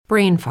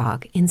brain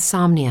fog,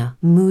 insomnia,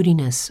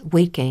 moodiness,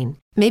 weight gain.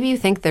 Maybe you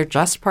think they're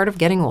just part of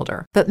getting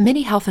older, but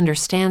MIDI Health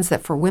understands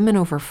that for women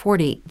over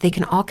 40, they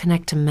can all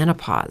connect to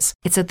menopause.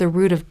 It's at the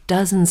root of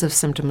dozens of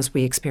symptoms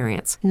we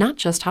experience, not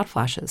just hot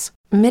flashes.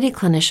 MIDI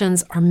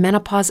clinicians are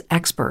menopause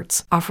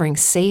experts, offering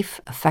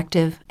safe,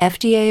 effective,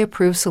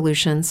 FDA-approved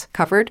solutions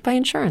covered by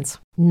insurance.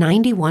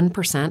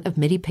 91% of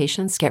MIDI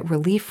patients get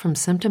relief from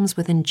symptoms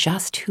within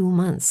just 2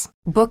 months.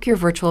 Book your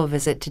virtual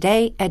visit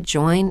today at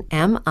joinmidi.com.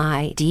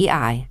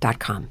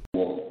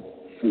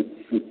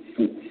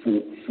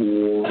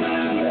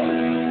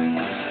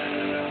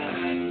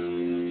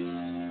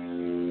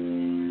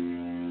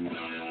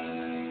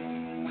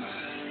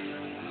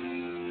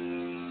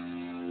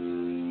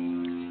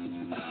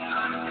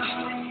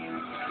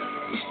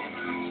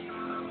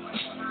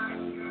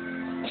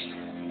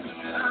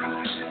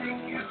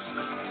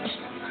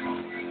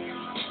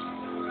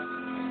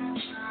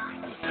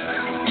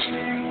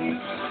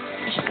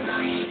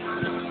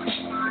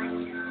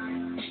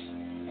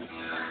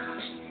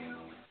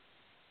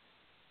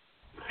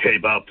 Hey,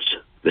 Bubs,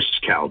 this is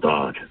Cal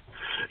Dodd.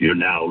 You're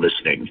now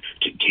listening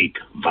to Geek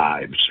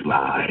Vibes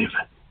Live.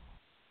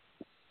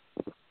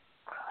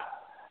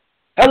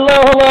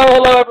 Hello,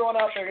 everyone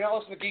out there. You're not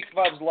listening to Geeks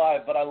Vibes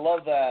Live, but I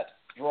love that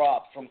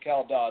drop from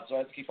Cal Dodd, so I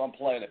have to keep on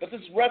playing it. But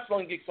this is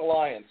Wrestling Geeks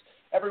Alliance.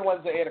 Every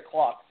Wednesday, 8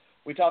 o'clock.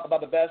 We talk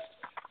about the best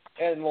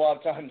and a lot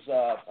of times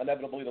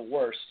inevitably the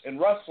worst in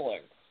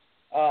wrestling.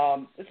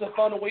 It's a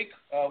fun week.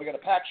 We got a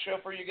packed show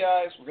for you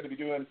guys. We're going to be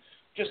doing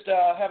just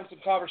having some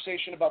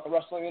conversation about the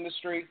wrestling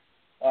industry.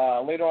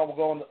 Later on, we'll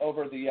go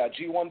over the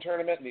G1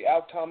 tournament and the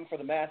outcome for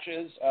the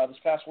matches this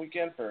past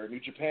weekend for New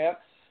Japan.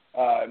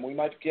 And we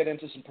might get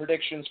into some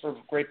predictions for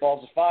Great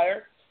Balls of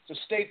Fire. So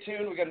stay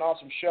tuned. We got an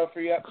awesome show for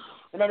you.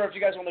 Remember, if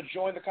you guys want to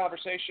join the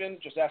conversation,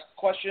 just ask a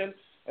question.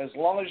 As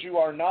long as you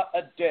are not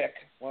a dick,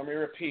 let me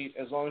repeat,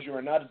 as long as you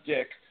are not a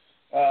dick,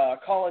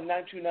 call in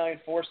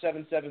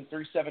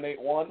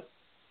 929-477-3781.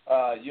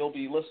 You'll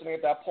be listening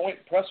at that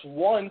point. Press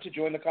 1 to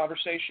join the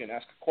conversation.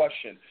 Ask a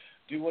question.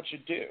 Do what you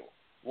do.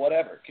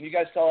 Whatever. Can you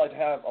guys tell I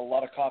have a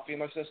lot of coffee in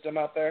my system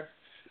out there?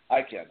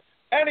 I can.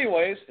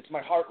 Anyways, it's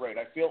my heart rate.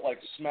 I feel it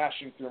like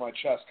smashing through my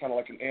chest, kind of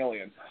like an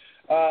alien.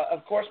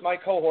 Of course, my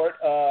cohort,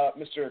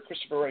 Mr.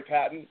 Christopher Ray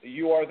Patton,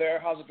 you are there.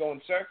 How's it going,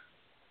 sir?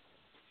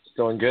 It's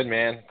going good,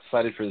 man.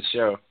 Excited for the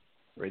show.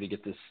 Ready to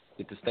get this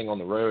thing on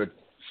the road.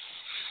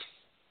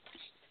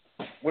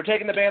 We're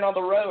taking the band on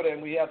the road,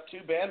 and we have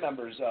 2 band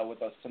members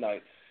with us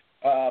tonight.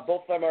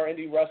 Both of them are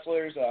indie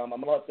wrestlers. I'm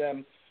going to let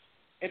them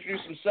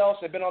introduce themselves.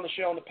 They've been on the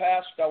show in the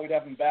past. Thought we'd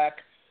have them back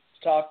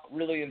to talk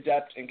really in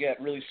depth and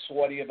get really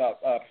sweaty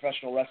about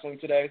professional wrestling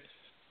today.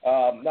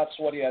 Not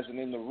sweaty as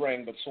in the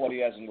ring, but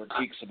sweaty as in we're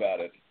geeks about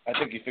it. I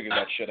think you figured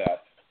that shit out.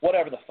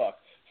 Whatever the fuck.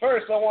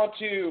 First, I want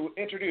to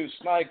introduce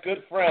my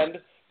good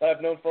friend that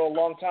I've known for a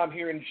long time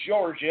here in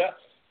Georgia.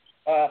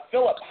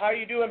 Philip, how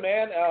you doing,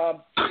 man?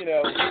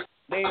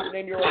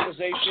 Name your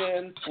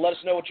organization. Let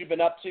us know what you've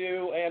been up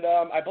to. And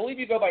I believe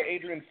you go by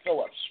Adrian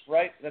Phillips,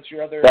 right? That's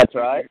your other. That's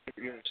right.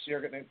 Your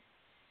surrogate name.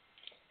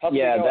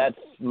 Yeah, that's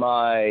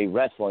my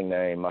wrestling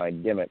name. My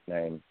gimmick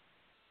name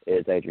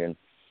is Adrian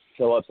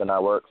Phillips, and I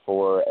work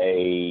for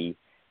a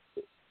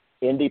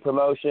indie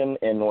promotion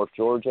in North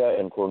Georgia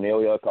in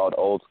Cornelia called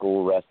Old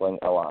School Wrestling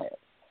Alliance.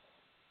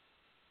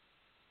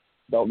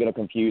 Don't get it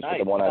confused with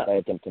the one I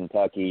think in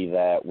Kentucky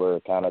that we're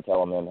kind of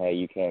telling them, hey,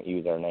 you can't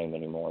use our name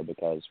anymore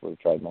because we're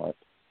trademarked.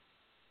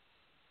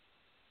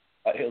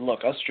 Hey,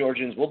 look, us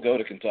Georgians, we'll go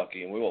to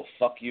Kentucky and we will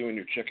fuck you and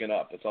your chicken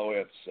up. That's all we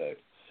have to say.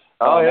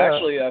 Yeah.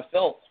 Actually,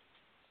 Phil,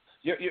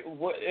 you're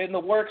in the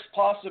works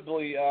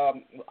possibly.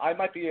 I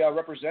might be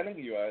representing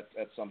you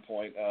at some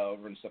point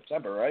over in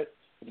September, right?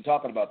 We've been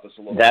talking about this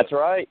a little bit. That's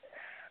right.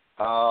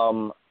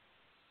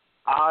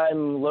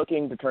 I'm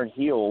looking to turn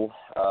heel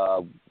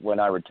when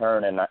I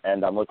return, and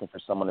I'm looking for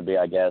someone to be,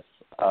 I guess,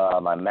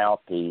 my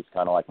mouthpiece,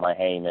 kind of like my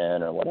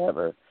Heyman or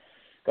whatever.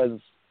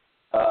 Because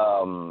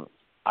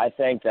I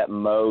think that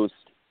most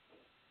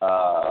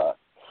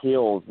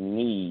heels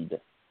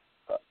need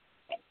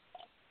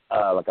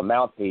like a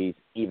mouthpiece,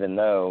 even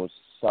though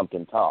some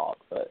can talk.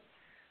 But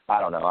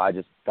I don't know. I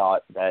just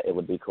thought that it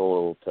would be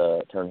cool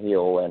to turn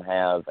heel and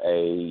have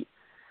a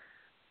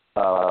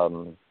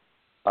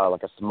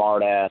like a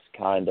smart-ass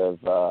kind of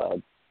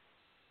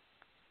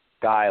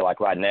guy like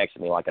right next to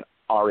me, like an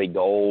Ari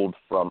Gold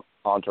from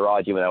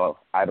Entourage, even though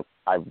I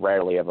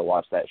rarely ever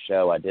watch that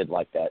show. I did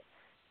like that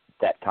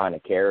kind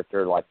of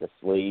character, like the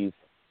sleaze.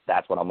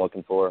 That's what I'm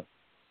looking for.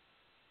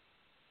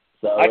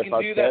 So if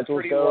our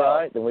schedules go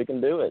right, then we can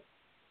do it.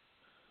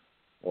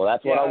 Well,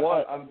 that's what I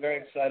want. I'm very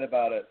excited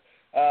about it.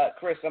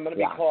 Chris, I'm going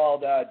to be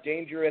called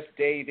Dangerous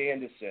Dave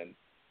Anderson.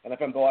 And I'm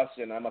from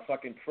Boston. I'm a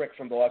fucking prick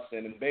from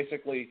Boston. And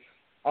basically,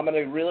 I'm going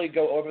to really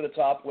go over the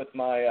top with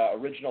my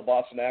original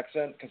Boston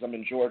accent because I'm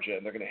in Georgia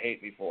and they're going to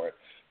hate me for it.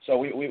 So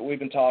we've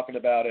been talking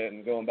about it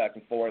and going back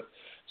and forth.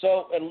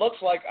 So it looks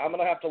like I'm going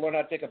to have to learn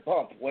how to take a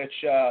bump, which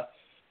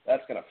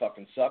that's going to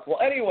fucking suck. Well,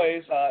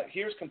 anyways,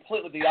 here's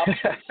completely the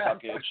opposite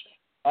suckage.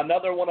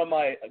 another one of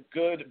my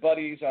good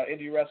buddies,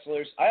 indie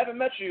wrestlers. I haven't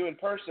met you in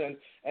person,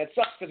 and it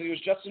sucks because he was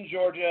just in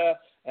Georgia,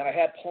 and I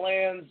had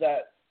plans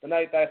that the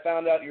night that I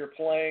found out you were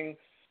playing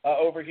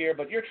over here.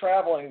 But you're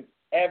traveling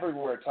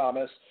everywhere,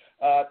 Thomas.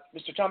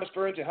 Mr. Thomas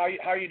Burrington, how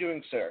are you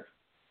doing, sir?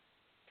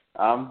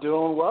 I'm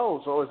doing well.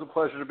 It's always a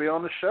pleasure to be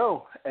on the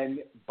show. And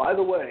by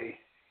the way,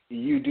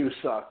 you do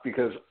suck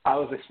because I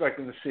was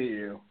expecting to see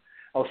you.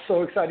 I was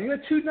so excited. You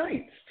had two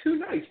nights,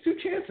 two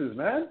chances,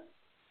 man.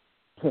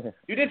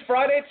 You did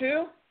Friday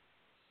too?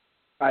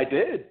 I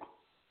did.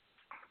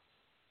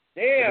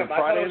 Damn, I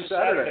thought it was and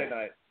Saturday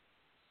night.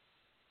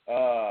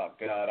 Oh,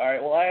 God. All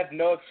right, well, I have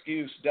no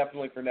excuse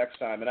definitely for next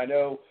time. And I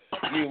know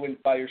you,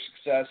 and by your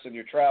success and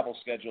your travel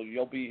schedule,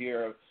 you'll be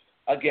here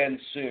again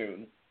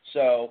soon.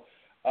 So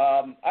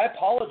I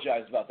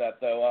apologize about that,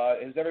 though.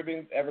 Is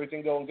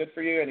everything going good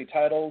for you? Any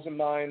titles in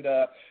mind?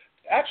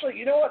 Actually,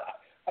 you know what?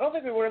 I don't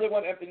think we really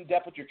went in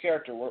depth with your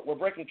character. We're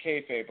breaking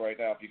kayfabe right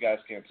now, if you guys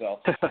can't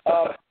tell.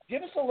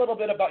 Give us a little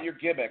bit about your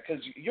gimmick,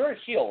 because you're a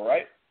heel,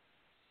 right?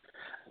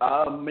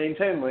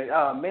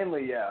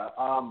 Mainly, yeah.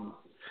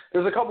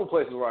 There's a couple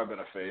places where I've been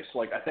a face.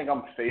 Like, I think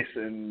I'm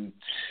facing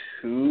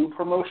 2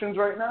 promotions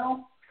right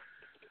now,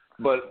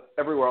 but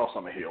everywhere else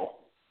I'm a heel.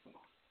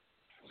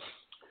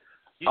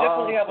 You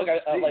definitely have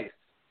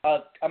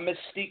a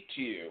mystique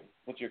to you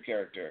with your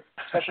character,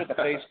 especially with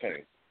the face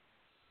paint.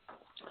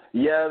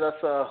 Yeah,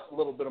 that's a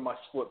little bit of my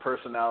split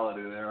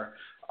personality there.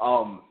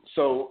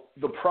 So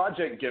the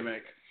project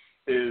gimmick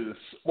is,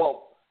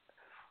 well,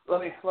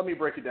 let me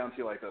break it down to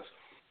you like this.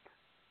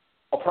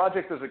 A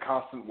project is a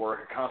constant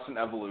work, a constant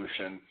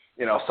evolution,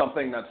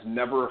 something that's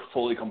never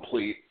fully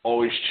complete,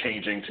 always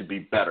changing to be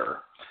better.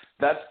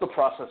 That's the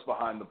process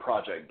behind the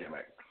project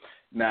gimmick.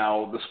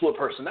 Now, the split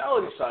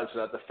personality side to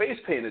that, the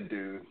face-painted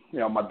dude,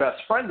 my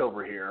best friend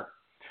over here,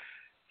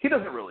 he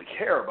doesn't really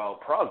care about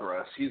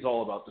progress. He's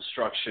all about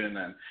destruction,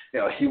 and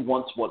he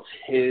wants what's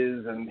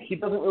his, and he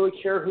doesn't really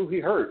care who he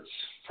hurts.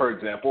 For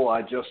example,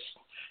 I just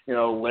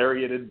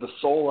lariated the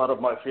soul out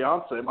of my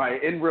fiance, my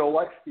in real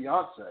life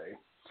fiance,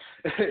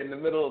 in the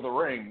middle of the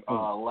ring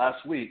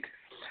last week,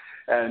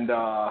 and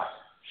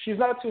she's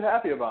not too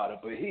happy about it,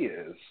 but he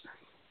is.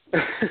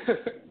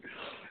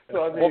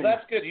 So, I mean, well,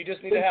 that's good. You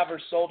just need to have her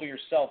soul to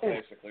yourself,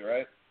 basically,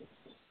 right?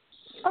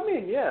 I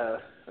mean, yeah.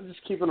 I'm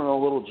just keeping it in a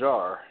little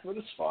jar, but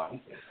it's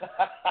fine.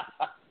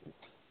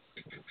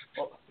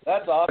 Well,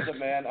 that's awesome,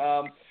 man.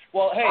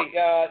 Well, hey,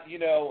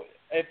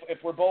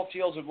 if we're both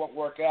heels, it won't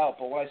work out.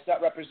 But when I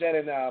start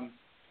representing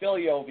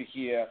Philly over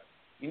here,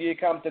 you need to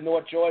come to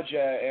North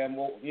Georgia, and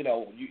we'll,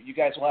 you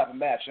guys will have a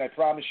match. And I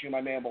promise you,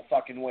 my man will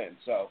fucking win.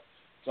 So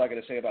that's all I got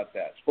to say about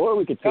that. Or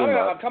we could team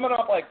up. I'm coming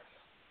off like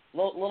a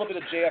little bit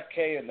of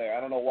JFK in there.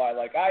 I don't know why.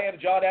 Like, I am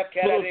John F.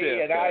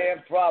 Kennedy, and I am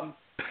from.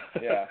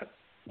 Yeah.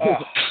 Oh,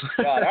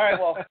 God. All right,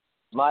 well.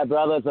 My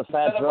brother's a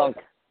fat drunk.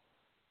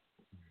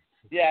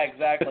 Yeah,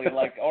 exactly.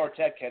 Or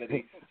Ted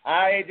Kennedy.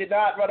 I did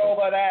not run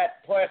over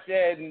that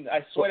person. I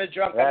swear to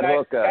drunk on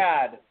my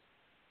God.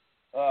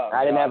 Oh,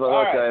 I didn't have a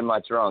hooker in my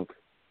trunk.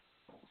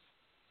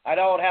 I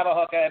don't have a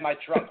hooker in my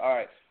trunk. All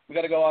right. We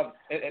got to go on.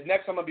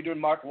 Next, I'm going to be doing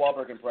Mark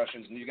Wahlberg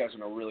impressions, and you guys are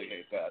going to really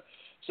hate that.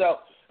 So,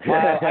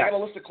 I got a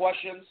list of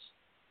questions.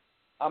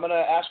 I'm going to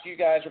ask you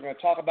guys. We're going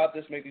to talk about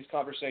this, make these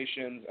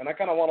conversations, and I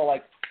kind of want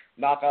to,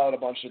 knock out a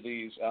bunch of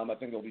these. I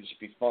think it'll just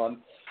be fun.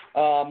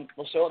 So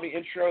let me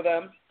intro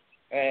them,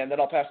 and then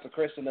I'll pass to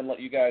Chris, and then let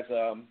you guys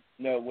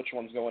know which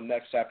one's going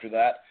next after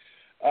that.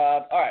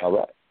 All right. All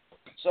right.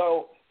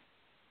 So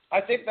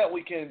I think that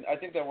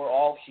we're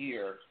all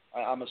here,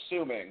 I'm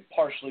assuming,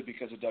 partially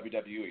because of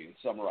WWE in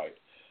some right.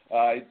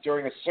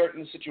 During a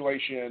certain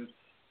situation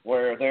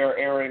where they're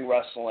airing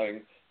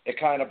wrestling, it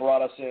kind of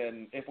brought us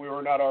in. If we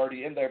were not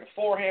already in there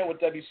beforehand with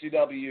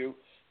WCW,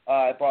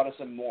 it brought us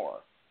in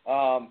more.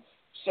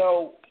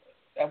 So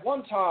at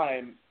one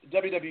time,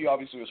 WWE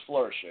obviously was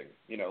flourishing,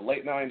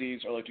 late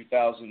 90s, early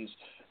 2000s,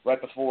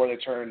 right before they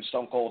turned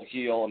Stone Cold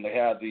heel, and they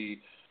had the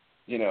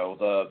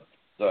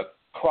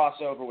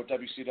crossover with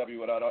WCW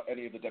without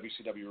any of the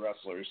WCW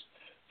wrestlers.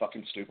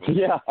 Fucking stupid.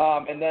 Yeah.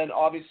 And then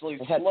obviously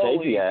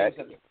slowly things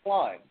have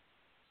declined.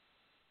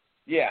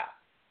 Yeah.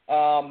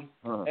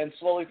 And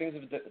slowly things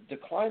have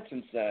declined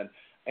since then.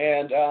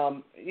 And,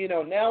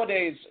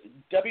 nowadays,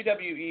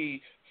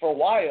 WWE, for a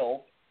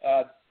while,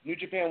 New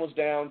Japan was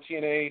down,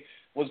 TNA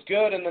was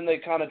good, and then they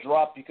kind of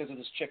dropped because of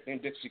this chick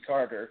named Dixie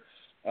Carter.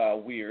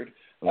 Weird.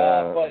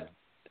 But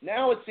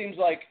now it seems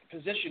like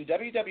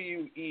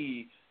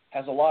WWE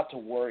has a lot to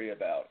worry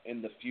about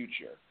in the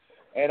future.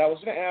 And I was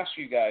going to ask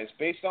you guys,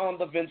 based on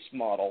the Vince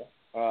model,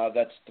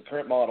 that's the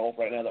current model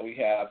right now that we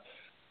have,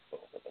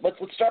 let's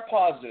start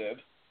positive.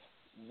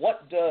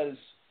 What does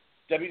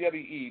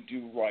WWE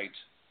do right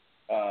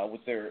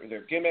with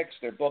their gimmicks,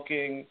 their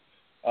booking,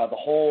 the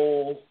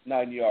whole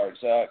 9 yards?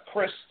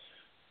 Chris,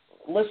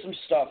 list some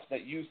stuff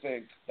that you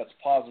think that's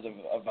positive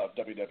about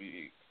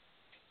WWE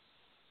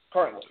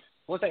currently.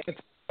 Well,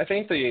 I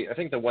think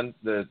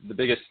the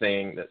biggest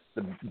thing,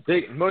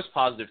 most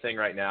positive thing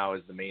right now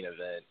is the main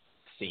event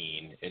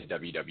seen in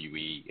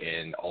WWE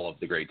and all of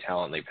the great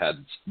talent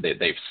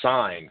they've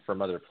signed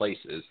from other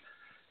places.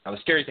 Now, the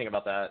scary thing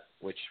about that,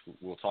 which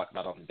we'll talk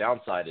about on the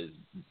downside, is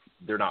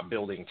they're not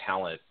building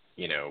talent.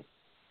 You know,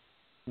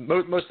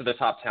 most of the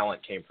top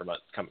talent came from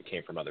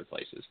other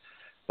places.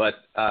 But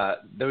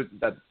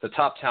the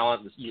top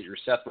talent, your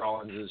Seth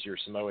Rollinses, your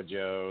Samoa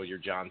Joe, your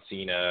John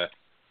Cena,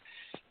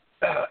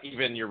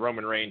 even your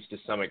Roman Reigns to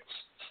some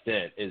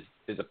extent, is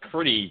a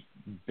pretty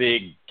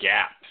big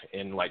gap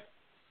in like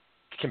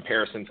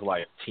comparison to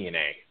like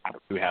TNA,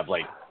 who have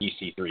like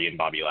EC3 and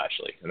Bobby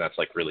Lashley, and that's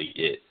like really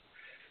it.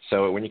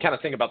 So when you kind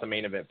of think about the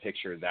main event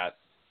picture,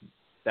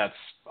 that's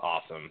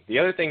awesome. The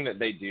other thing that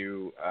they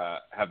do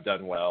have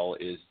done well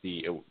is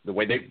the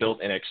way they've built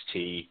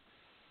NXT.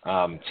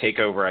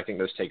 TakeOver, I think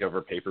those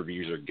TakeOver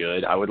pay-per-views are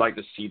good. I would like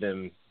to see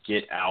them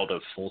get out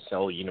of Full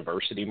Sail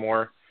University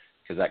more,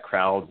 because that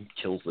crowd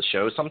kills the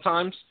show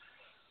sometimes.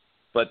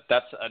 But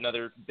that's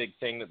another big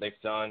thing that they've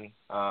done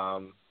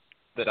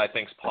that I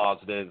think is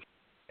positive.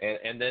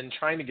 And then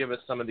trying to give us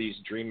some of these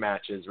dream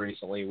matches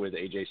recently with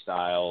AJ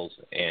Styles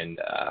and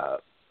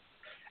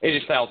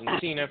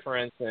Cena, for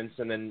instance,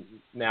 and then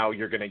now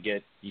you're going to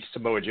get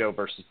Samoa Joe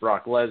versus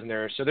Brock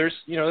Lesnar. So there's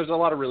a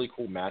lot of really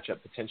cool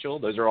matchup potential.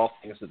 Those are all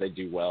things that they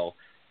do well.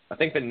 I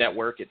think the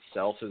network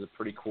itself is a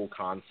pretty cool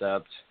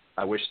concept.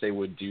 I wish they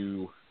would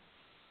do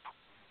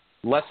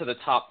less of the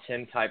top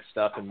 10 type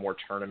stuff and more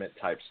tournament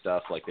type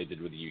stuff like they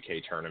did with the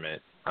UK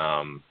tournament.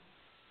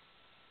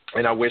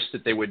 And I wish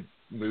that they would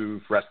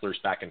move wrestlers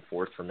back and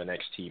forth from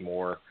NXT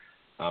more.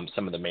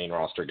 Some of the main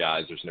roster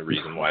guys, there's no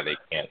reason why they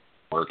can't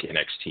work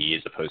NXT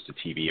as opposed to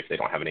TV if they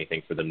don't have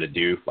anything for them to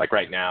do. Like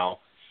right now,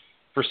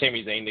 for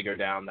Sami Zayn to go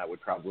down, that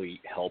would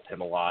probably help him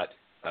a lot,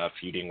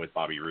 feuding with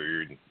Bobby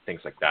Roode and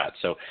things like that.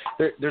 So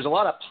there's a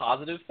lot of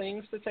positive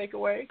things to take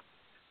away.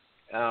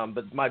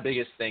 But my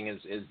biggest thing is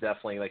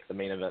definitely like the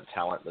main event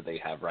talent that they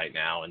have right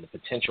now and the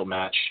potential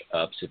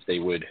matchups. If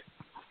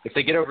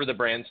they get over the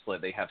brand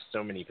split, they have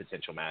so many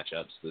potential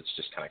matchups that's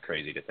just kind of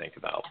crazy to think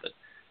about. But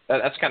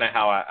that's kind of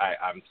how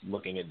I'm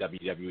looking at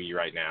WWE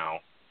right now.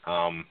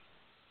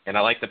 And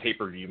I like the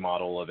pay-per-view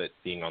model of it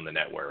being on the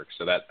network.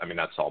 So that's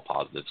all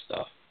positive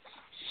stuff.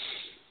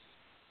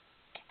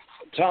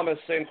 Thomas,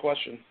 same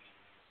question.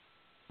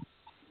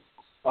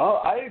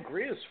 I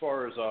agree as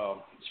far as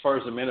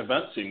the main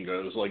event scene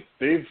goes. Like,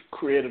 they've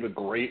created a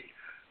great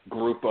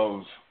group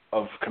of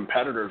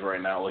competitors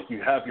right now. Like,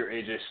 you have your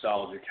AJ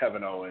Styles, your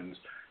Kevin Owens.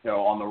 You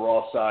know, on the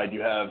Raw side,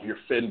 you have your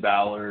Finn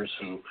Balor's,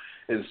 who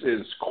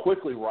is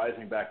quickly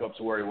rising back up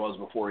to where he was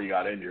before he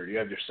got injured. You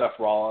have your Seth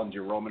Rollins,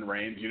 your Roman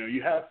Reigns. You know,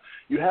 you have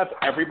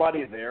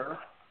everybody there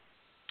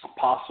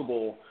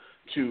possible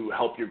to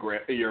help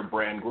your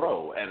brand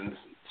grow. And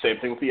same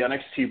thing with the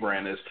NXT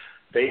brand is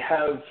they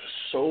have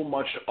so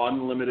much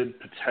unlimited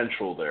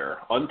potential there,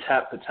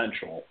 untapped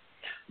potential,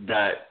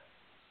 that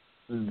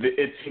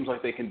it seems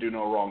like they can do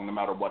no wrong no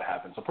matter what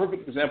happens. A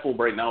perfect example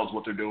right now is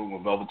what they're doing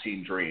with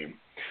Velveteen Dream.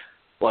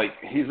 Like,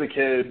 he's a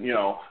kid,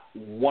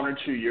 1 or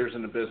 2 years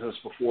in the business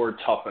before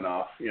Tough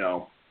Enough,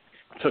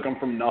 took him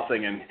from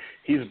nothing, and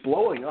he's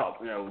blowing up.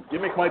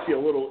 Gimmick might be a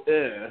little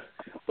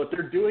but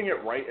they're doing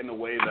it right in a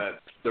way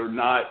that they're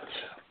not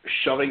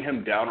shoving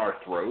him down our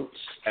throats,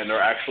 and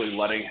they're actually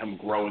letting him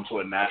grow into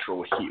a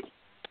natural heel.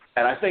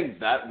 And I think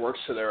that works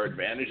to their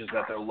advantage, is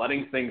that they're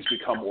letting things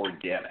become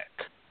organic.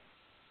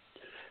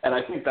 And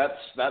I think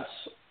that's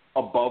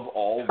above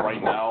all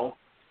right now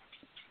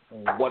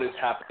what is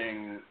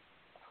happening.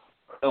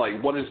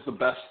 Like, what is the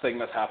best thing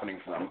that's happening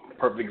for them?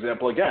 Perfect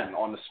example, again,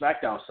 on the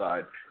SmackDown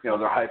side, they're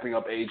hyping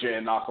up AJ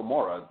and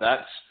Nakamura.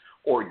 That's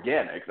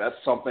organic. That's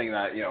something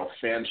that,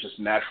 fans just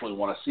naturally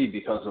want to see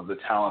because of the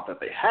talent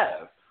that they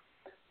have.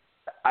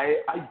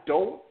 I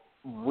don't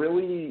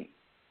really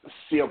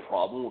see a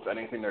problem with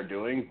anything they're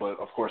doing, but,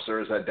 of course, there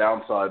is that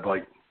downside,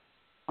 like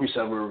we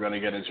said we were going to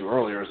get into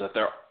earlier, is that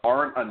there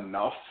aren't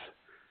enough,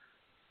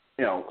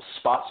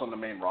 spots on the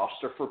main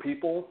roster for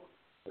people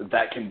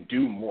that can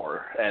do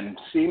more. And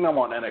seeing them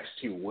on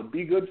NXT would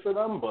be good for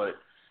them, but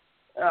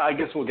I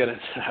guess we'll get into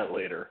that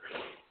later.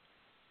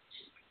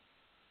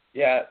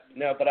 Yeah,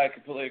 no, but I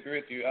completely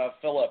agree with you.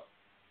 Philip,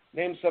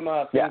 name some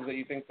things that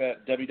you think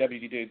that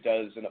WWE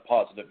does in a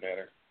positive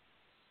manner.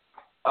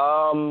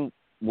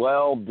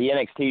 Well, the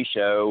NXT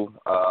show,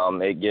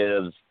 it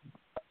gives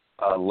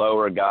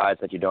lower guys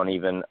that you don't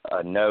even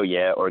know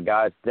yet, or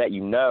guys that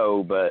you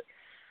know but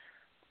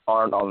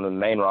aren't on the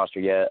main roster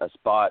yet, a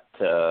spot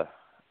to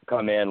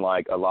come in,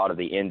 like a lot of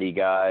the indie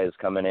guys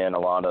coming in, a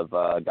lot of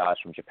guys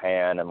from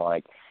Japan and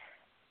out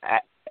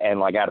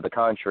of the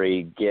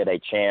country get a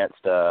chance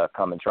to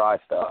come and try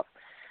stuff.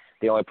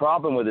 The only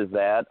problem with it is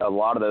that a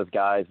lot of those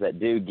guys that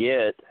do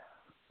get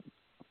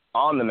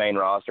on the main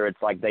roster,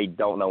 it's like they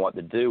don't know what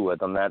to do with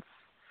them.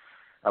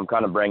 I'm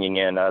kind of bringing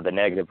in the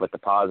negative with the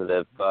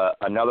positive. But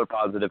another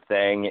positive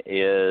thing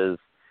is,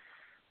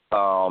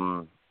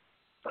 I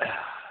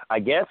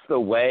guess the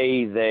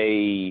way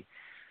they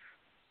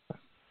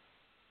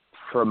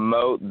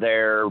promote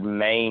their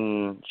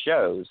main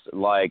shows.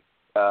 Like,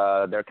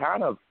 they're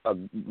kind of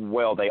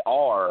they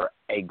are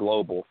a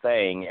global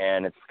thing,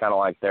 and it's kind of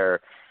like they're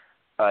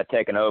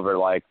taking over,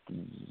 like,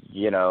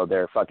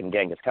 they're fucking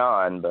Genghis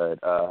Khan. But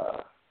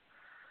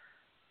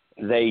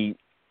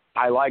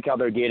I like how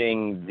they're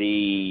getting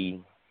the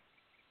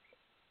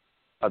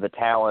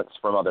talents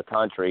from other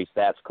countries.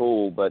 That's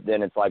cool. But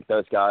then it's like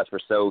those guys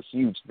were so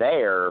huge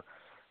there,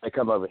 they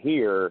come over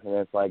here, and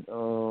it's like,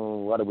 oh,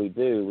 what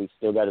do? We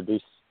still got to do,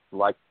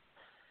 like,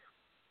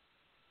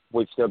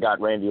 we've still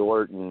got Randy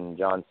Orton,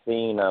 John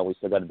Cena. We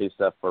still got to do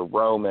stuff for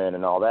Roman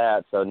and all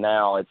that. So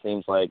now it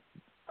seems like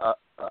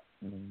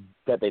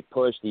that they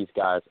push these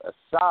guys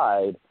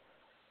aside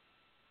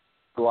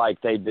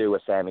like they do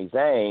with Sami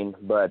Zayn.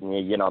 But,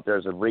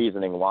 there's a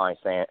reasoning why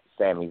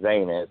Sami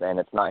Zayn is, and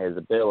it's not his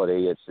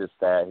ability. It's just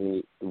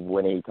that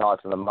when he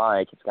talks on the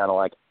mic, it's kind of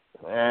like,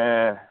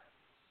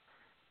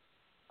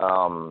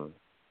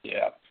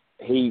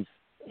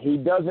 he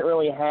doesn't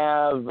really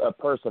have a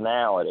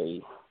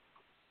personality.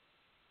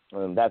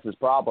 That's his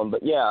problem.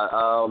 But,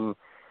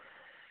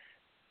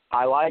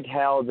 I like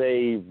how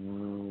they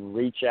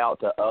reach out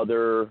to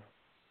other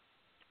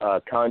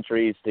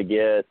countries to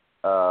get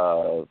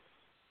their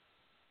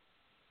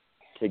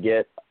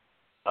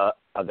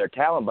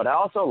talent. But I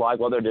also like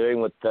what they're doing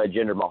with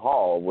Jinder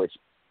Mahal, which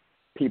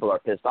people are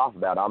pissed off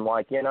about. I'm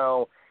like,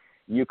 you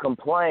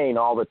complain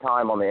all the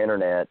time on the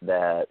internet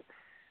that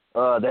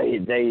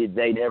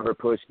they never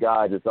push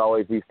guys. It's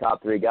always these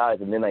top three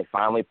guys, and then they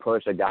finally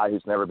push a guy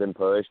who's never been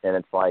pushed, and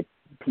it's like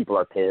people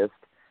are pissed.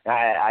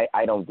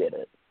 I don't get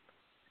it.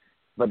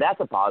 But that's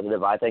a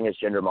positive, I think, is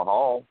Jinder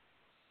Mahal,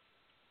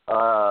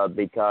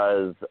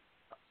 because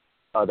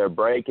they're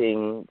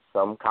breaking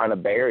some kind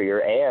of barrier,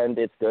 and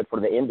it's good for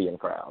the Indian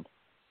crowd.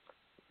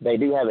 They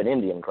do have an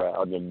Indian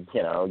crowd.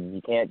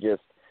 You can't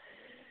just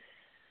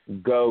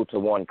go to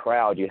one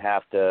crowd. You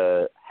have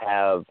to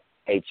have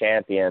a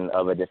champion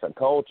of a different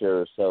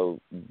culture so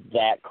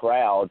that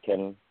crowd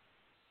can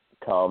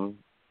come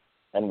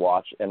and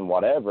watch and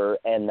whatever,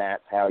 and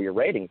that's how your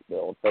ratings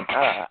build. But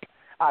I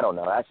don't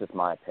know. That's just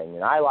my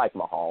opinion. I like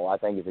Mahal. I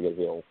think he's a good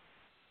heel.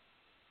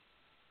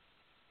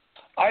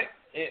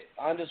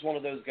 I'm just one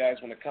of those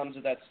guys, when it comes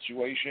to that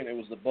situation, it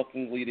was the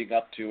booking leading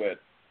up to it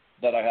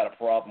that I had a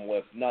problem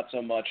with, not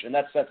so much. And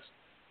that's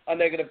a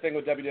negative thing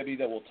with WWE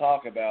that we'll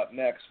talk about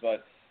next,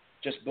 but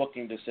just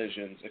booking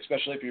decisions,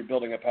 especially if you're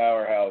building a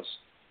powerhouse,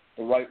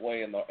 the right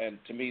way and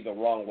to me, the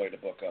wrong way to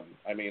book them.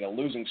 I mean, a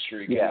losing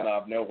streak out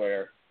of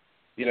nowhere.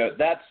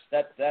 That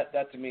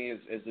to me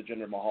is the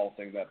Jinder Mahal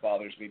thing that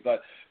bothers me.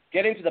 But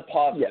getting to the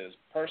positives,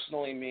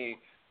 personally,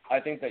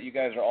 I think that you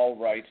guys are all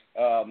right.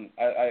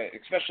 I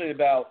especially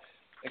about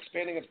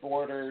expanding its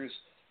borders,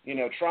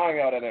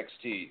 trying out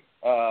NXT.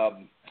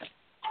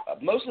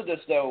 Most of this,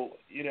 though,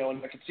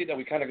 and I can see that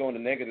we kind of go into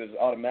negatives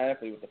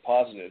automatically with the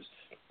positives.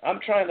 I'm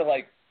trying to,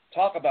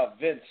 talk about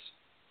Vince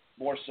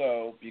more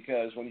so,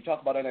 because when you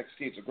talk about NXT,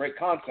 it's a great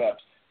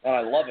concept, and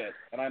I love it,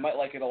 and I might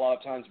like it a lot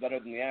of times better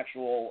than the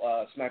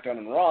actual SmackDown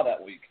and Raw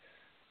that week.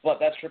 But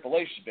that's Triple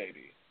H's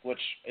baby,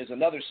 which is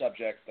another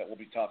subject that we'll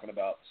be talking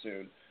about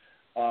soon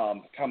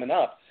coming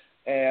up.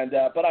 And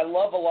but I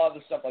love a lot of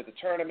the stuff like the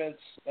tournaments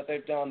that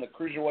they've done. The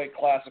Cruiserweight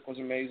Classic was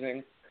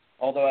amazing,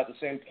 although at the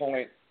same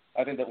point,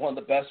 I think that one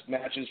of the best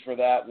matches for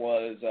that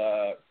was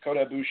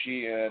Kota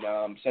Ibushi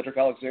and Cedric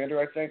Alexander,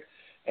 I think.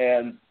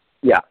 And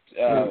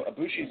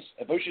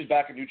Ibushi's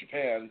back in New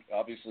Japan.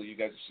 Obviously, you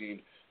guys have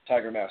seen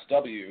Tiger Mask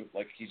W.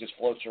 He just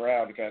floats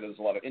around and kind of does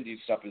a lot of indie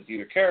stuff as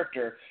either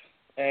character.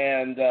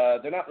 And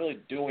they're not really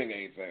doing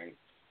anything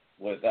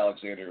with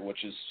Alexander,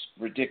 which is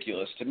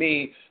ridiculous. To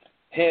me,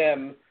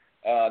 him,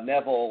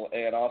 Neville,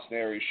 and Austin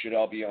Aries should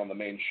all be on the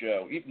main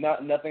show.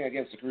 Nothing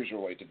against the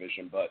Cruiserweight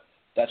division, but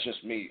that's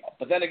just me.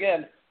 But then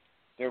again,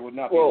 there would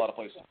not be a lot of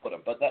places to put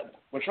them. But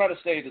we're trying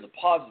to stay to the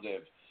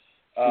positive.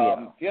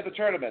 The other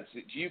tournaments,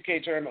 the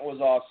UK tournament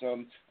was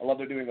awesome. I love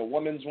they're doing a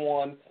women's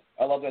one.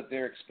 I love that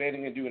they're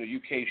expanding and doing a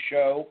UK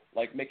show,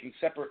 making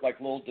separate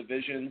little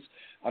divisions.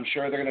 I'm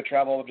sure they're going to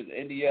travel over to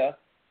India.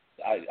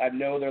 I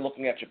know they're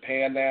looking at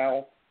Japan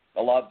now.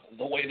 A lot of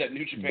the way that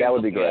New Japan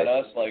is looking at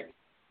us,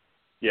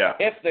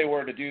 if they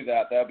were to do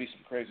that, that would be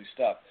some crazy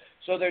stuff.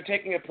 So they're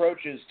taking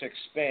approaches to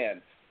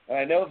expand. And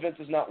I know Vince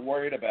is not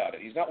worried about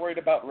it. He's not worried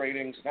about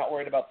ratings, not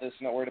worried about this,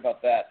 not worried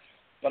about that.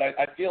 But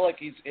I feel like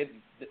he's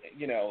in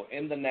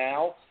the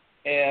now.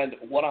 And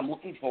what I'm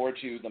looking forward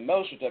to the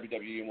most with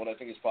WWE, and what I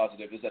think is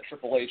positive, is that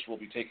Triple H will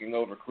be taking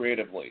over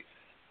creatively.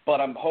 But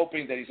I'm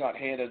hoping that he's not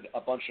handed a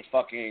bunch of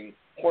fucking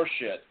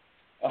horseshit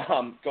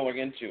going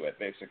into it,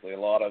 basically. A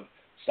lot of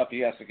stuff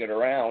he has to get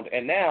around.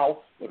 And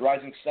now, with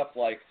rising stuff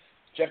like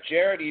Jeff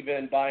Jarrett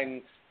even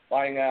buying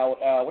out,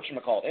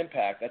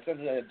 Impact, that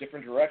sends it in a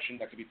different direction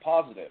that could be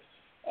positive.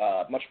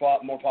 Much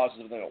more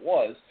positive than it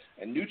was.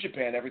 And New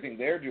Japan, everything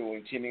they're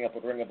doing, teaming up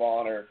with Ring of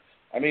Honor,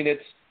 I mean,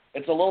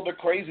 it's a little bit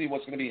crazy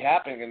what's going to be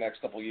happening in the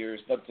next couple of years,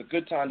 but it's a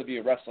good time to be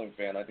a wrestling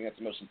fan. I think that's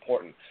the most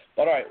important.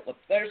 But all right,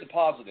 there's the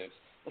positives.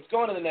 Let's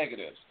go into the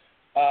negatives.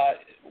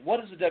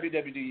 What does the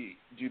WWE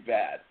do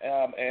bad?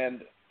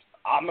 And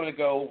I'm going to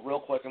go real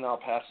quick, and I'll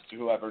pass it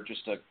to whoever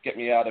just to get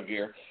me out of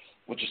here.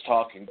 with just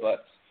talking,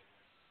 but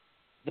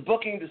the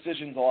booking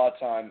decisions a lot of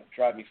time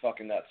drive me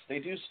fucking nuts. They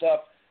do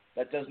stuff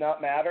that does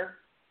not matter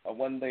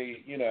when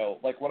they,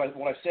 like when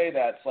I say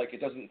that, it's like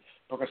it doesn't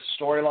progress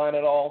the storyline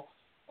at all.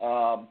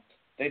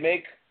 They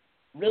make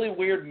really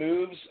weird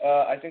moves,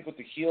 I think, with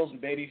the heels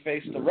and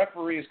babyface. The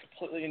referee is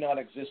completely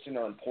non-existent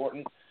or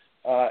important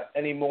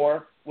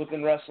anymore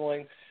within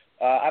wrestling.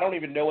 I don't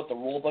even know what the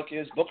rule book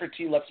is. Booker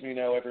T lets me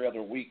know every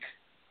other week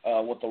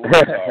what the rules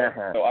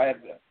are. So I have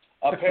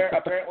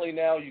apparently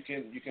now you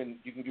can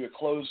do a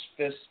closed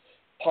fist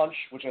punch,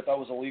 which I thought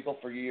was illegal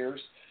for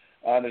years.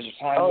 There's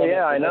a time limit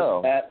yeah, for I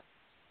know. that.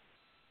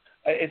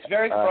 It's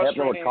very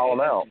frustrating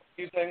and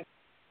confusing.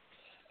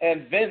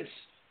 And Vince,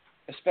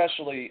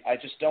 especially, I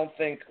just don't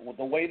think with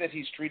the way that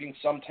he's treating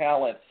some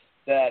talent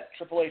that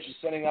Triple H is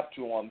sending up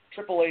to him.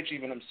 Triple H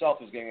even himself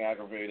is getting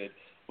aggravated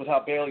with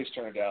how Bayley's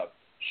turned out.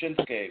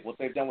 Shinsuke, what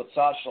they've done with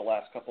Sasha the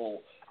last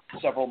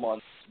several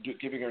months,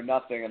 giving her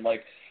nothing, and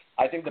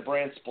I think the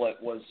brand split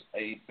was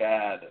a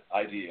bad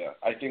idea.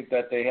 I think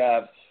that they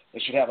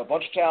should have a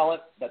bunch of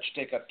talent that should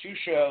take up 2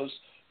 shows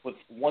with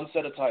one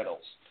set of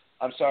titles.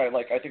 I'm sorry,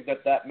 I think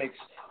that makes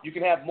you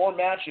can have more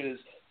matches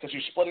because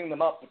you're splitting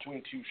them up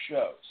between 2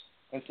 shows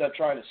instead of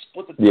trying to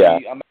split the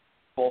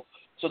people.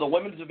 So the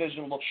women's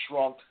division looks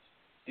shrunk,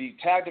 the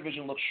tag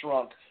division looks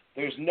shrunk.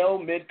 There's no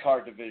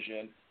mid-card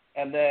division,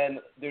 and then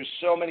there's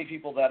so many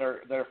people that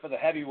are for the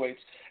heavyweights.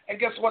 And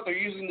guess what? They're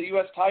using the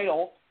U.S.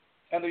 title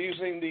and they're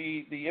using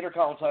the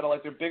Intercontinental title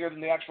like they're bigger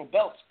than the actual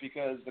belts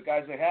because the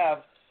guys they have,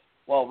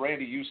 well,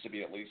 Randy used to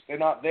be at least, they're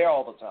not there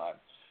all the time.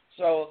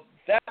 So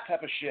that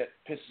type of shit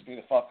pisses me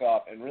the fuck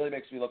off and really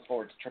makes me look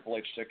forward to Triple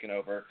H taking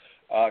over.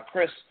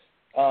 Chris,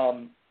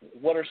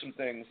 what are some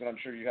things, and I'm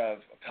sure you have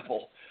a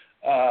couple,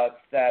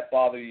 that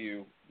bother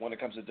you when it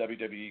comes to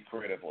WWE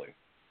creatively?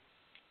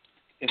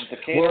 Is it the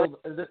catering?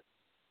 Well,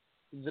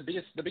 the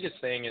biggest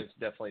thing is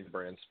definitely the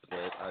brand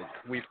split. I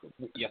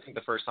think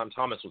the first time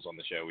Thomas was on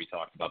the show, we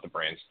talked about the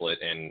brand split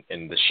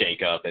and the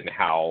shakeup and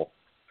how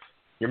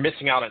you're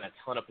missing out on a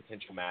ton of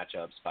potential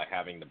matchups by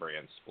having the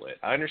brand split.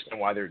 I understand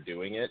why they're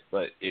doing it,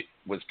 but it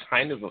was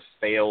kind of a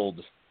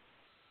failed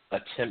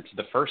attempt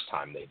the first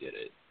time they did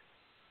it.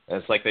 And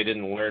it's like they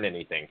didn't learn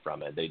anything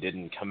from it. They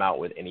didn't come out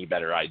with any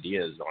better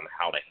ideas on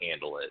how to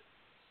handle it.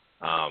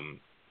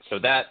 So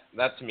that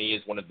to me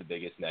is one of the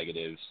biggest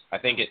negatives. I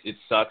think it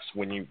sucks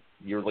when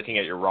you're looking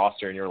at your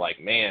roster and you're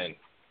like, man,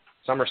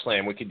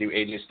 SummerSlam, we could do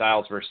AJ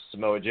Styles versus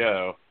Samoa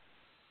Joe.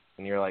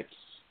 And you're like,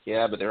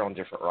 yeah, but they're on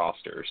different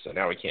rosters, so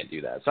now we can't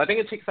do that. So I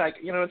think it takes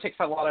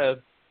a lot of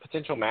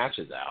potential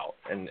matches out,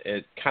 and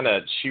it kind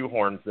of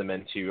shoehorns them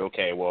into,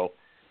 okay, well,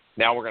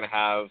 now we're going to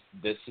have,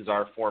 this is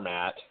our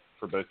format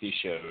for both these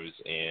shows,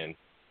 and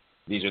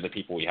these are the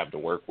people we have to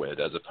work with,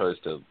 as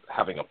opposed to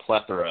having a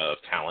plethora of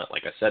talent,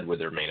 like I said, with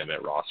their main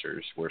event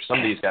rosters, where some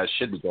of these guys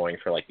should be going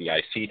for the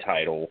IC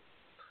title,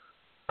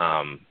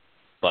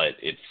 but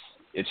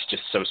it's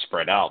just so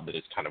spread out that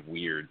it's kind of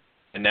weird.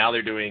 And now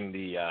they're doing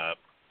the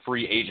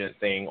free agent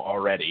thing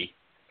already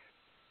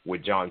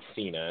with John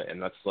Cena,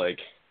 and that's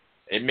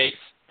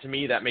to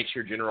me that makes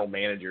your general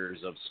managers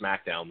of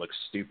SmackDown look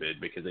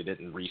stupid because they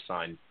didn't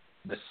re-sign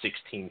the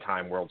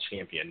 16-time world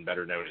champion,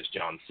 better known as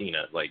John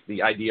Cena.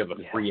 The idea of a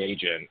free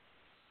agent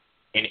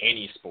in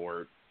any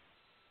sport,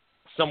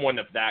 someone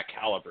of that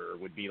caliber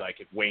would be like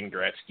if Wayne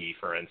Gretzky,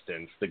 for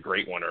instance, the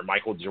great one, or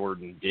Michael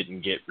Jordan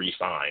didn't get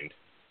re-signed.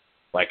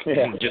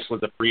 He just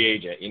was a free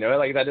agent.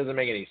 That doesn't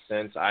make any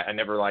sense. I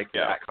never liked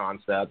that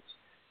concept.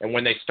 And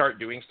when they start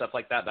doing stuff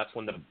like that, that's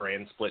when the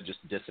brand split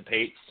just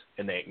dissipates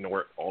and they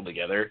ignore it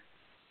altogether.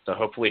 So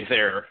hopefully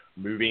they're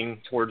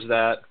moving towards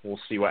that. We'll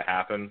see what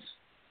happens.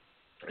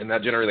 And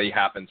that generally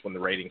happens when the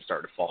ratings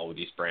start to fall with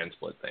these brand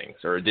split things,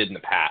 or it did in the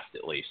past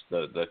at least,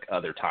 the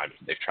other times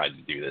they've tried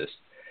to do this.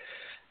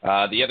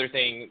 The other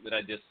thing that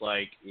I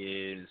dislike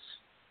is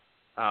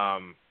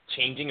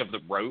changing of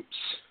the ropes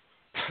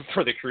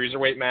for the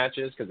cruiserweight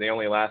matches because they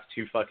only last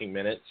 2 fucking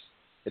minutes.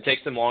 It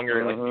takes them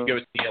longer. If you go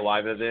see a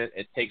live event,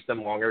 it takes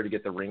them longer to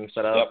get the ring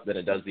set up than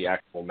it does the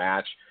actual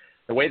match.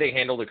 The way they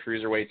handle the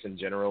cruiserweights in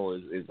general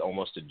is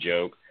almost a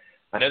joke.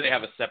 I know they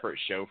have a separate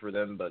show for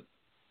them, but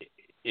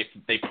if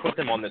they put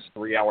them on this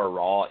 3-hour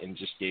Raw and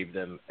just gave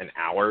them an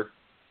hour,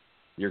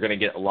 you're going to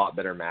get a lot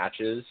better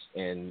matches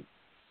and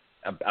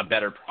a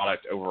better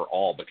product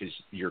overall because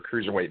your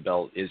cruiserweight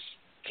belt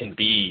can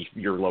be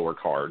your lower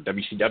card.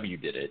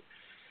 WCW did it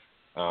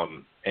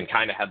and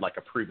kind of had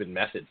a proven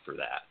method for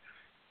that.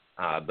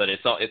 But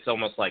it's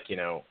almost like,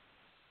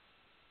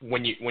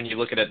 when you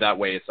look at it that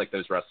way, it's like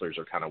those wrestlers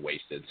are kind of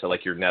wasted. So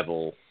your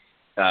Neville,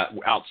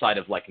 outside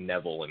of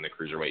Neville in the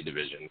cruiserweight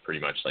division, pretty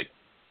much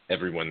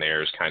everyone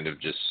there is kind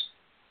of just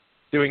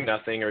doing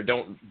nothing or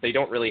they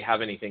don't really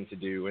have anything to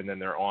do. And then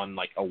they're on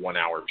a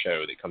 1-hour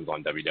show that comes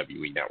on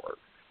WWE Network.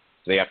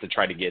 So they have to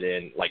try to get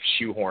in,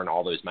 shoehorn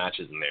all those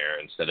matches in there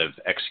instead of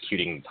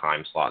executing the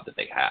time slot that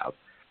they have.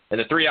 And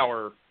the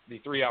 3-hour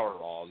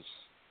Raws,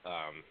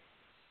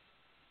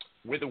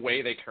 with the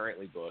way they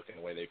currently book and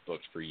the way they've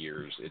booked for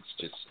years, it's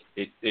just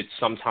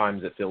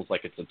sometimes it feels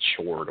like it's a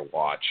chore to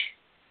watch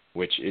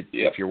which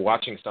if you're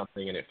watching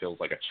something and it feels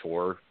like a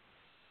chore,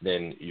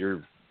 then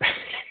you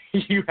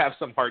have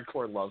some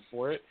hardcore love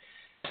for it.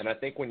 And I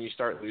think when you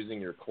start losing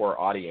your core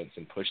audience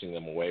and pushing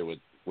them away with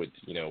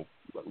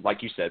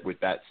like you said, with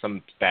that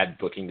some bad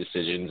booking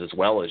decisions, as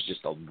well as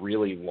just a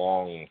really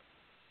long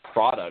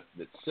product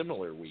that's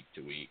similar week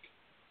to week,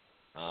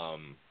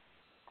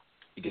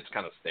 it gets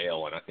kind of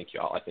stale, and I think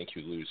you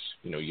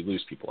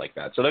lose people like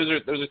that. So those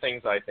are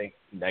things I think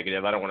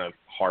negative. I don't want to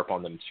harp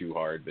on them too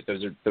hard, but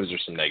those are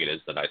some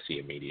negatives that I see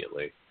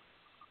immediately.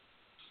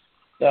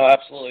 No,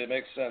 absolutely, it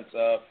makes sense.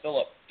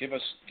 Philip, give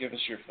us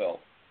your fill.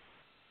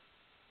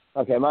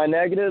 Okay, my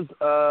negative,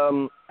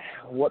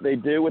 what they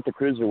do with the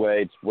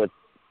cruiserweights, which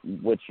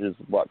is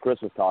what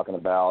Chris was talking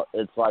about,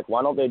 it's like,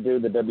 why don't they do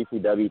the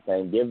WCW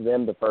thing? Give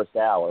them the first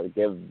hour.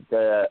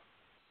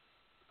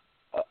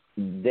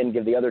 Then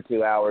give the other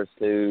 2 hours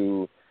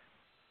to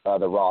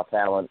the Raw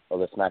talent or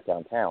the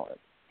SmackDown talent.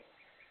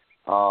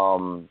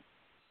 I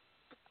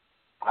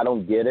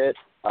don't get it.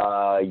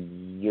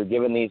 You're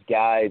giving these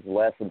guys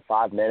less than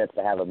 5 minutes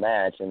to have a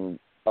match, and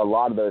a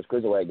lot of those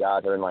cruiserweight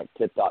guys are in like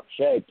tip-top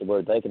shape to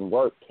where they can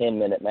work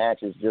 10-minute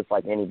matches just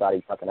like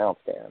anybody fucking else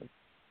can.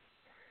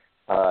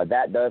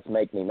 That does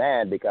make me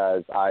mad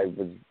because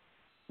when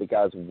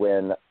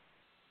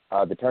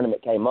the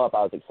tournament came up,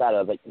 I was excited.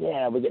 I was like,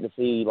 yeah, we get to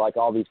see like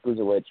all these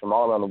cruiserweights from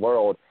all around the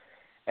world.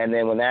 And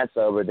then when that's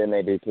over, then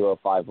they do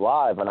 205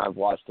 Live, and I've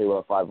watched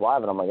 205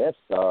 Live, and I'm like, this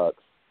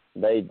sucks.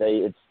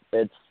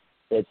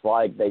 It's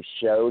like they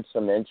showed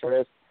some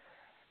interest,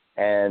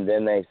 and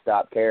then they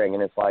stopped caring,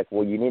 and it's like,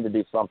 well, you need to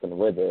do something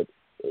with it.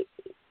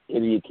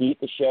 Either you keep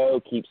the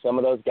show, keep some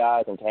of those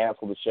guys, and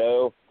cancel the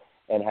show,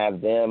 and have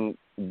them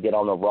get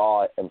on the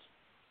Raw and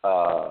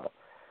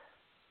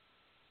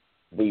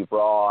the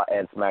Raw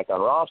and SmackDown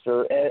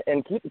roster,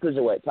 and keep the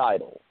Cruiserweight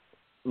title,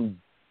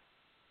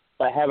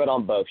 but have it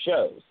on both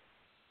shows.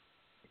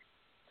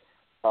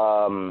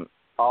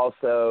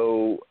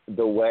 Also,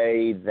 the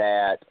way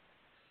that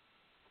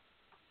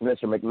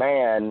Mr.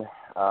 McMahon,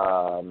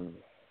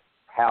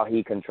 how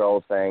he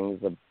controls things,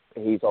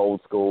 he's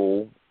old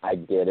school, I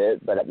get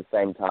it, but at the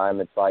same time,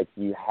 it's like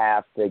you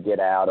have to get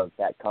out of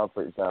that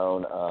comfort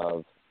zone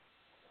of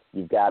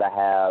you've got to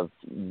have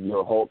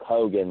your Hulk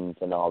Hogan's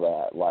and all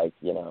that, like,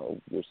 you know,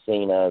 your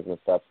Cena's and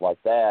stuff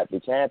like that, be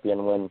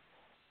champion when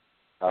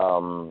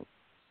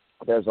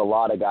there's a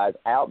lot of guys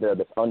out there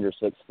that's under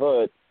 6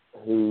 foot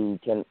who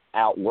can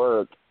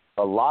outwork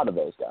a lot of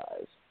those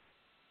guys.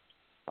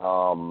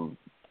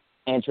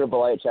 And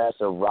Triple H has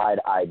the right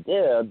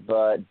idea,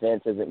 but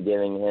Vince isn't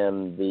giving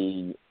him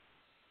the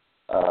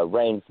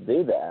reins to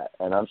do that.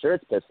 And I'm sure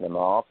it's pissing him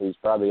off. He's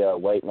probably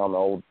waiting on the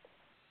old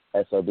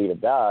SOB to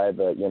die,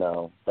 but, you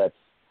know,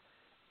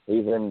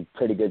 he's in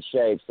pretty good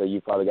shape, so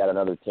you've probably got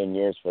another 10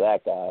 years for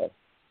that guy.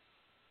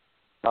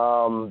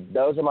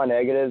 Those are my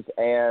negatives,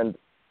 and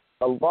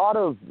a lot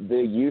of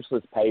the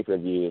useless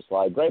pay-per-views,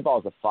 like Great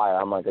Balls of Fire,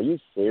 I'm like, are you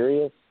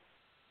serious?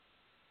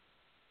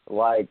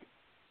 Like,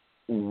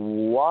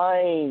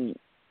 why?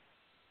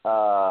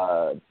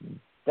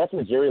 That's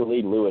a Jerry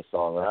Lee Lewis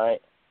song,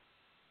 right?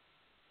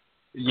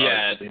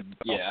 Yeah,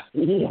 yeah.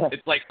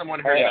 It's like someone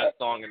heard that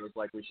song and was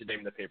like, we should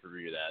name the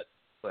pay-per-view that.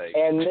 Like,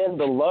 and then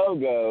the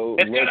logo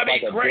it's looks gonna be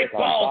like Great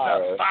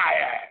Balls of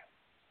Fire.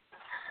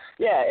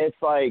 Yeah,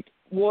 it's like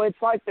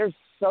there's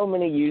so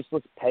many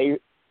useless the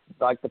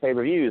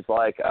pay-per-views.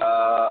 Like,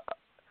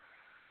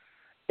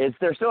 is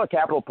there still a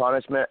Capital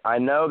Punishment? I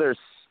know there's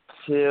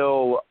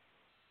still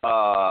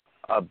a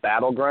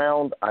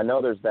Battleground. I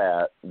know there's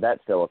that.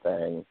 That's still a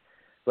thing.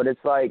 But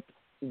it's like,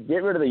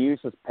 get rid of the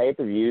useless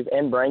pay-per-views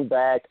and bring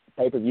back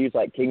pay-per-views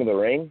like King of the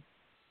Ring.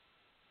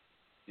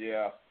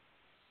 Yeah.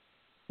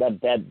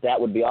 That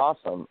would be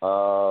awesome.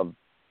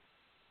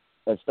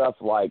 And stuff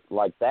like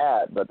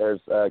that. But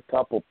there's a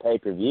couple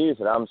pay-per-views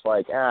that I'm just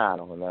like, I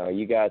don't know.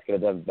 You guys could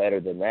have done better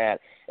than that.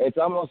 It's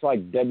almost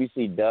like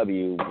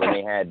WCW when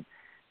they had,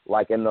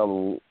 like, in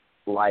the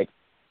late,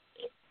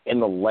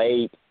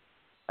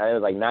 I think it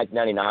was like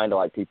 1999 to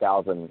like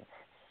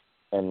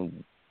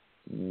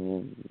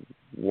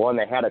 2001,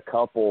 they had a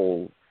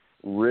couple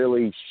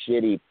really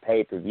shitty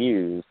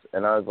pay-per-views,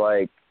 and I was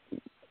like,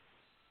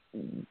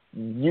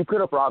 you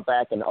could have brought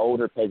back an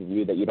older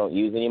pay-per-view that you don't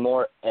use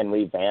anymore and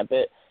revamp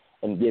it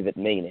and give it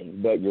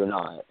meaning, but you're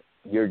not.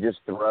 You're just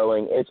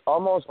throwing. It's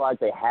almost like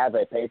they have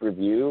a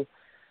pay-per-view,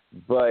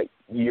 but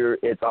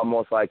it's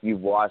almost like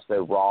you've watched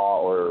a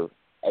Raw or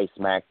a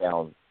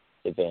SmackDown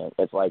event.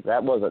 It's like,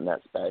 that wasn't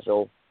that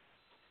special.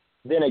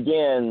 Then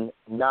again,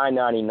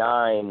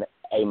 $9.99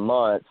 a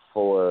month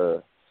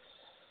for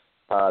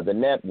the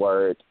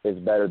network is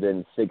better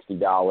than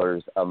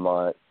 $60 a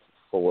month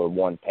for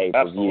one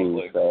pay-per-view.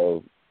 Absolutely.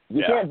 So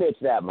you can't bitch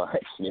that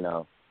much, you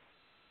know.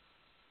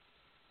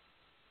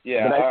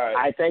 Yeah, but all right.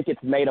 I think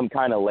it's made them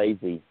kind of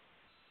lazy.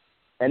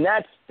 And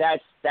that's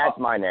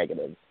my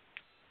negative.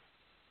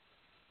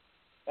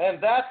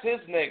 And that's his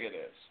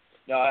negatives.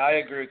 No, I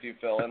agree with you,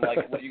 Phil. And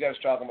like what you guys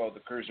were talking about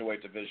with the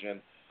Cruiserweight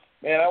division,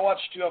 man, I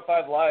watched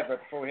 205 Live right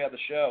before we had the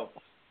show.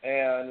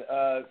 And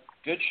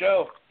good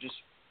show. Just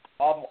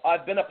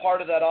I've been a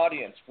part of that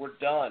audience. We're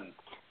done.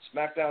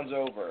 SmackDown's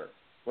over.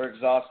 We're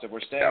exhausted.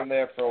 We're staying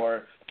there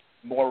for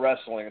more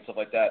wrestling and stuff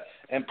like that.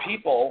 And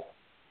people,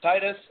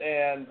 Titus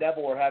and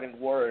Neville were having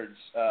words.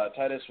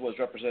 Titus was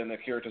representing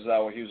Akira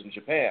Tozawa. He was in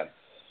Japan.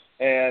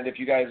 And if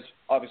you guys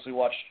obviously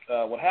watched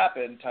what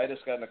happened, Titus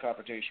got in a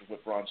confrontation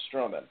with Braun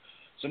Strowman.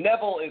 So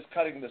Neville is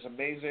cutting this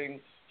amazing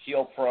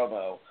heel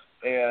promo,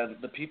 and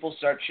the people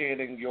start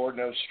chanting, "You're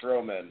no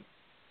Strowman,"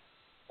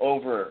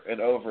 over and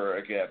over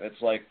again.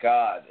 It's like,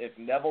 God, if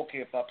Neville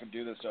can't fucking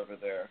do this over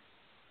there,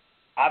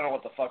 I don't know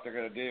what the fuck they're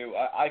going to do.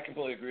 I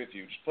completely agree with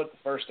you. Just put the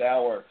first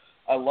hour.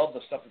 I love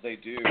the stuff that they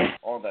do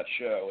on that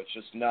show. It's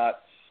just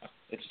not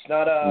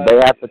They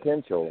have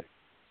potential.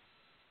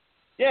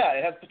 Yeah,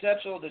 it has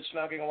potential. It's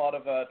not getting a lot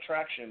of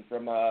traction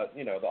from,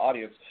 the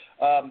audience.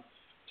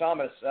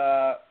 Thomas,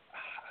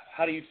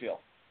 how do you feel?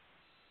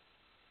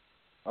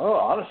 Oh,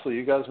 honestly,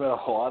 you guys made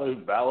a lot of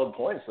valid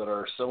points that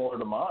are similar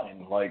to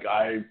mine. Like,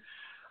 I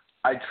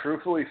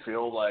truthfully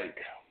feel like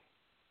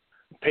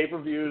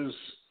pay-per-views,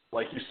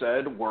 like you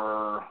said,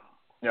 were,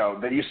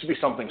 they used to be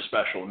something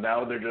special.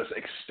 Now they're just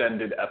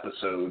extended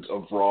episodes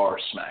of Raw or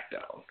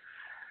SmackDown.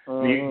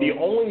 The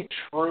only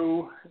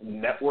true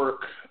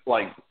network,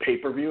 like,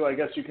 pay-per-view, I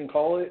guess you can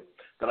call it,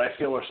 that I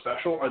feel are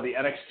special are the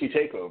NXT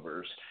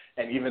takeovers.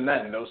 And even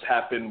then, those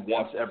happen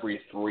once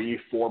every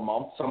 3-4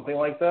 months, something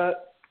like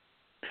that.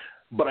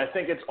 But I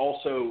think it's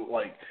also,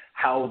 like,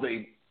 how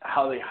they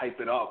hype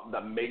it up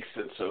that makes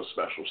it so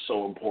special,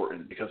 so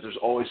important, because there's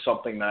always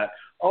something that,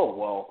 oh,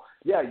 well,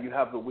 yeah, you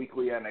have the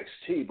weekly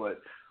NXT,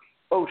 but,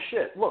 oh,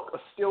 shit, look, a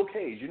steel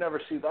cage. You never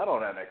see that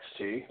on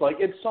NXT. Like,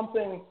 it's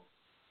something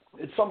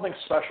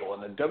special,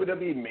 and the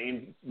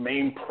WWE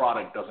main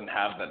product doesn't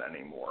have that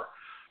anymore.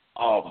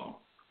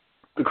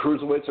 The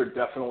cruiserweights are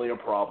definitely a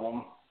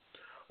problem.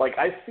 Like,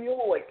 I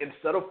feel like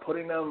instead of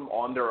putting them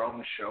on their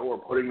own show or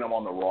putting them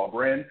on the Raw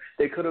brand,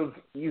 they could have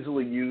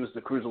easily used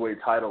the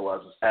cruiserweight title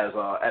as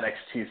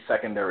NXT's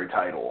secondary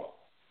title,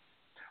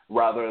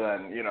 rather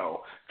than,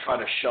 try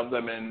to shove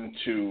them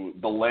into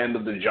the land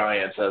of the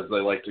giants, as they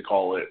like to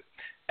call it,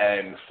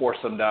 and force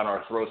them down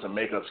our throats and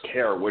make us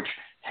care, which,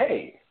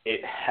 hey,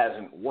 it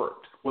hasn't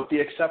worked, with the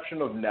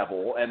exception of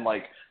Neville and,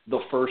 like, the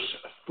first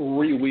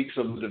 3 weeks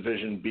of the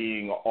division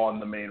being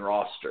on the main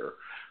roster.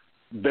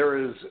 There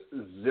is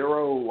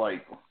zero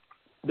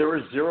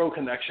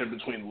connection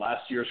between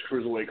last year's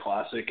Cruiserweight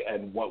Classic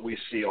and what we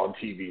see on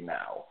TV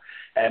now.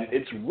 And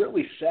it's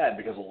really sad,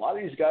 because a lot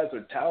of these guys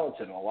are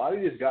talented and a lot of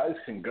these guys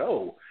can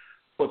go,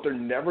 but they're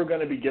never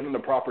going to be given the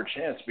proper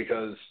chance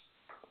because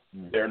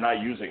they're not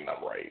using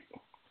them right.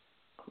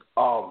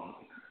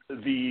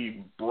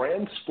 The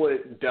brand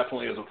split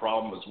definitely is a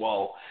problem as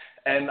well.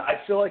 And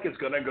I feel like it's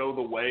going to go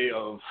the way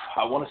of,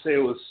 I want to say it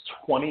was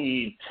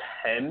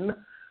 2010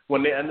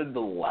 when they ended the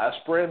last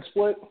brand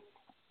split,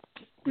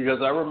 because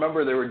I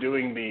remember they were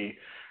doing the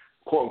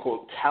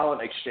quote-unquote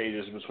talent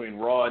exchanges between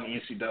Raw and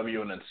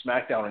ECW and then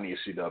SmackDown and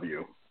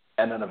ECW.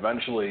 And then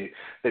eventually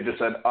they just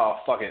said, oh,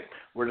 fuck it,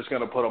 we're just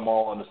going to put them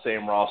all on the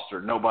same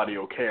roster. Nobody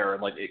will care.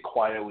 And, like, it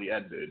quietly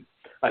ended.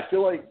 I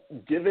feel like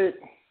give it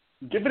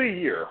a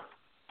year,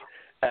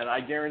 and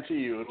I guarantee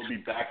you it'll be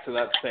back to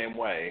that same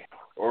way.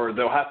 Or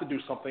they'll have to do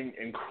something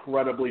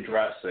incredibly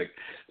drastic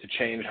to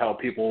change how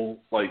people,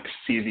 like,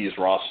 see these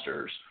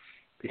rosters.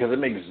 Because it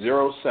makes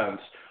zero sense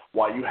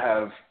why you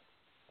have,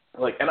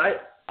 like, and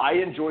I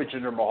enjoy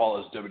Jinder Mahal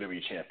as WWE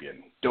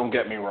champion. Don't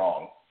get me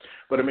wrong.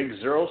 But it makes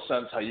zero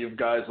sense how you have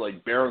guys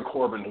like Baron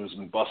Corbin, who's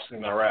been busting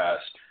their ass.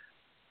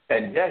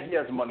 And, yeah, he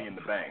has money in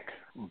the bank.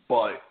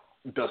 But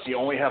does he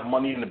only have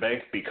money in the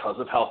bank because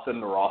of how thin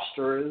the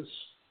roster is?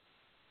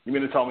 You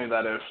mean to tell me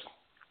that if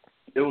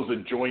it was a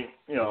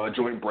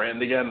joint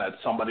brand again, that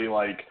somebody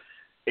like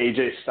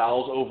AJ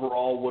Styles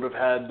overall would have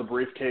had the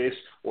briefcase,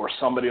 or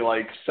somebody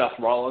like Seth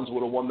Rollins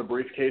would have won the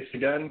briefcase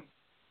again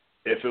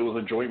if it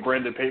was a joint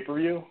branded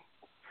pay-per-view?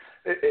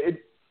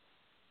 It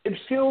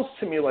feels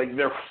to me like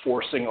they're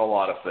forcing a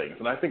lot of things,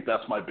 and I think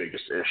that's my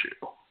biggest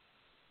issue,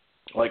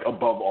 like,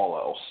 above all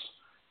else.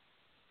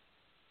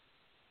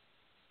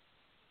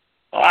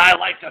 Well, I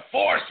like to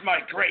force my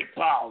great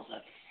balls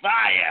of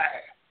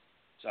fire.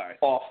 Sorry.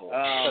 Awful.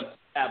 That's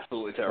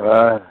absolutely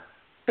terrible.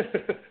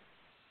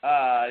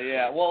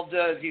 Yeah, well,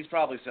 he's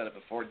probably said it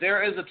before.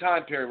 There is a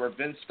time period where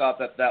Vince thought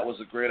that was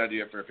a great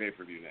idea for a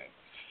pay-per-view name.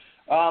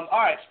 All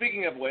right,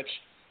 speaking of which,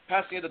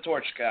 passing you the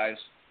torch, guys.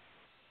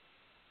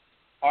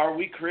 Are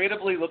we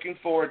creatively looking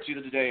forward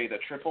to the day that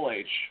Triple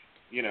H,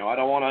 I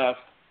don't want to,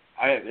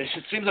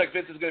 it seems like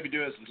Vince is going to be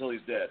doing this until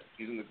he's dead.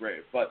 He's in the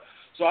grave.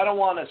 So I don't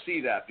want to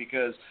see that,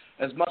 because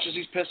as much as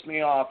he's pissed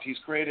me off, he's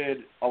created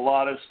a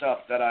lot of stuff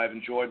that I've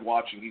enjoyed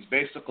watching. He's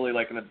basically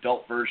like an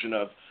adult version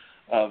of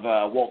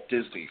Walt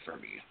Disney for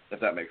me, if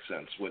that makes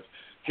sense, with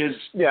his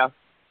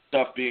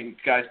stuff being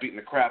guys beating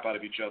the crap out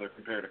of each other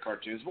compared to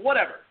cartoons. But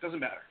whatever, doesn't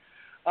matter.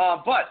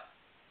 But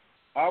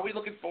are we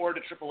looking forward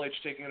to Triple H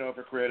taking it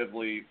over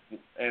creatively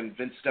and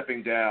Vince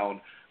stepping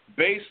down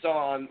based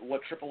on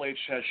what Triple H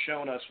has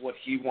shown us what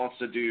he wants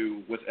to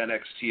do with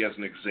NXT as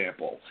an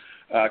example?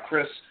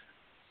 Chris,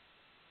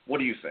 what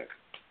do you think?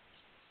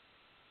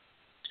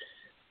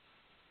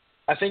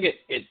 I think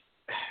it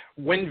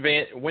when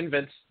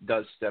Vince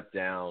does step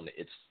down,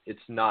 it's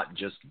not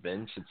just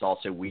Vince. It's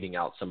also weeding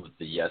out some of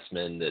the yes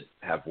men that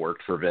have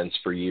worked for Vince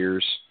for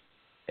years,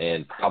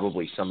 and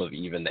probably some of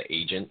even the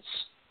agents.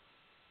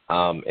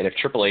 And if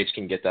Triple H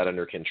can get that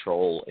under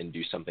control and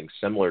do something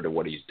similar to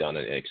what he's done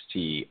at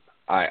NXT,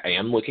 I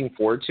am looking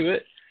forward to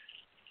it.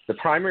 The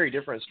primary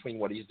difference between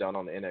what he's done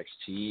on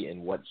NXT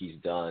and what he's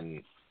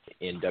done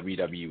in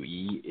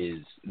WWE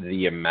is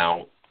the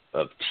amount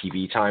of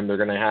TV time they're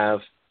going to have.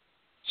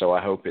 So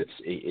I hope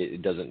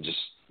it doesn't just,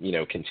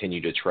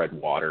 continue to tread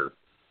water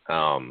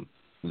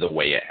the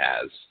way it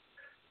has.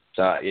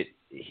 So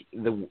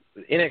the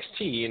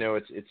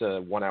NXT, it's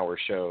a 1 hour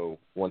show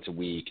once a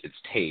week. It's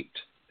taped.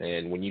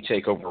 And when you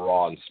take over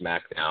Raw and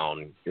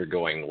SmackDown, you're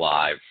going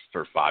live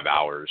for 5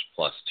 hours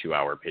plus 2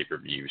 hour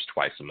pay-per-views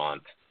twice a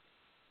month,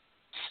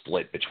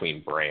 split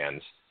between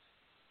brands,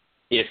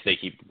 if they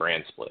keep the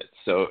brand split.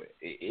 So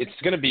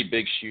it's going to be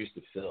big shoes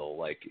to fill.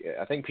 Like,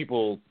 I think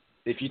people,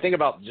 if you think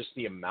about just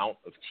the amount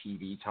of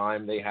TV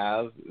time they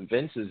have,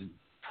 Vince is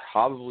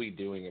probably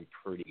doing a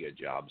pretty good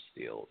job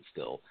still.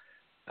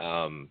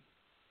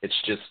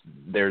 It's just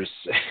there's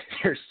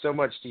so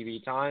much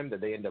TV time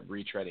that they end up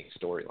retreading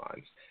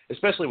storylines,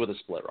 especially with a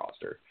split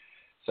roster.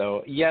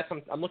 So, yes,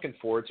 I'm looking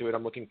forward to it.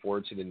 I'm looking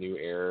forward to the new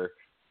era.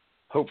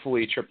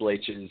 Hopefully Triple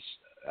H is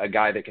a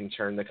guy that can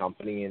turn the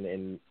company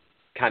and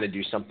kind of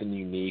do something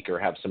unique or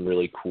have some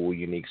really cool,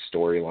 unique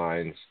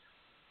storylines.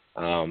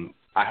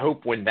 I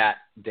hope when that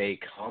day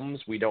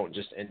comes, we don't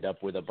just end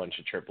up with a bunch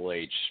of Triple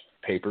H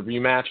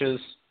pay-per-view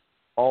matches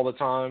all the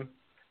time.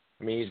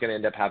 I mean, he's going to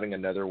end up having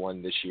another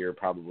one this year,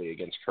 probably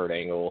against Kurt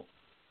Angle.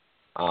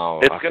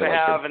 It's going to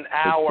have an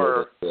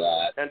hour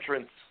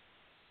entrance.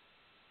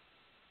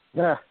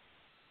 Yeah.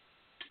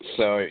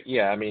 So,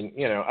 yeah, I mean,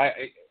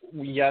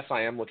 yes,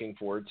 I am looking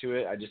forward to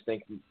it. I just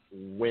think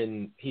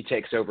when he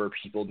takes over,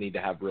 people need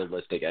to have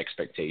realistic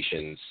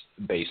expectations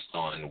based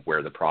on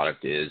where the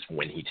product is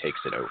when he takes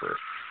it over.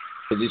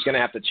 Because he's going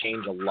to have to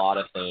change a lot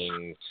of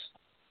things,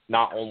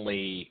 not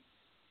only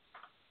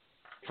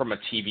from a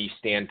TV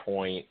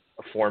standpoint,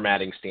 a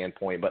formatting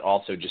standpoint, but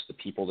also just the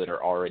people that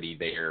are already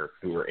there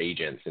who are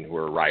agents and who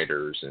are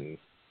writers. And,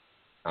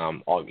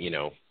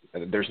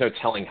 there's no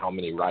telling how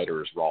many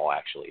writers Raw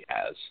actually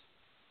has.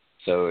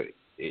 So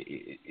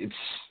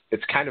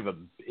it's kind of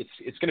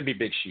it's going to be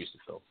big shoes to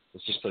fill.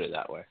 Let's just put it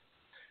that way.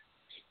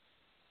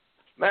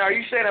 Man, are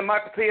you saying that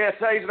Michael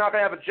PSA is not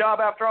going to have a job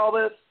after all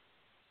this?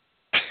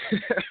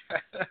 It's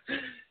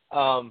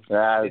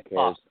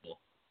possible.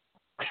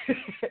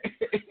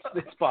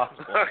 it's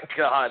possible. Oh,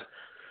 God.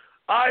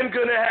 I'm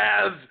going to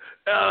have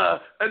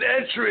an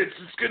entrance.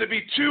 It's going to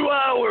be 2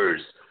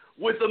 hours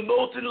with a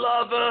molten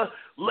lava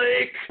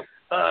lake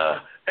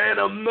and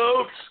a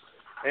moat.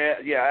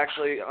 Yeah,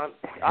 actually, I'm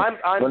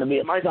going to be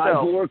a myself.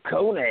 Cyborg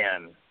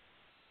Conan.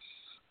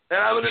 And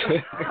I'm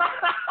gonna.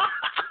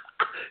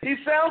 He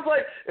sounds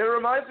like, it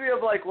reminds me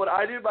of like what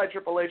I do by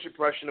Triple H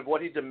impression of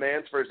what he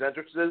demands for his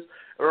entrances.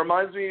 It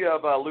reminds me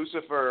of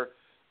Lucifer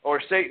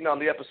or Satan on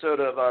the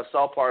episode of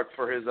South Park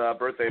for his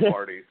birthday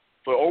party.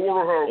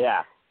 So,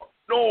 yeah.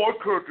 No, I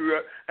can't do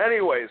that.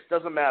 Anyways,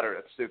 doesn't matter.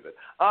 It's stupid.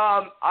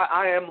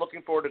 I am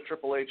looking forward to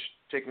Triple H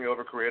taking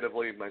over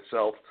creatively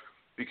myself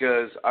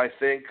because I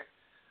think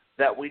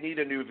that we need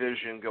a new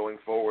vision going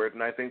forward,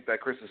 and I think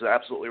that Chris is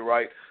absolutely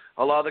right.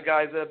 A lot of the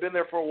guys that have been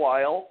there for a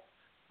while,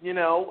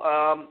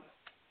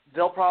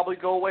 they'll probably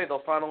go away.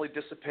 They'll finally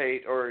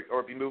dissipate or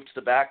be moved to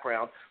the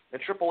background,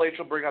 and Triple H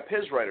will bring up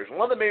his writers. And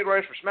one of the main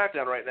writers for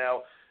SmackDown right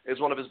now is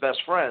one of his best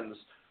friends,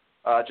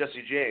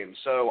 Jesse James.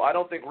 So I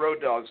don't think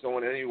Road Dogg's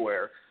going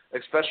anywhere,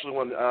 especially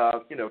when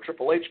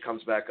Triple H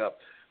comes back up.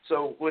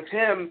 So with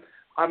him,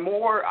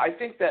 I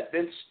think that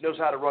Vince knows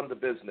how to run the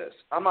business.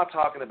 I'm not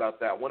talking about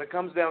that. When it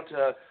comes down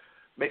to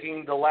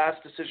making the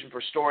last decision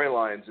for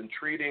storylines and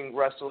treating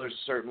wrestlers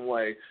a certain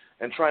way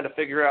and trying to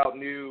figure out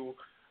new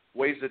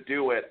ways to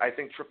do it, I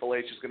think Triple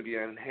H is going to be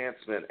an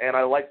enhancement. And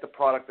I like the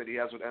product that he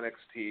has with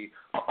NXT.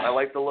 I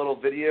like the little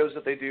videos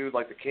that they do,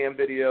 like the cam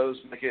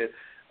videos.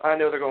 I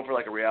know they're going for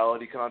like a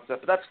reality concept,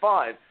 but that's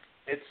fine.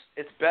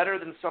 It's better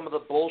than some of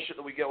the bullshit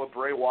that we get with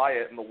Bray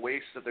Wyatt and the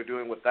waste that they're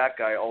doing with that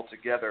guy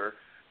altogether.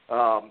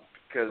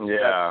 Because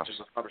that's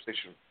just a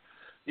conversation.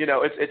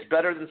 It's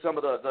better than some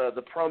of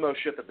the promo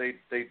shit that they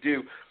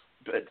do.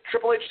 But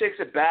Triple H takes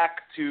it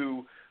back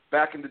in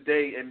the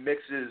day and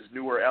mixes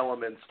newer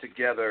elements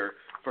together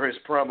for his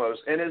promos.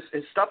 And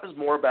his stuff is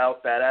more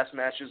about badass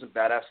matches and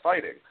badass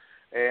fighting.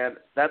 And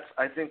that's,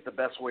 I think, the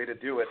best way to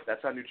do it.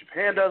 That's how New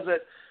Japan does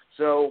it.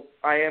 So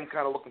I am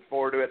kind of looking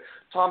forward to it.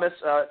 Thomas,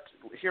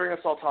 hearing us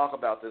all talk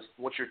about this,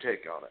 what's your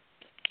take on it?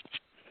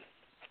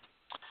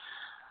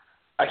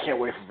 I can't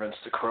wait for Vince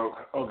to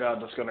croak. Oh,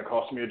 God, that's going to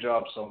cost me a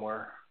job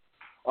somewhere.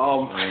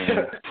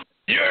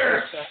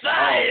 You're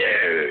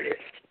fired!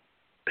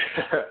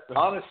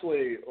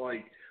 Honestly,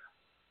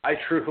 I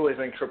truly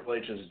think Triple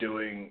H is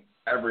doing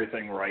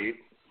everything right.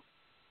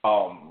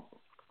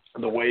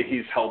 The way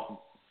he's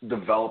helped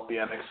develop the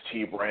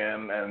NXT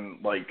brand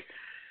and,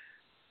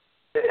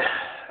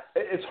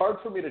 it's hard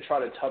for me to try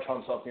to touch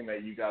on something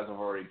that you guys have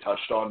already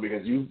touched on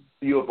because you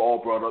have all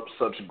brought up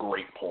such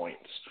great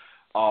points.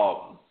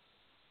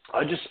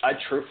 I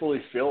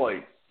truthfully feel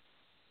like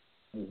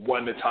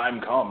when the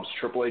time comes,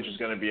 Triple H is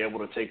going to be able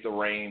to take the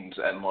reins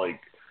and like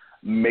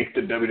make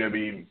the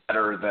WWE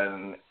better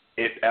than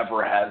it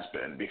ever has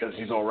been because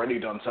he's already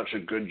done such a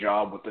good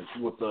job with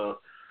the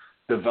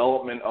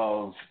development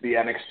of the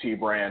NXT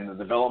brand, the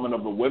development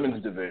of the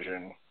women's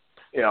division.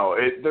 You know,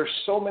 there's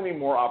so many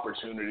more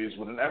opportunities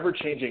with an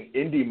ever-changing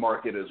indie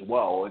market as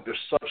well. Like, there's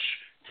such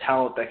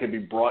talent that can be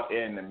brought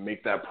in and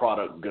make that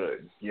product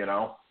good, you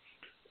know?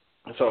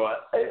 So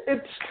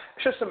it's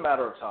just a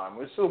matter of time.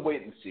 It's a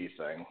wait-and-see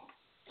thing.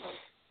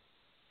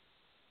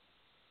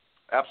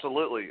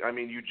 Absolutely. I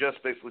mean, you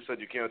just basically said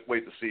you can't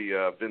wait to see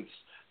Vince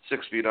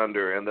 6 feet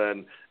under, and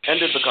then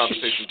ended the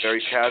conversation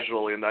very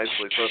casually and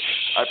nicely. So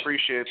I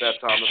appreciate that,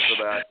 Thomas,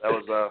 for that.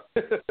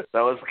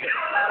 That was.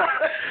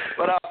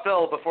 But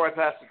Phil, before I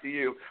pass it to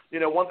you, you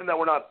know, one thing that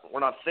we're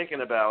not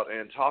thinking about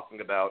and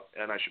talking about,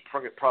 and I should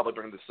probably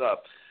bring this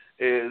up,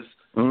 is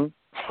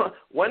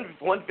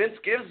when Vince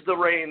gives the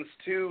reins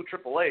to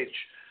Triple H,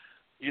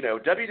 you know,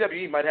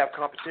 WWE might have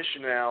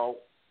competition now,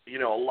 you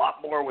know, a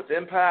lot more with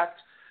Impact.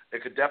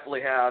 It could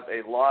definitely have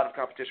a lot of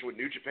competition with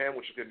New Japan,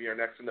 which is going to be our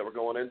next thing that we're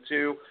going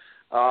into.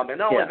 And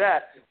not only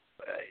that,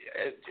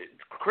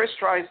 Chris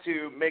tries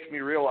to make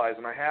me realize,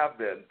 and I have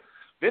been,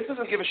 Vince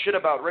doesn't give a shit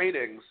about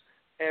ratings,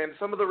 and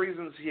some of the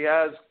reasons he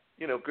has,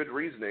 you know, good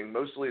reasoning.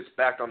 Mostly it's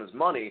backed on his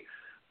money,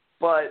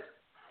 but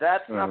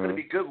that's not going to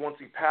be good once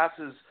he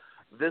passes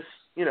this,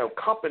 you know,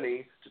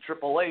 company to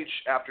Triple H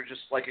after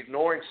just like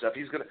ignoring stuff.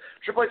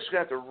 Triple H is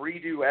going to have to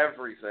redo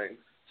everything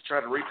to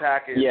try to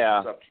repackage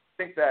stuff. Do you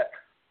think that?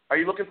 Are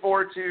you looking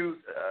forward to,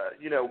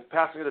 you know,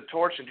 passing the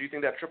torch, and do you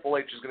think that Triple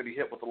H is going to be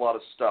hit with a lot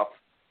of stuff,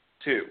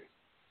 too?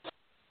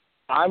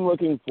 I'm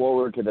looking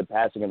forward to the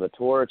passing of the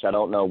torch. I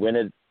don't know when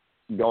it's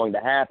going to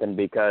happen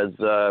because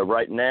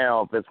right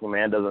now Vince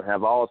McMahon doesn't have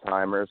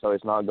Alzheimer's, so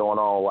he's not going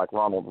all like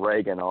Ronald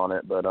Reagan on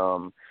it. But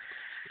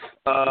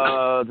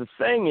the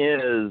thing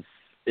is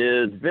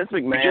Vince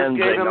McMahon... You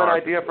just gave him an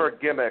idea for a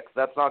gimmick.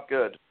 That's not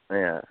good.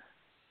 Yeah.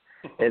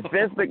 If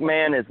Vince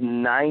McMahon is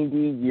 90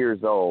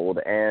 years old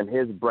and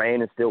his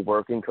brain is still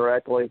working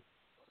correctly,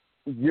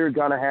 you're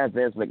going to have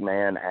Vince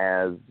McMahon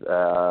as,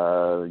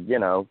 you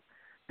know,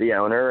 the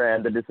owner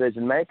and the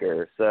decision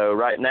maker. So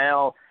right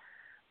now,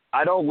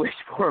 I don't wish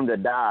for him to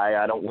die.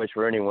 I don't wish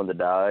for anyone to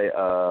die.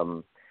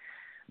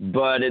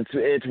 But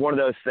it's one of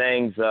those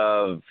things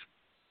of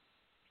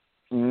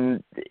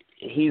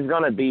he's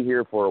going to be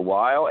here for a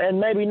while and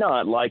maybe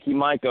not. Like he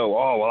might go,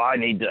 oh, well, I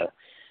need to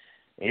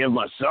give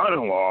my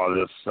son-in-law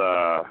this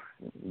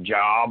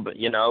job,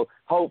 you know,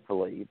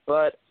 hopefully.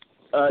 But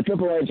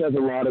Triple H has a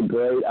lot of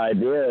great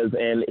ideas,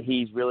 and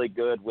he's really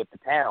good with the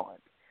talent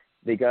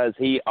because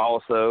he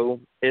also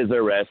is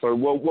a wrestler,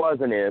 well, was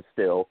and is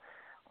still.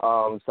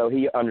 So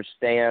he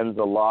understands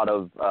a lot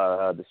of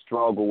the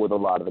struggle with a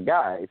lot of the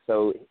guys.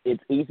 So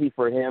it's easy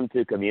for him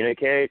to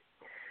communicate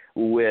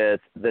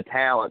with the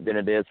talent than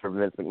it is for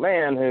Vince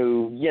McMahon,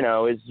 who, you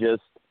know, is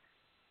just,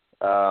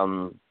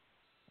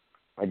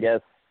 I guess,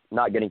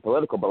 not getting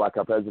political, but like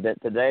our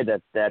president today,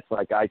 that's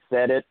like, I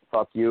said it,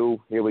 fuck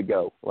you, here we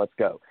go, let's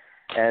go.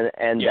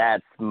 And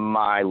that's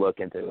my look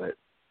into it.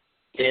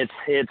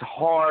 It's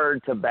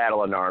hard to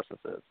battle a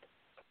narcissist.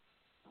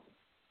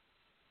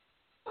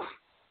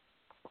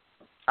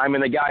 I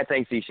mean, the guy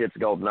thinks he shits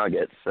gold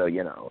nuggets, so,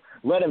 you know,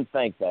 let him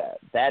think that.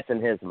 That's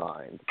in his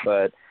mind.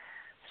 But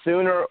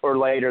sooner or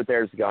later,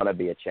 there's going to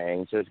be a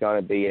change. There's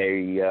going to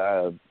be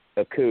a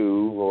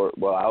coup, or,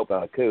 well, I hope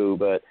not a coup,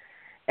 but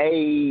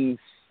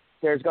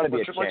there's going to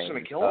be a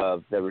change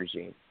of the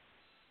regime.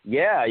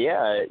 Yeah,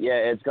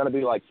 it's going to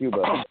be like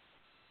Cuba.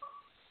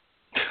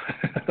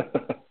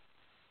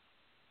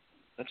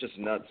 That's just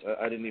nuts.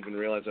 I didn't even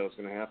realize that was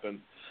going to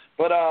happen.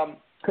 But,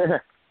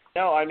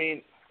 no, I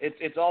mean,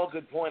 it's all a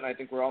good point. I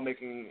think we're all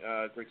making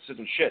great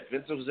decisions. Shit,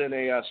 Vince was in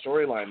a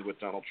storyline with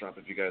Donald Trump,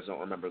 if you guys don't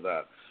remember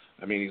that.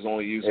 I mean, he's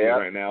only using it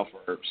right now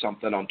for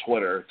something on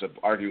Twitter to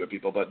argue with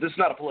people, but this is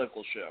not a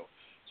political show,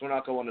 so we're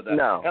not going to that.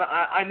 No. And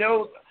I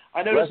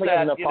noticed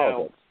that, you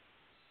know,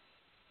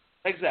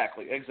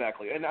 Exactly.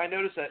 And I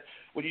noticed that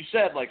when you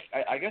said, like,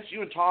 I guess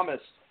you and Thomas,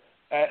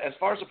 as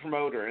far as a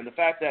promoter, and the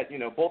fact that, you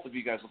know, both of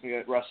you guys looking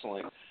at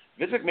wrestling,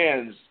 Vince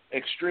McMahon is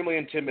extremely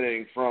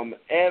intimidating from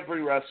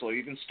every wrestler,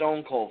 even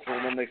Stone Cold,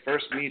 from when they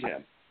first meet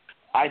him.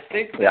 I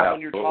think that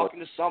when you're talking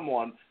to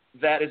someone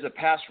that is a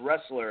past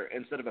wrestler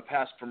instead of a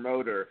past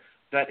promoter,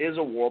 that is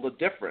a world of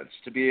difference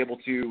to be able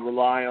to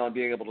rely on,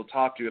 being able to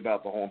talk to you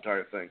about the whole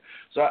entire thing.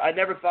 So I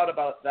never thought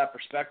about that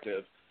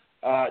perspective.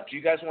 Do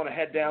you guys want to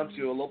head down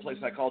to a little place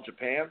I call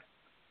Japan?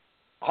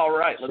 All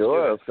right, let's do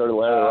it. Let's go to the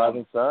Land of the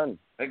Rising Sun.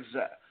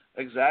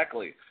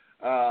 Exactly.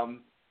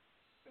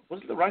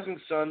 Wasn't the Rising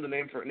Sun the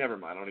name for it? Never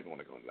mind, I don't even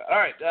want to go into that. All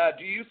right,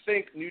 do you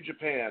think New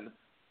Japan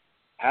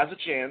has a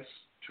chance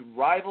to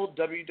rival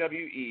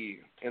WWE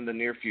in the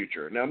near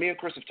future? Now, me and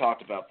Chris have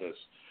talked about this,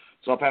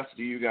 so I'll pass it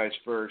to you guys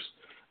first.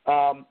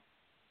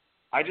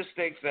 I just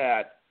think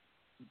that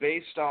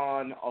based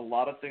on a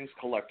lot of things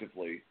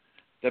collectively,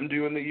 them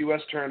doing the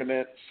U.S.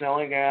 tournament,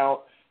 selling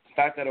out, the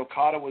fact that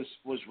Okada was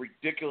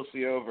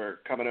ridiculously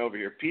coming over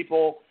here.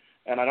 People,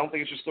 and I don't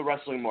think it's just the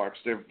wrestling marks,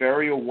 they're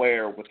very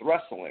aware with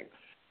wrestling.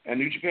 And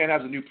New Japan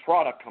has a new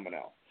product coming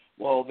out.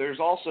 Well, there's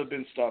also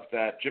been stuff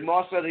that Jim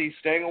Ross said that he's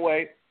staying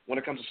away when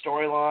it comes to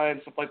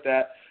storylines, stuff like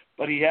that,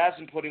 but he has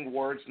been putting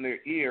words in their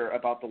ear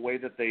about the way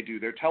that they do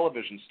their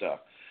television stuff.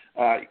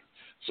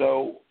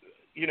 So,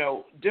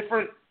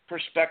 different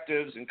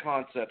perspectives and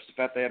concepts, the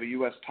fact they have a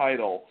U.S.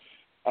 title,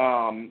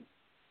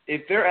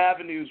 if their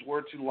avenues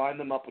were to line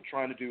them up with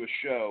trying to do a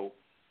show,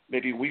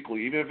 maybe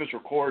weekly, even if it's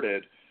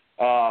recorded,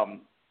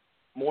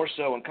 more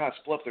so and kind of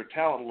split their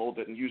talent a little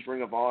bit and use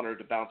Ring of Honor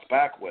to bounce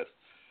back with,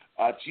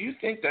 do you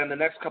think that in the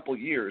next couple of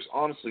years,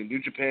 honestly,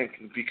 New Japan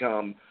can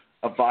become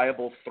a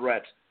viable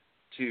threat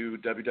to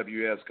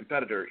WWE as a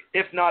competitor,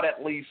 if not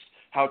at least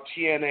how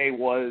TNA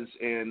was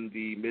in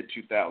the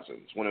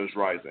mid-2000s when it was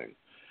rising?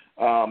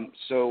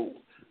 So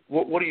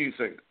what do you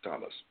think,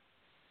 Thomas?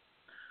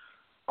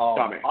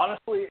 Tommy.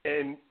 Honestly,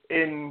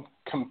 in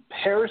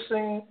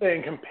comparing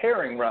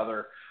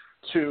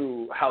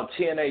to how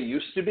TNA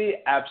used to be,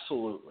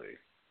 absolutely.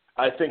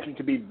 I think it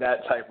could be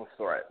that type of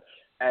threat.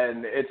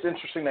 And it's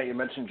interesting that you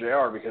mentioned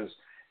JR because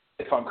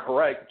if I'm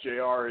correct,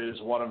 JR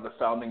is one of the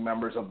founding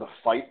members of the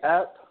Fight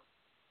app,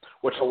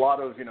 which a lot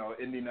of,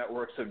 indie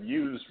networks have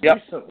used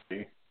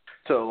recently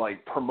to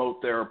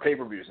promote their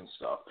pay-per-views and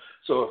stuff.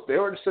 So if they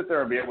were to sit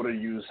there and be able to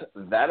use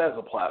that as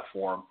a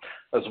platform,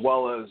 as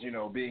well as,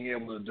 being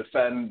able to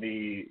defend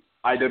the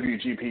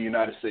IWGP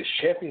United States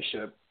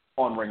Championship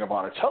on Ring of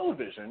Honor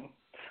television,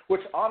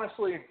 which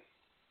honestly,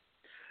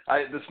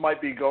 this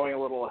might be going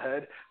a little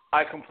ahead.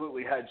 I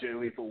completely had Jay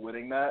Lethal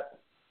winning that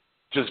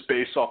just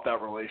based off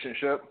that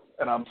relationship.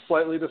 And I'm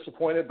slightly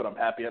disappointed, but I'm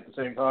happy at the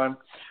same time.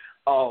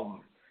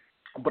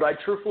 But I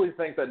truthfully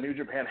think that New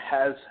Japan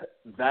has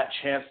that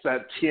chance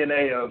that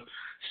TNA of,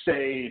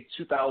 say,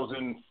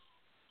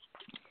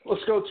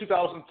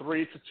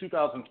 2003 to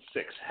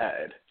 2006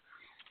 had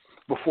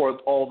before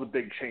all the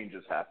big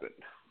changes happened.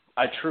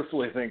 I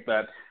truthfully think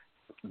that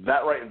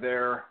right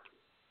there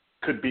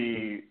could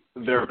be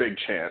their big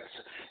chance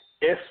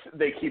if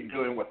they keep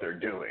doing what they're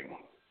doing.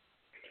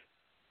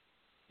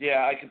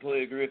 Yeah, I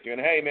completely agree with you.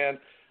 And, hey, man,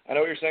 I know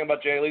what you're saying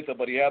about Jay Lethal,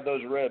 but he had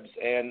those ribs.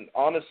 And,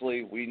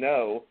 honestly, we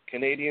know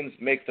Canadians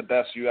make the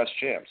best U.S.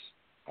 champs.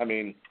 I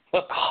mean,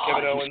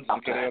 Kevin Owens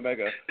and Kenny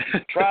Omega.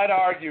 Try to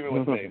argue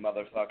with me,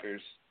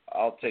 motherfuckers.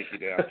 I'll take you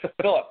down.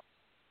 Philip,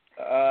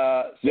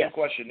 same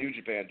question, New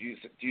Japan. Do you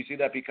see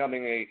that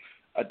becoming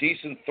a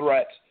decent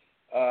threat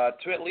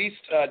to at least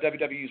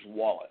WWE's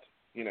wallet?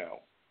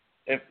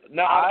 I'm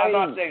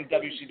not saying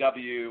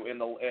WCW in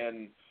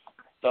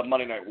the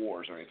Monday Night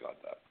Wars or anything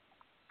like that.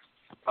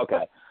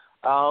 Okay.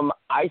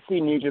 I see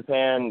New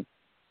Japan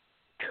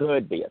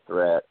could be a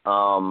threat.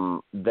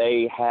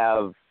 They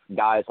have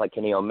guys like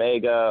Kenny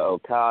Omega,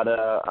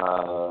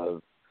 Okada,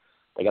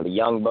 they got the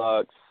Young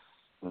Bucks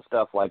and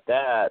stuff like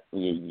that.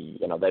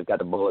 They've got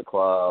the Bullet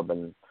Club.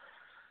 And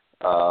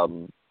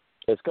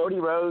is Cody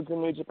Rhodes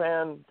in New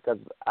Japan? Because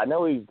I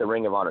know he's the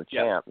Ring of Honor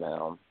champ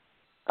now.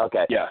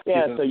 Okay. Yeah,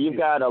 so you've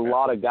got a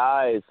lot of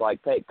guys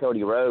like take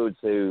Cody Rhodes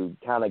who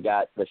kind of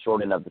got the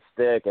short end of the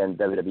stick in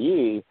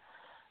WWE,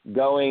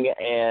 going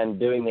and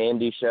doing the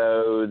indie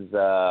shows,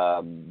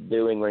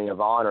 doing Ring of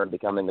Honor,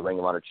 becoming the Ring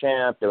of Honor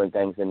champ, doing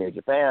things in New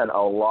Japan.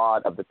 A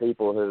lot of the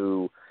people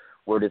who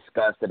were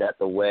disgusted at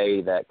the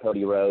way that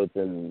Cody Rhodes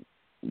and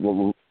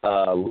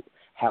how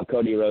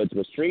Cody Rhodes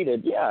was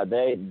treated,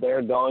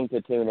 they're going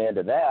to tune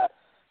into that.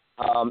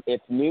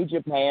 If New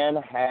Japan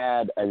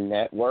had a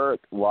network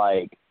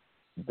like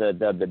the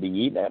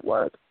WWE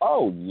network,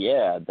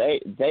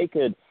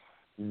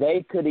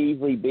 they could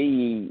easily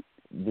be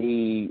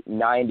the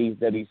 90s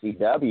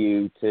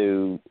WCW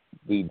to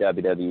the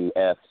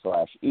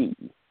WWF/E.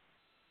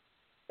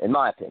 In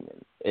my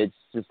opinion, it's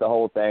just the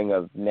whole thing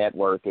of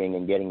networking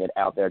and getting it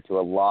out there to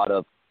a lot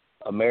of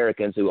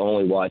Americans who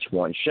only watch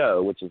one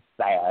show, which is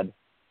sad,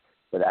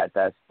 but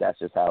that's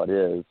just how it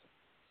is.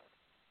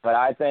 But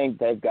I think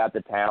they've got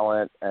the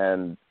talent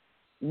and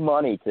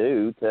money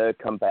too to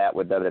combat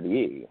with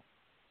WWE.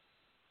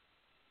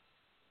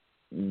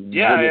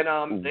 Yeah, we're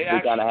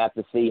gonna have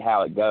to see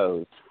how it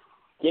goes.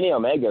 Kenny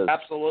Omega's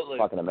absolutely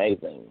fucking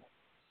amazing.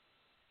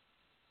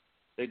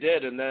 They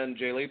did, and then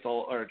Jeff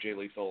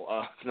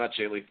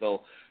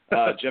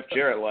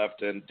Jarrett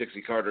left, and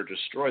Dixie Carter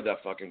destroyed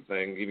that fucking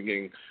thing, even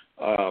getting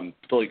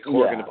Billy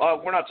Corgan. Yeah.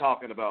 We're not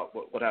talking about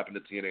what happened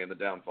to TNA and the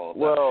downfall of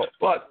that.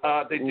 But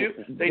they do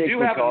Dixie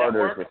have a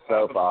network. Carter's a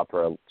soap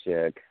opera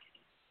chick.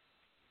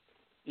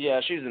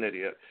 Yeah, she's an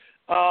idiot.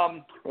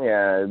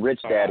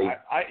 Rich Daddy.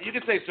 You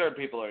could say certain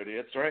people are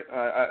idiots, right?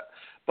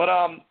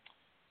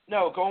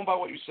 No, going by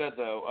what you said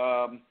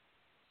though,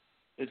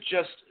 it's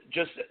just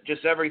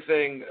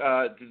everything.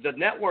 The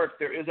network,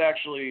 there is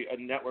actually a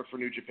network for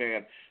New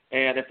Japan,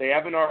 and if they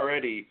haven't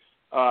already,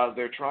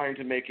 they're trying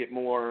to make it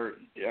more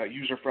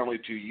user friendly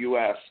to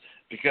U.S.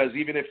 because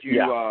even if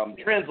you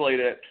translate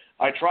it,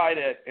 I tried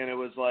it, and it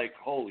was like,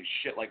 holy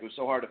shit, like it was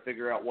so hard to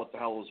figure out what the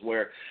hell was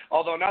where.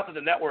 Although not that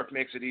the network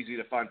makes it easy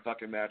to find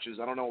fucking matches.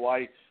 I don't know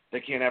why they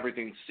can't have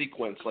everything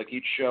sequenced like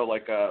each show,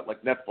 like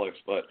Netflix,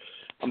 but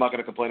I'm not going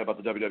to complain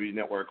about the WWE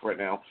Network right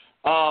now.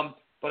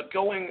 But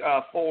going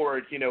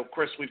forward,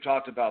 Chris, we've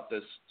talked about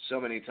this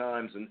so many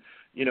times, and,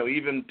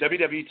 even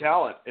WWE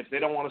talent, if they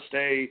don't want to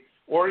stay,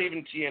 or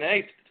even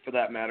TNA for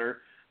that matter,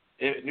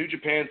 New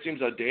Japan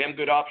seems a damn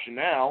good option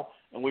now,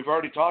 and we've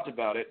already talked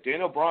about it.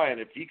 Dan O'Brien,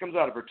 if he comes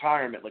out of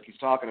retirement like he's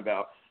talking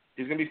about,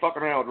 he's going to be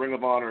fucking around with Ring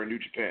of Honor and New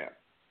Japan.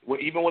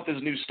 Even with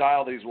his new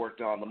style that he's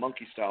worked on, the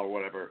monkey style or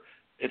whatever,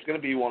 it's going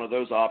to be one of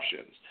those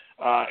options.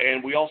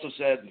 And we also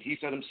said, he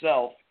said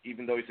himself,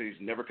 even though he said he's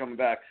never coming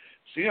back,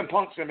 CM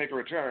Punk's going to make a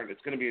return.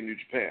 It's going to be in New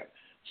Japan.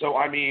 So,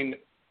 I mean,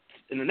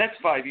 in the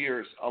next 5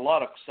 years, a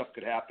lot of stuff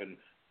could happen.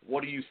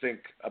 What do you think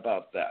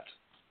about that?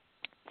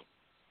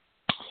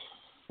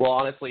 Well,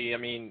 honestly, I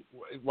mean,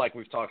 like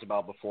we've talked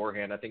about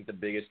beforehand, I think the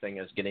biggest thing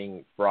is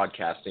getting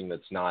broadcasting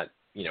that's not,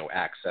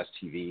 access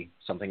TV,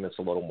 something that's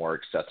a little more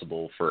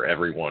accessible for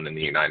everyone in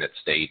the United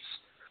States.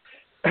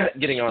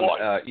 Getting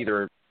on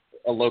either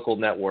a local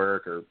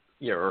network or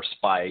or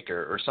Spike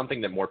or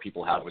something that more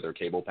people have with their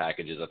cable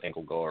packages, I think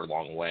will go a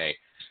long way.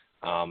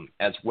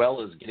 As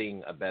well as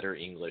getting a better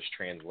English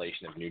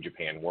translation of New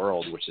Japan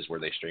World, which is where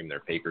they stream their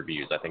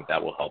pay-per-views. I think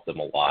that will help them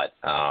a lot.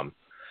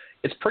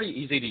 It's pretty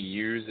easy to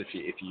use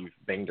if you've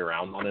banged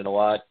around on it a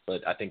lot,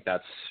 but I think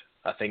that's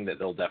a thing that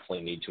they'll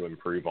definitely need to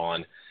improve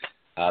on.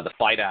 The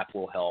Fight app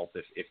will help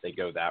if they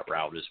go that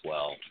route as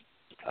well.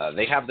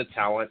 They have the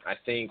talent. I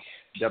think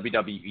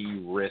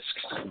WWE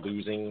risks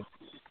losing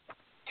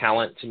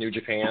talent to New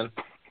Japan,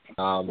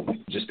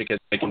 just because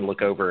they can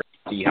look over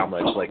and see how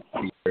much like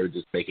Rhodes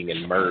is making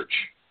in merch.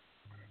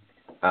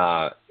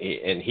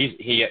 And he's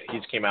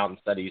came out and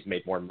said he's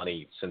made more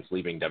money since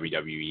leaving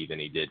WWE than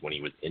he did when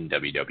he was in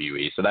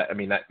WWE. So that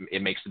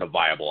it makes it a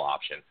viable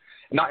option.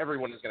 Not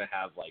everyone is going to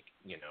have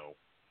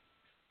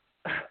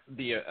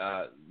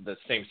the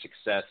same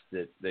success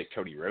that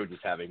Cody Rhodes is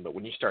having, but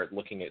when you start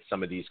looking at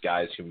some of these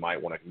guys who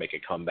might want to make a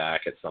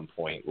comeback at some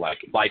point, like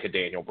a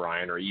Daniel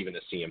Bryan or even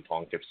a CM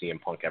Punk, if CM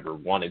Punk ever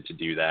wanted to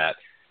do that,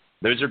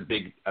 those are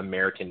big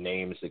American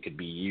names that could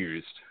be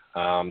used.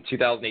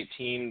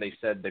 2018, they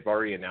said they've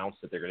already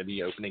announced that they're going to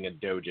be opening a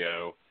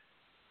dojo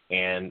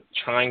and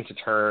trying to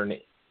turn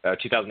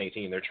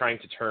 2018. They're trying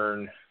to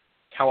turn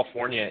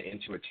California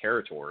into a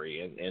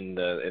territory in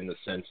the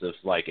sense of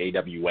like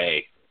AWA.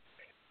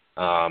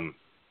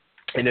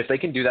 And if they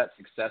can do that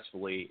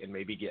successfully and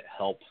maybe get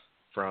help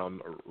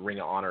from Ring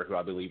of Honor, who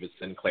I believe is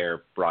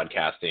Sinclair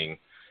Broadcasting,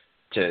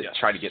 to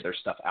try to get their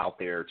stuff out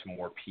there to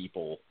more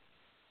people,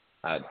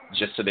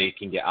 just so they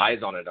can get eyes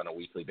on it on a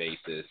weekly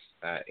basis,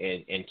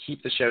 and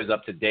keep the shows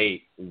up to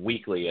date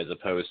weekly, as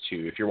opposed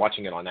to if you're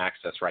watching it on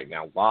Access right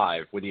now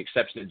live, with the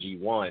exception of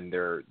G1,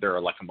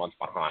 they're like a month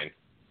behind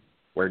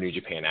where New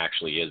Japan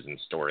actually is in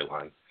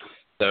storyline.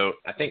 So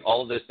I think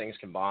all of those things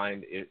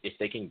combined, if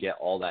they can get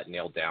all that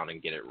nailed down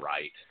and get it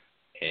right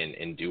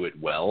and do it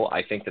well,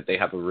 I think that they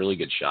have a really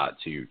good shot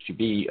to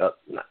be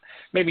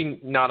maybe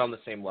not on the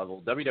same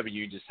level.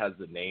 WWE just has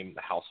the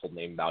household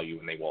name value,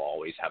 and they will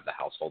always have the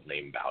household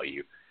name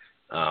value.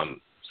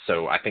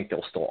 So I think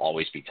they'll still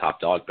always be top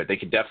dog, but they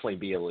could definitely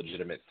be a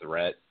legitimate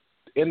threat,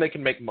 and they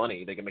can make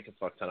money. They can make a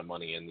fuck ton of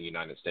money in the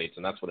United States,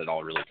 and that's what it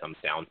all really comes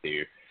down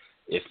to.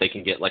 If they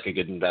can get like a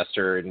good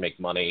investor and make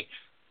money,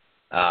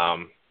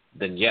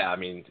 then yeah, I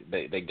mean,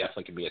 they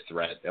definitely could be a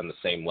threat on the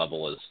same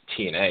level as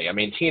TNA. I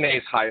mean,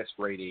 TNA's highest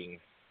rating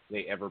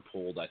they ever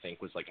pulled, I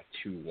think, was like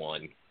a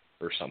 2-1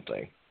 or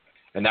something,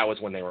 and that was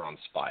when they were on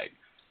Spike.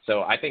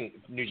 So I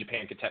think New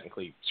Japan could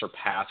technically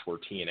surpass where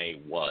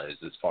TNA was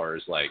as far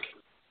as like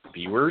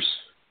viewers.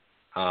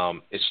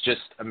 It's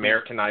just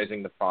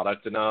Americanizing the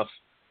product enough,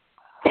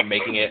 and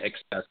making it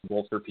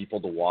accessible for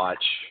people to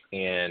watch,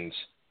 and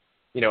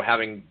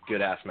having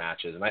good-ass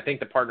matches. And I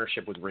think the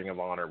partnership with Ring of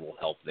Honor will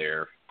help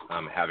there,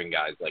 having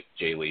guys like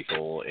Jay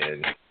Lethal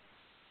and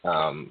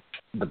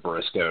the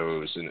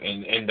Briscoes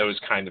and those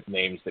kind of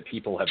names that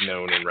people have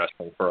known in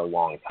wrestling for a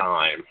long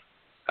time.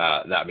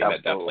 That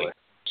definitely.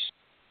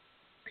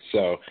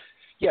 So,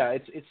 yeah,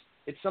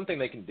 it's something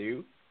they can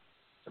do,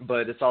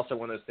 but it's also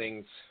one of those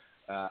things.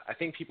 I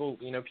think people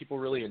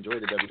really enjoy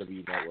the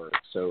WWE Network.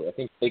 So I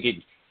think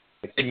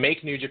if they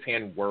make New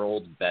Japan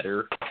World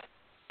better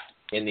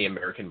in the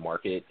American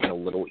market and a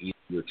little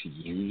easier to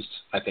use,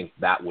 I think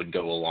that would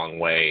go a long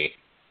way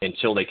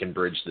until they can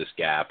bridge this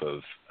gap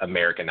of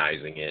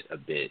Americanizing it a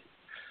bit.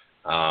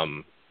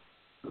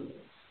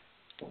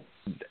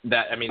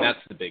 That's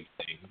the big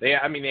thing. They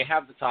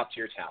have the top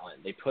tier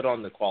talent. They put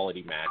on the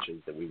quality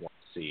matches that we want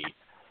to see.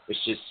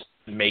 It's just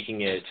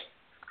making it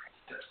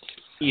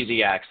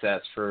easy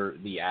access for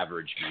the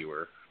average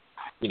viewer.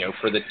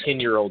 For the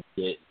 10-year-old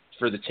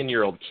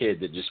kid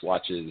that just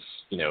watches,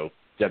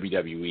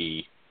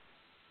 WWE.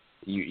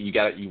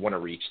 You want to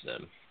reach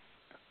them.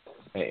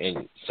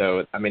 And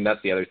so,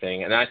 that's the other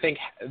thing. And I think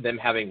them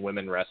having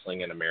women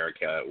wrestling in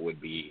America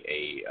would be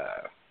a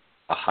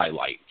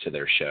highlight to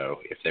their show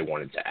if they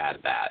wanted to add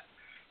that.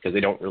 because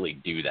they don't really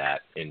do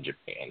that in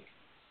Japan.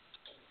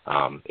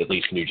 At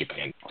least New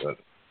Japan doesn't.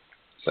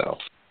 So.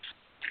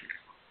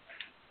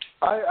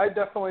 I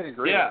definitely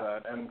agree with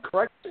that. And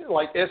correct,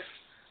 like if,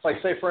 like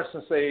say for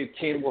instance they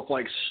teamed with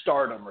like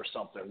Stardom or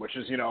something, which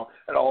is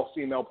an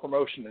all-female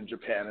promotion in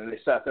Japan, and they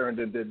sat there and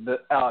they did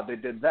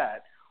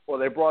that, or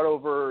they brought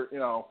over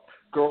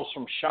girls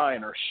from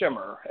Shine or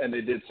Shimmer, and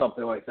they did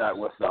something like that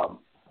with them.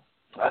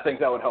 I think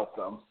that would help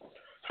them,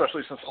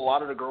 especially since a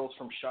lot of the girls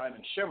from Shine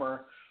and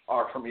Shimmer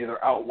are from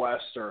either out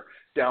west or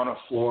down in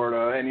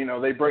Florida,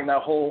 and they bring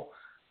that whole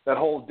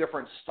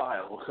different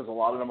style because a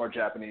lot of them are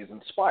Japanese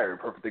inspired.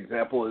 Perfect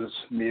example is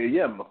Mia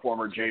Yim, the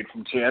former Jade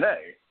from TNA.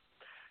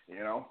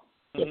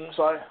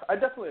 So I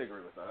definitely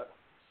agree with that.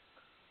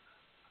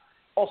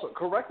 Also,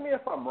 correct me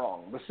if I'm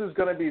wrong. This is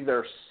going to be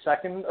their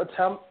second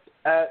attempt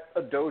at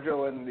a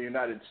dojo in the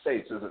United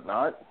States, is it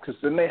not? Because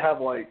didn't they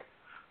have like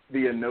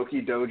the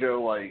Inoki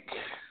dojo like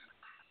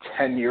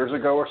 10 years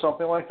ago or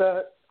something like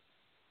that?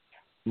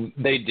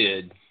 They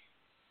did.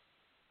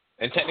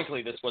 And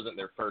technically this wasn't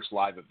their first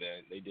live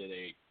event. They did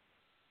a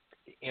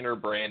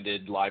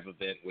inter-branded live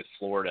event with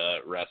Florida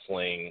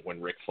Wrestling when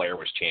Ric Flair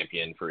was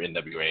champion for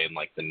NWA in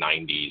like the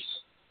 90s,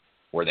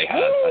 where they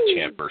had a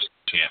champ versus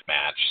champ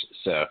match.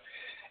 So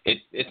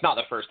it's not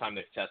the first time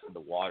they've tested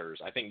the waters.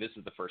 I think this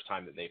is the first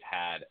time that they've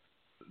had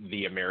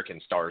the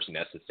American stars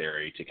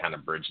necessary to kind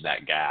of bridge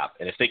that gap.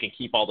 And if they can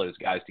keep all those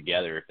guys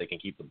together, if they can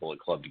keep the Bullet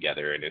Club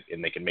together,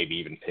 and they can maybe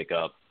even pick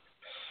up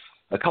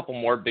a couple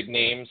more big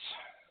names,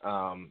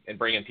 and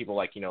bring in people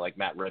like like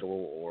Matt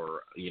Riddle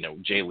or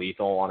Jay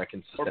Lethal on a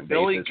consistent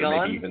basis,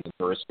 or maybe even the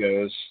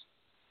Briscoes.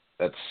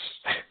 That's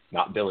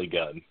not Billy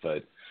Gunn,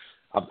 but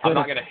I'm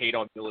not going to hate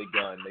on Billy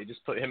Gunn. They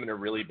just put him in a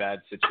really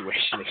bad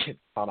situation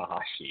against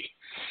Tanahashi.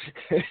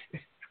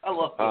 I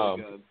love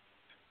Billy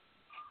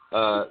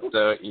Gunn.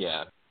 So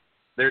yeah,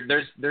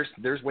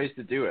 there's ways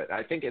to do it.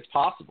 I think it's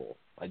possible.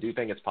 I do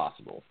think it's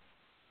possible.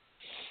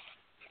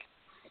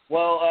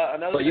 Well,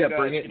 another. But yeah,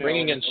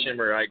 bringing in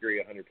Shimmer, I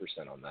agree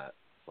 100% on that.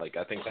 Like,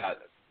 I think that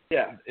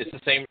it's the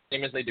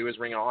same as they do as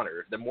Ring of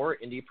Honor. The more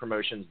indie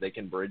promotions they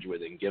can bridge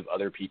with and give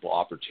other people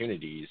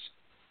opportunities,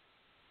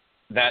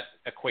 that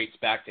equates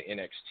back to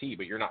NXT,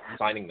 but you're not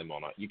signing them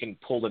on it. You can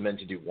pull them in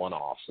to do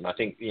one-offs. And I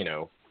think,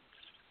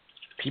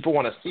 people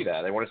want to see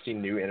that. They want to see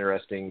new,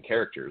 interesting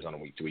characters on a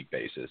week-to-week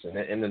basis.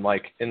 And then,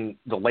 like, in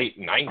the late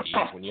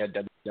 90s, when you had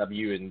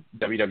WCW and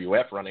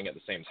WWF running at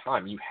the same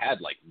time, you had,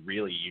 like,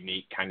 really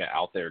unique kind of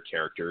out-there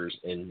characters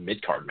in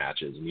mid-card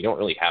matches, and you don't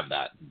really have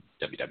that in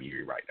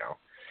WWE right now.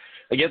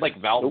 Like, you had,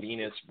 like, Val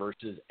Venus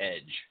versus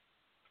Edge.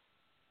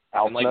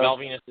 And, like, Val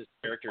Venus'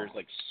 character is,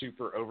 like,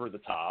 super over the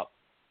top,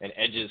 and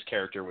Edge's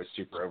character was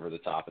super over the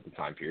top at the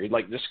time period.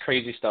 Like, just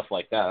crazy stuff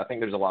like that. I think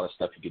there's a lot of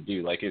stuff you could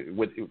do. Like,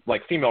 with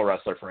female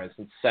wrestler, for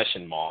instance,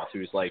 Session Moss,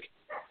 who's, like,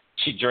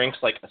 she drinks,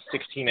 like, a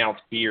 16-ounce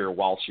beer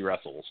while she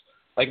wrestles.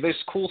 Like, there's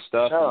cool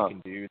stuff that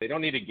you can do. They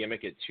don't need to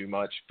gimmick it too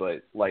much,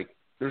 but, like,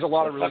 there's a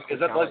lot of really cool Is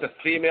that talent. like the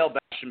female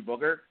Bastion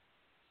Booger?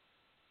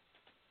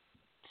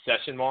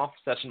 Session Moss?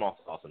 Session Moss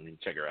is awesome. You can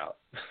check her out.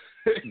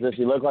 Does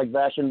she look like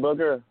Bastion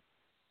Booger?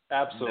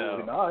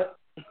 Absolutely not.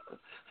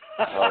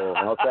 Oh,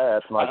 okay.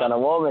 That's my kind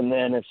of woman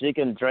then. If she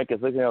can drink a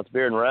 16-ounce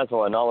beer and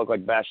wrestle and not look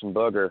like Bastion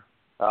Booger,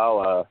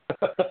 I'll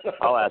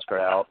ask her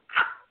out.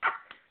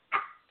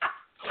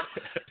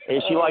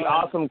 Is she like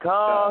Awesome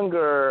Kong,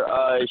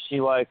 or is she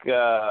like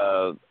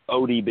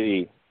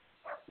ODB?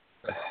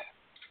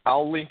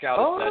 I'll link out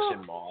a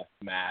Session Moss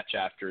match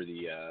after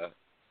the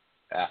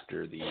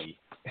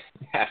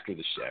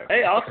show.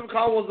 Hey, Awesome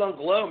Kong was on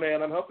Glow,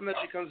 man. I'm hoping that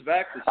she comes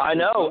back. I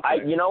know.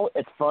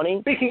 It's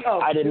funny. Speaking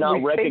of, I did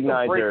not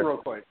recognize her. Real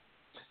quick?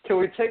 Can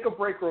we take a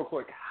break real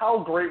quick? How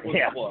great was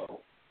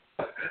Glow?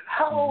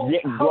 How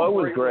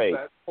was great. Was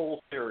that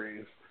whole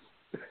series?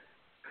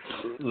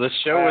 The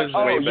show is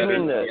way better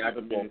than the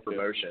actual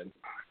promotion.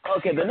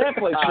 Okay, the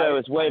Netflix show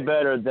is way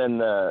better than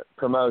the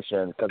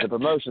promotion, because the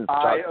promotion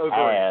sucks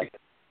ass.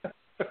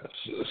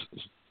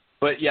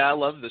 But yeah, I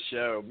love the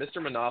show.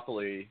 Mr.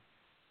 Monopoly,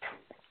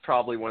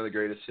 probably one of the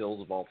greatest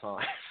heels of all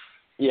time.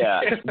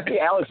 Yeah. Hey,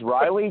 Alex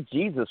Riley,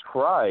 Jesus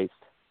Christ.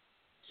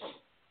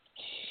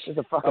 He's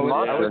a fucking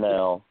monster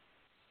now.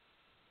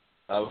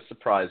 I was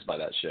surprised by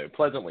that show.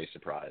 Pleasantly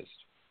surprised.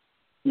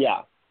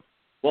 Yeah.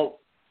 Well,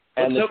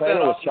 and the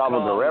trainer was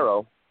Chavo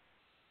Guerrero.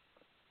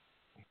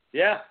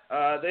 Yeah,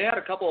 they had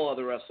a couple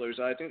other wrestlers.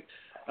 I think,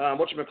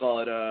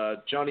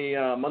 whatchamacallit, Johnny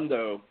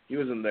Mundo, he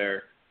was in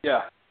there.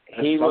 Yeah.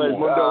 He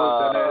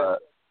was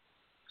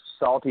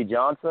Salty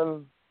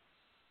Johnson.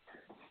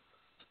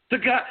 The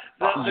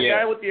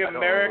guy with the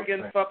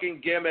American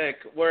fucking gimmick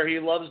where he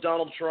loves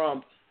Donald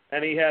Trump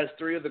and he has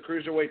 3 of the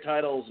cruiserweight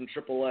titles in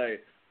AAA.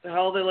 The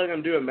hell are they letting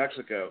him do in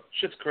Mexico?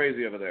 Shit's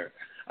crazy over there.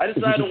 I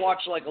decided to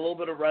watch like a little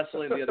bit of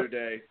wrestling the other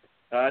day.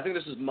 I think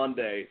this is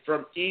Monday,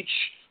 from each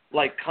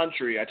like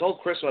country. I told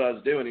Chris what I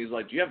was doing. He's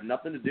like, "Do you have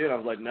nothing to do?" And I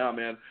was like, "No,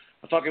 man.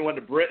 I fucking went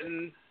to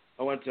Britain.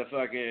 I went to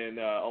fucking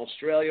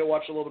Australia,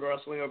 watched a little bit of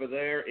wrestling over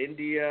there.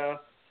 India.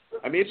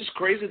 I mean, it's just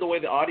crazy the way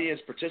the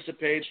audience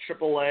participates.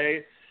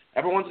 AAA.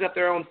 Everyone's got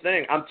their own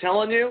thing. I'm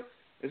telling you,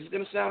 This is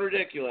going to sound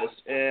ridiculous,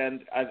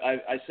 and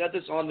I said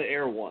this on the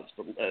air once,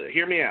 but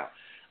hear me out.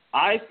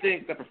 I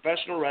think that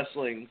professional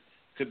wrestling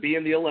could be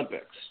in the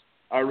Olympics.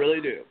 I really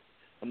do.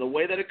 And the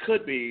way that it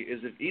could be is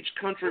if each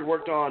country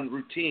worked on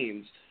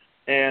routines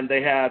and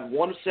they had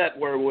one set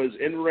where it was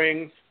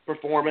in-ring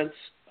performance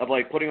of,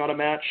 like, putting on a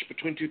match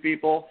between two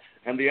people,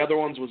 and the other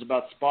ones was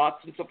about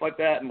spots and stuff like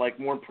that and, like,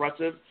 more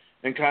impressive,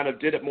 and kind of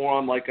did it more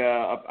on, like,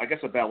 I guess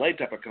a ballet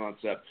type of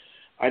concept.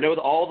 I know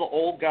that all the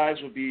old guys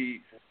would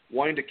be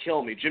wanting to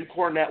kill me. Jim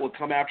Cornette would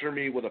come after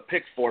me with a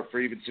pitchfork for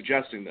even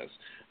suggesting this.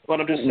 But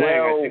I'm just saying,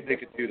 I think they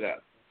could do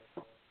that.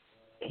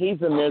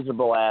 He's a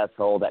miserable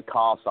asshole that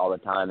coughs all the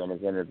time in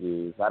his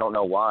interviews. I don't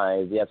know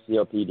why. Does he have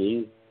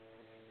COPD?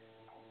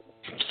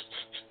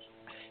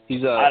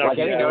 He's have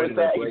you noticed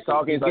that? He's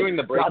talking. He's doing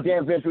the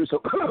goddamn Vince Russo.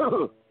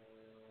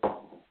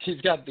 He's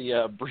got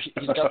the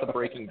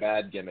Breaking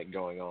Bad gimmick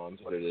going on.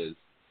 Is what it is.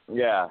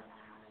 Yeah.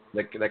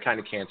 That kind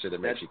of cancer that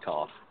makes you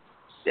cough.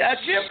 Yeah,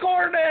 Jim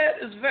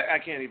Cornette is I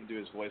can't even do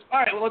his voice. All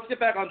right, well, let's get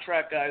back on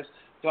track, guys.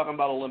 Talking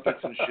about Olympics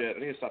and shit. I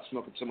need to stop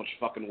smoking so much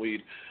fucking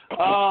weed.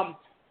 All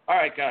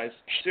right, guys,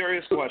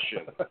 serious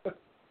question.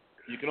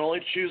 You can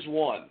only choose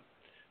one.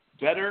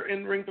 Better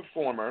in-ring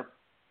performer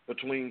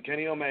between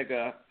Kenny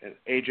Omega and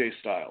AJ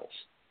Styles.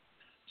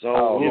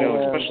 So,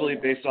 especially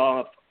based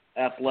off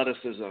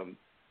athleticism,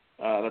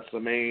 that's the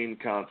main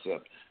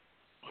concept.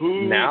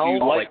 Who now, do you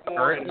like more,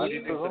 current, and who do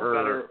you think is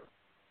better?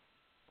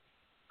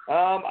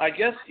 I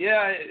guess,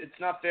 yeah, it's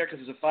not fair because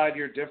it's a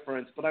 5-year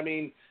difference. But, I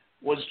mean,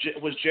 was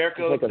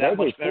Jericho that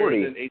much better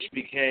 40. than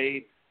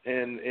HBK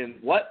in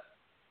what?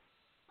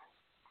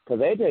 Because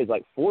AJ's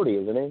like 40,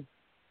 isn't he?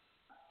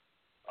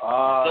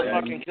 Still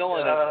fucking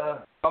killing it.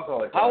 Something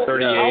like that. How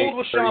old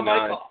was Shawn 39.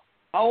 Michaels?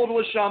 How old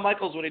was Shawn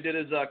Michaels when he did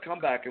his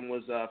comeback and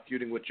was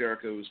feuding with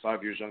Jericho, who was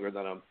 5 years younger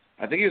than him?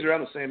 I think he was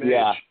around the same age.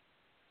 Yeah.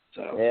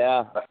 So.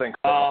 Yeah. I think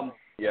so.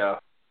 Yeah.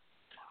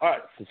 All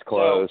right. It's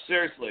close. So,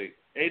 seriously,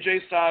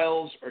 AJ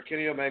Styles or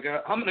Kenny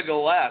Omega? I'm going to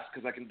go last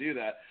because I can do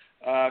that.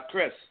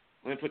 Chris,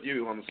 let me put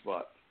you on the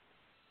spot.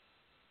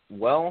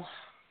 Well,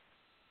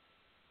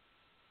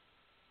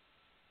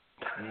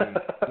 this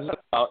is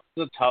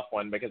a tough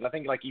one because I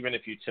think, like, even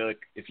if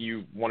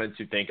you wanted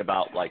to think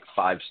about, like,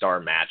 5-star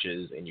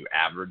matches and you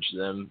average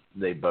them,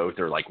 they both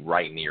are, like,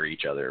 right near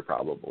each other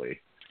probably.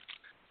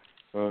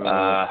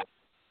 Yeah,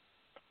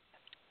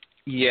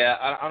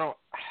 I don't.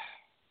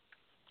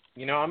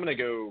 I'm gonna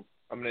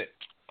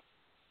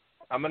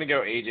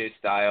go AJ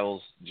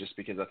Styles just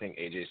because I think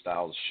AJ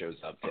Styles shows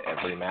up to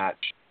every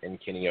match and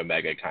Kenny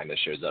Omega kind of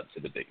shows up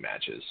to the big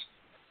matches.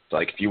 So,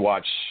 like, if you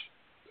watch,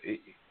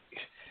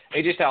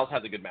 AJ Styles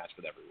has a good match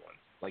with everyone.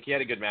 Like, he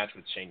had a good match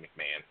with Shane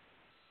McMahon,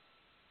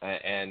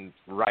 and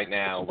right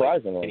now,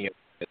 like, Kenny Omega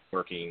is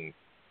working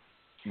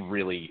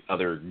really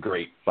other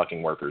great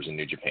fucking workers in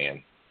New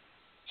Japan.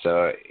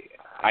 So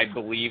I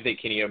believe that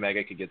Kenny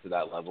Omega could get to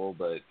that level,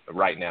 but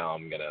right now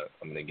I'm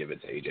gonna give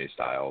it to AJ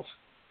Styles.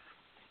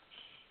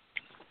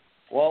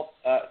 Well,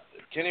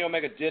 Kenny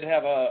Omega did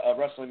have a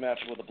wrestling match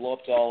with a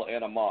blow-up doll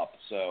and a mop,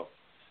 so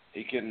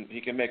he can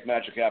make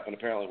magic happen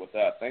apparently with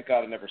that. Thank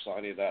God I never saw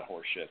any of that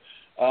horse shit.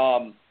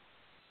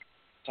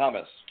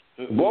 Thomas,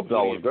 blow-up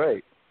doll was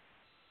great.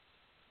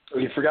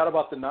 You forgot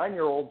about the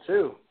 9-year-old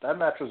too. That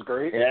match was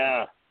great.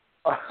 Yeah.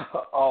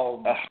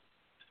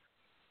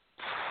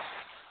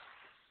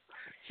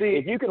 See,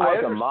 if you can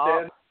work a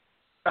mop,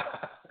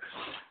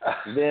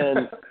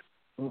 then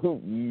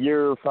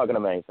you're fucking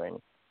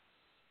amazing.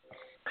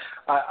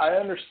 I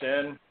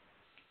understand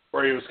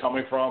where he was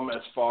coming from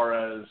as far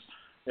as,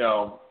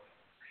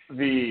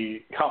 the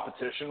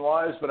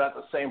competition-wise, but at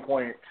the same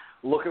point,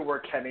 look at where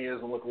Kenny is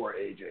and look at where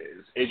AJ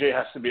is. AJ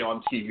has to be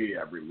on TV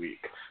every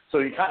week.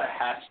 So he kind of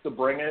has to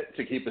bring it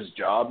to keep his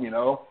job,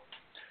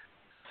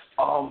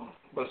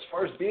 But as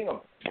far as being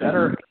a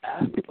better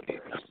athlete,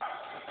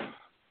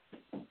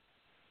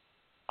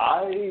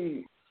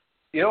 I'm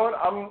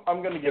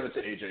going to give it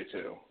to AJ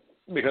too,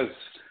 because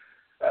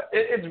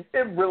it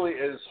really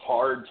is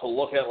hard to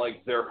look at,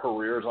 like, their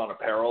careers on a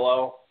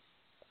parallel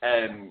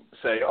and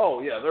say,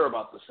 oh yeah, they're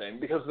about the same,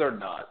 because they're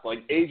not.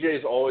 Like,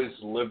 AJ's always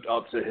lived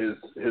up to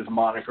his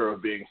moniker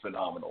of being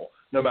phenomenal,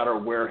 no matter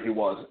where he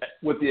was,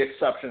 with the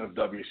exception of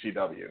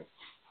WCW.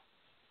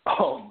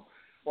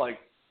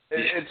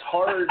 It's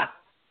hard.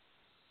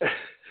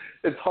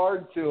 It's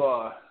hard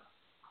to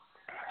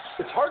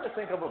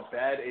think of a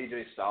bad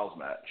AJ Styles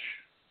match.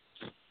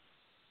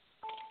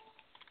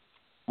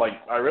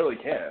 Like, I really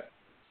can't.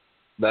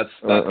 That's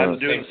I'm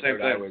doing the same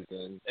thing. I was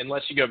in.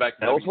 Unless you go back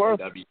to Ellsworth?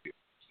 WCW.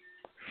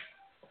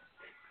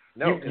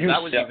 No, because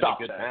that was even a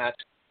good match.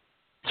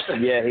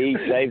 Yeah, he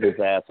saved his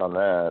ass on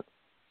that.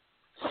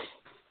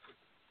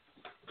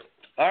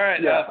 All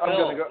right, yeah,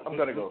 Phil. I'm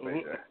gonna go with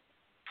AJ.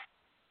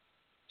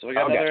 So we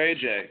got another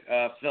AJ.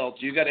 Phil,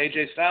 do you got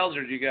AJ Styles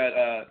or do you got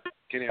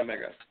Kenny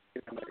Omega?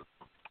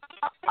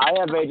 I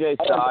have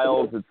AJ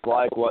Styles. It's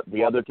like what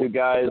the other two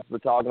guys were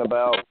talking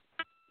about.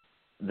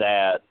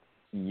 That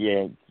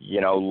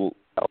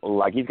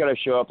like, he's gonna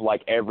show up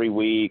like every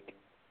week.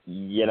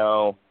 He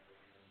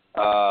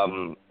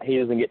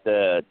doesn't get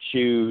to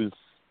choose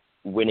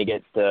when he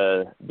gets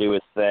to do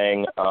his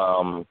thing.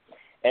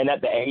 And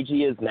at the age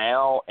he is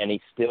now, and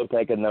he's still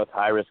taking those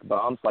high-risk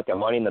bumps, like at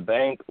Money in the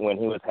Bank, when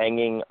he was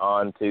hanging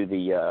onto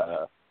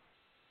the,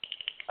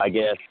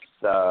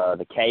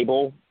 the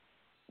cable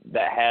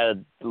that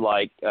had,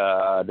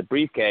 the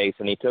briefcase,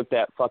 and he took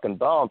that fucking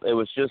bump. It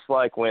was just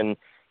like when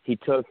he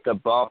took the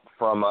bump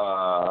from,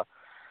 was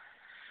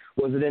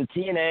it in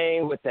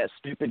TNA with that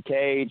stupid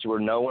cage where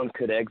no one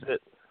could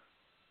exit?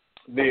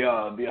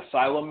 The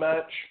Asylum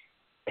match?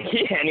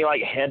 Yeah, and he,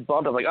 head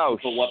bumped. I was like, oh,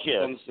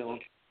 shit.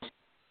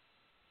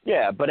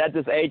 Yeah, but at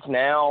this age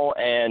now,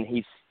 and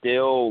he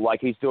still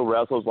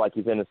wrestles like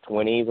he's in his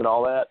 20s and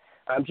all that,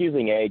 I'm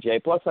choosing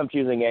AJ. Plus, I'm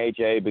choosing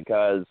AJ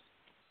because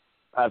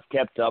I've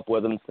kept up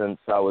with him since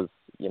I was,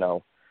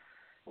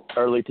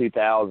 early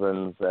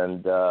 2000s.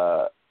 And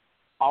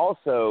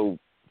also,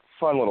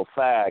 fun little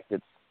fact,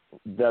 it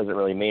doesn't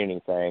really mean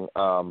anything.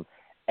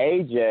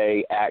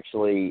 AJ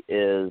actually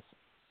is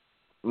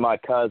my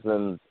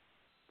cousin's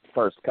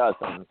first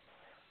cousin.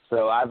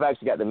 So I've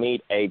actually got to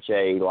meet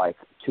AJ,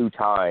 2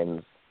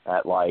 times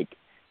at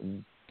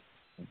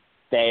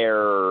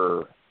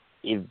their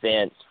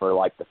events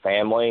for the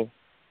family.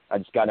 I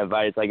just got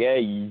invited. It's like,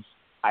 hey,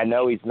 I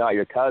know he's not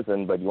your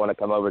cousin, but you want to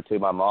come over to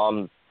my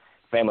mom's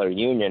family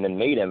reunion and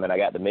meet him? And I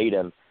got to meet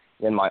him.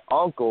 Then my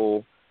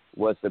uncle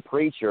was the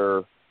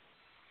preacher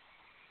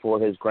for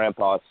his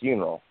grandpa's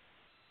funeral.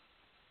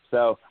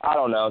 So I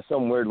don't know,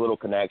 some weird little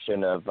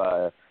connection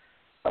of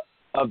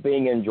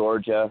being in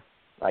Georgia,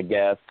 I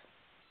guess.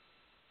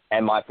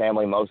 And my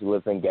family mostly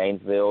lives in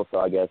Gainesville, so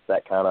I guess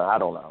that kind of, I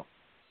don't know.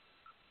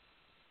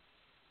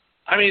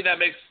 I mean, that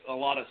makes a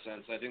lot of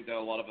sense. I think that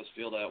a lot of us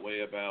feel that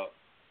way about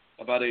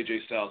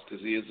AJ Styles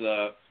because he is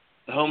the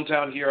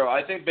hometown hero.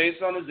 I think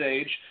based on his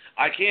age,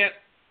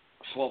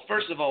 well,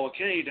 first of all, what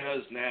Kenny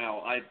does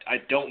now, I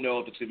don't know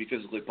if it's going to be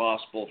physically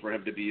possible for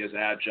him to be as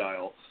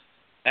agile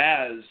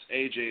as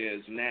AJ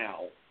is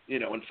now,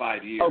 in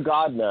 5 years. Oh,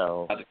 God,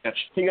 no.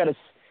 You got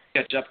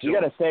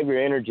to save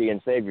your energy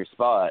and save your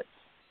spots.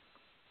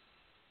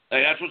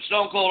 Hey, that's what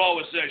Stone Cold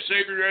always says.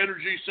 Save your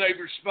energy, save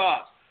your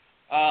spot.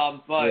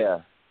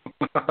 Yeah.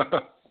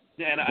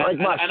 And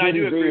I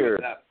do agree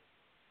with that.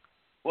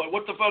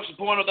 What the fuck's the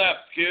point of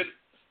that, kid?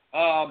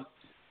 I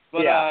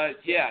think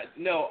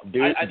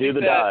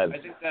dive. I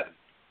think that.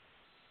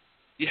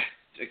 Yeah,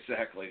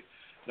 exactly.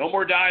 No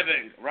more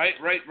diving, right?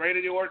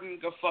 Randy Orton,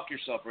 go fuck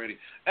yourself, Randy.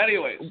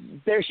 Anyways,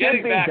 there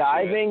should be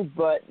diving,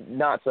 but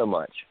not so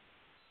much.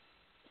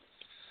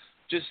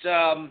 Just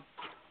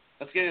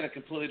let's get in a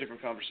completely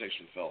different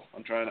conversation, Phil.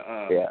 I'm trying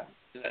to.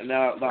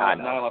 Now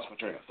I lost my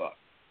train of thought.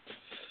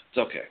 It's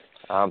okay.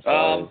 I'm sorry.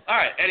 All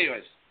right.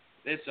 Anyways,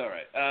 it's all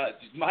right.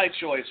 My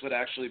choice would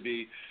actually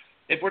be,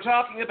 if we're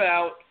talking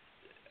about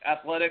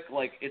athletic,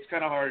 it's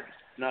kind of hard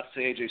not to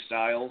say AJ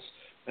Styles,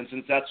 and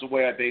since that's the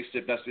way I based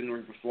it, best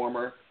in-ring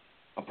performer,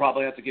 I'll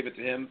probably have to give it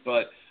to him.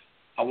 But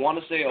I want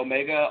to say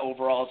Omega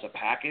overall as a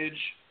package,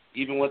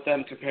 even with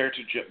them compared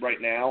to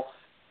right now,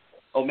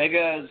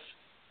 Omega's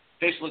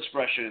facial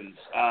expressions,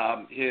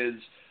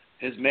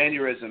 his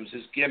mannerisms,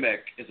 his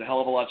gimmick is a hell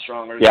of a lot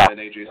stronger than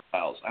AJ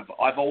Styles.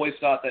 I've always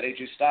thought that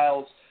AJ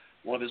Styles,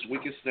 one of his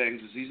weakest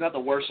things is he's not the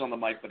worst on the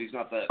mic, but he's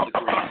not the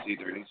greatest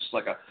either. And he's just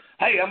like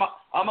hey,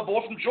 I'm a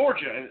boy from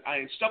Georgia,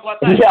 and stuff like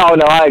that. Yeah,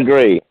 no, I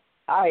agree.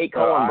 I hate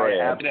cornbread.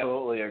 I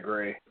absolutely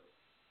agree.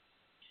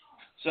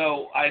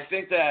 So I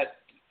think that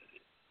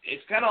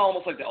it's kind of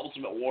almost like the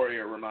Ultimate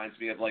Warrior reminds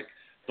me of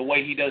the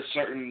way he does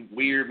certain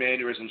weird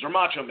mannerisms, or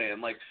Macho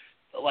Man, like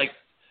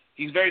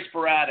he's very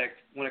sporadic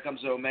when it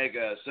comes to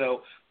Omega.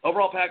 So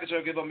overall package,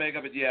 I'll give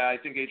Omega, but I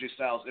think AJ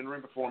Styles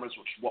in-ring performance,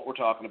 which is what we're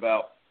talking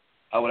about,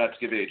 I would have to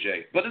give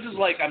AJ. But this is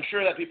I'm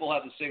sure that people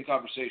have the same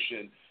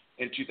conversation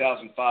in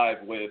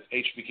 2005 with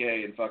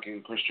HBK and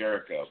fucking Chris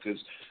Jericho, because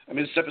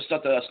this type of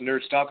stuff that us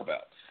nerds talk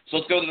about. So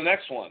let's go to the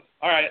next one.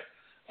 All right,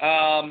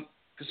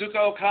 Kazuchika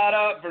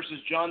Okada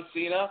versus John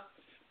Cena.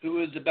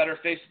 Who is the better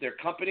face of their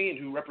company and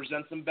who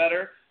represents them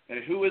better,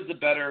 and who is the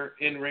better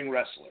in-ring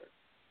wrestler?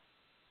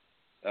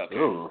 Okay.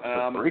 Ooh,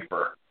 the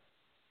Reaper.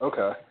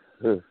 Okay.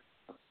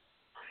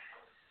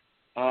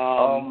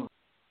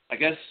 I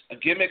guess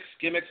gimmicks.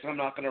 I'm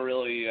not going to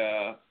really.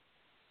 I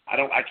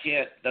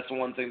can't. That's the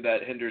one thing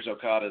that hinders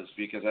Okada's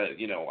because I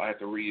have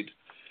to read.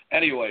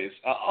 Anyways,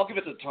 I'll give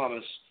it to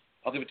Thomas.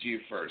 I'll give it to you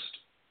first.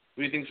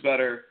 Who do you think's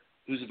better?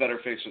 Who's the better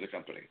face of the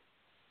company?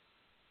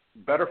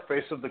 Better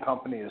face of the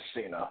company is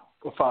Cena,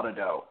 without a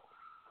doubt.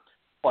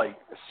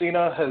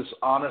 Cena has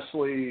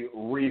honestly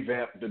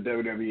revamped the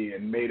WWE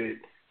and made it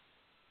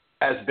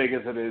as big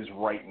as it is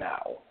right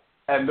now.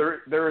 And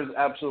there is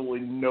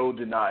absolutely no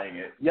denying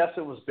it. Yes,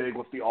 it was big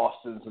with the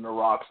Austins and the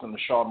Rocks and the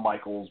Shawn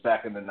Michaels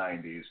back in the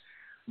 90s.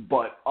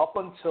 But up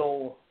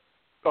until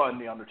and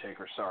the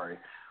Undertaker, sorry.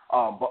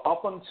 But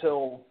up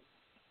until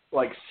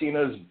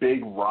Cena's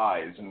big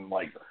rise in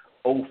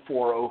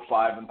 04,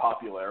 05 in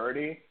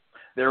popularity,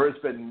 there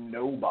has been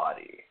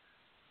nobody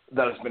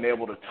that has been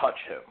able to touch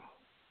him.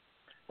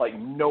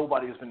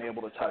 Nobody has been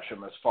able to touch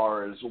him as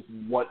far as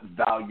what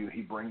value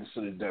he brings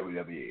to the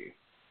WWE.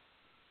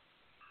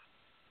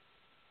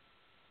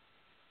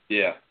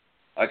 Yeah,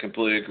 I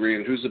completely agree.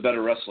 And who's the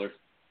better wrestler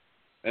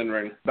in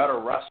ring? Better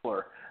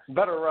wrestler.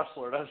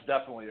 That's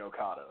definitely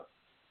Okada.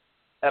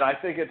 And I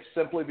think it's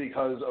simply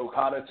because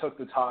Okada took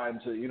the time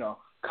to,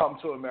 come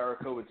to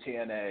America with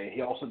TNA.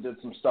 He also did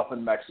some stuff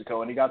in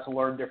Mexico, and he got to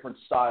learn different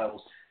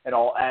styles and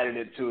all added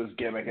it to his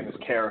gimmick and his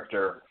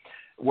character.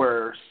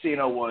 Where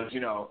Cena was,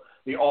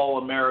 the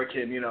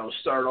all-American,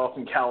 started off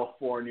in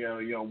California,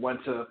 went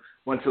to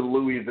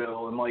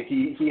Louisville, and like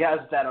he has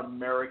that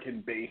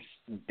American base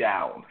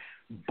down,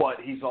 but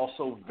he's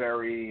also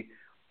very,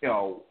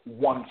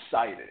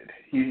 one-sided.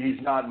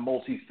 He's not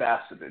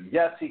multifaceted.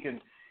 Yes, he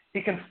can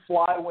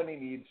fly when he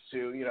needs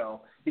to,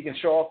 he can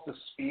show off the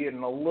speed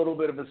and a little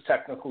bit of his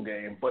technical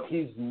game, but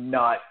he's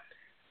not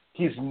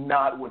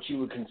what you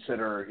would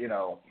consider,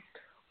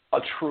 a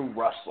true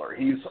wrestler.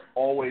 He's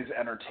always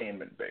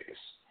entertainment based.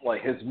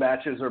 Like his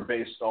matches are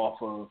based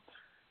off of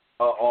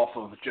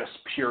just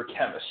pure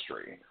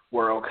chemistry.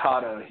 Where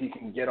Okada, he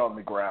can get on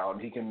the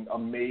ground, he can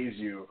amaze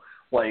you.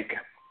 Like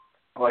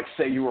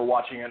say you were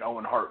watching an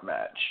Owen Hart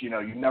match. You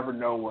never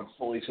know what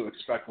fully to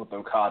expect with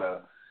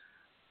Okada.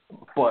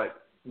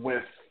 But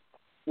with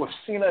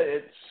Cena,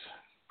 it's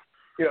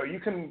you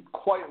can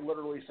quite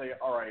literally say,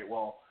 all right,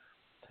 well,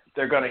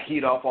 they're going to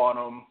heat up on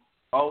him.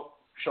 Oh,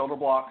 shoulder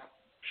block,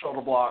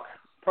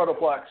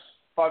 protoplex,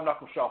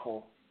 5-knuckle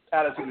shuffle,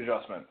 attitude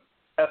adjustment,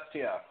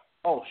 STF.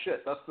 Oh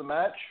shit, that's the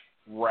match?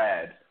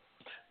 Rad.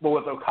 But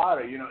with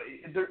Okada,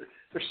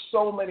 there's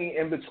so many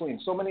in between,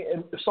 so many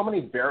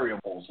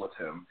variables with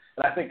him,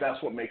 and I think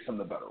that's what makes him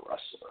the better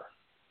wrestler.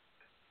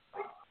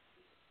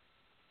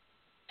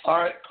 All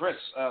right, Chris,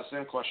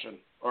 same question,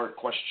 or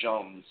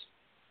questions.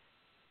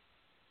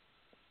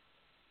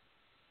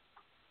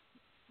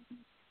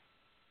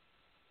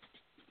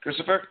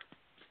 Christopher?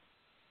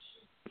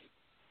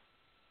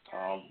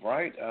 All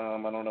right. I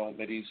don't know.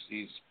 Maybe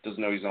he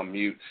doesn't know he's on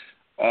mute.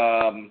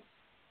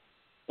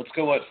 Let's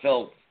go with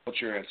Phil. What's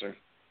your answer?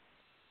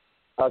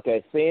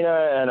 Okay,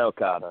 Cena and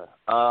Okada.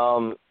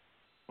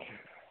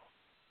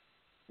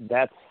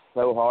 That's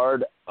so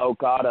hard.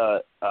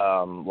 Okada,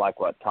 like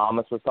what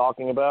Thomas was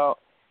talking about,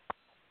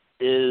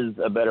 is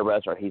a better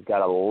wrestler. He's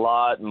got a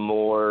lot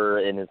more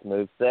in his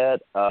moveset.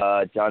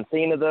 John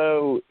Cena,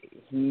 though,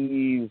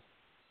 he's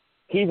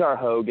our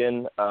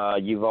Hogan.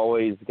 You've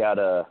always got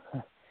to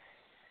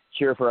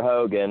cheer for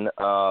Hogan.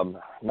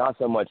 Not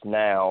so much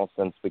now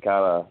since we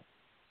kind of,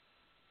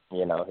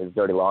 his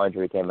dirty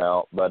laundry came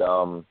out. But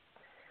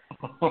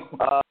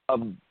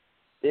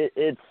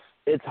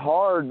it's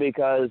hard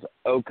because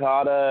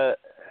Okada,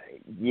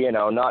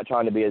 not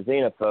trying to be a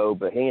xenophobe,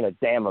 but he ain't a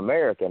damn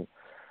American.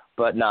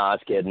 But nah, I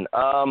was kidding.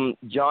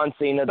 John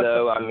Cena,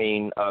 though,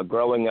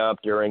 growing up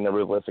during the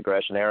Ruthless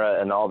Aggression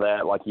era and all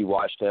that, like you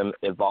watched him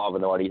evolve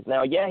into what he's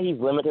now. Yeah, he's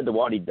limited to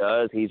what he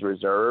does. He's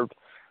reserved.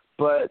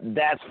 But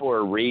that's for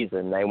a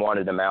reason. They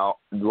wanted him out.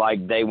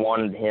 Like, they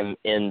wanted him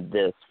in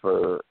this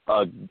for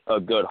a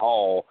good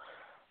haul.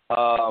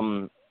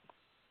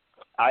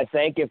 I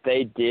think if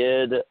they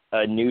did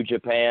a New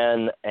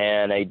Japan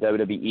and a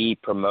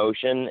WWE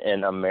promotion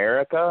in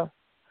America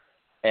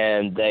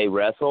and they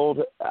wrestled,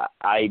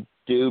 I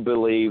do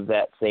believe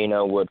that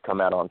Cena would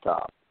come out on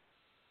top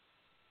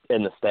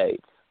in the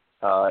States.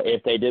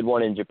 If they did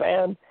one in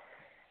Japan,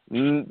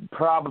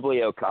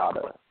 probably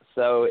Okada.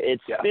 So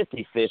it's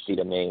 50-50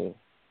 to me.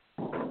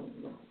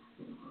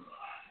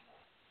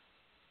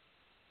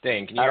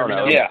 Dang, can you hear me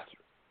now? Yeah.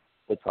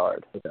 It's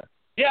hard. Okay.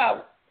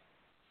 Yeah,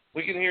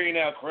 we can hear you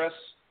now, Chris.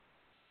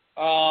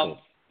 So,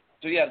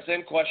 yeah,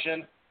 same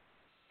question.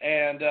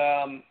 And,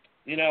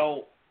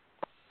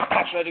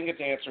 actually I didn't get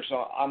the answer,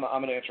 so I'm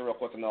going to answer real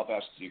quick, and then I'll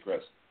pass it to you,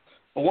 Chris.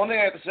 But one thing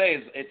I have to say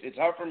is it's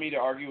hard for me to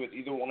argue with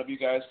either one of you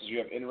guys because you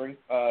have in-ring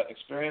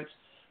experience.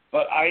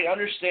 But I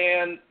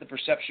understand the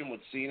perception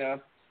with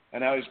Cena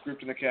and how he's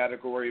grouped in the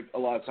category a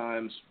lot of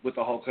times with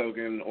the Hulk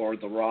Hogan or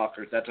The Rock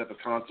or that type of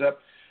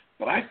concept.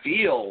 But I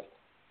feel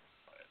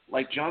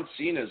like John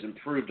Cena's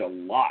improved a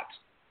lot.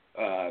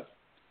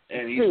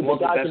 And he's one of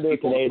the best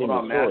people to put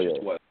on matches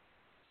with.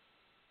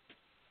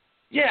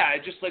 Yeah,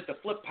 just like the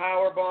flip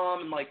power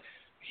bomb, and like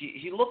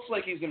he looks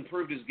like he's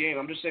improved his game.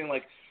 I'm just saying,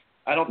 like,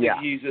 I don't think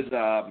he's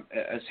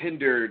as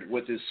hindered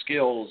with his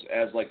skills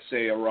as, like,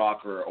 say, a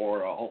Rock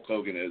or a Hulk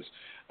Hogan is.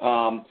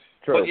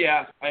 True. But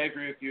yeah, I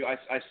agree with you. I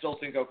still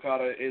think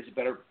Okada is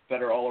a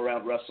better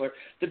all-around wrestler.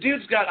 The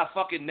dude's got a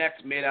fucking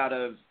neck made out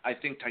of, I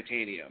think,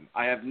 titanium.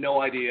 I have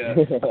no idea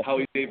how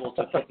he's able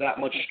to put that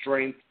much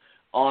strength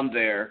on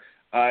there.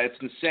 It's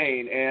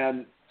insane.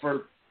 And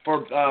for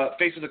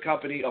face of the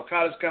company,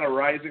 Okada's kind of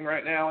rising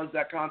right now as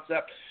that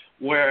concept,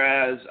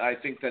 whereas I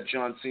think that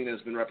John Cena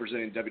has been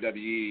representing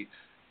WWE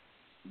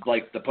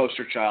like the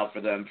poster child for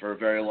them for a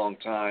very long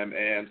time.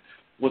 And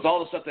with all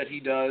the stuff that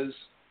he does,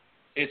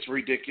 it's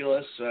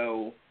ridiculous.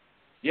 So,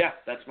 yeah,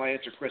 that's my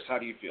answer. Chris, how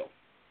do you feel?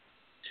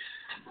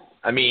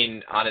 I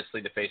mean,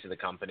 honestly, the face of the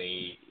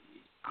company,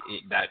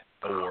 that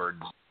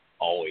award's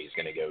always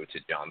going to go to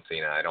John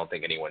Cena. I don't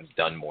think anyone's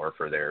done more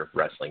for their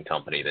wrestling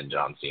company than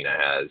John Cena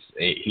has.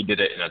 He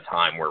did it in a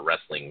time where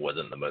wrestling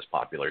wasn't the most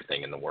popular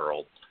thing in the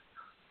world,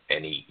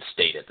 and he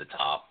stayed at the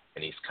top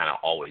and he's kind of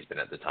always been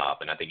at the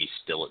top, and I think he's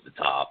still at the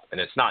top.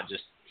 And it's not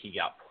just he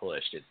got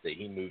pushed; it's that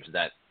he moves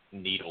that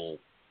needle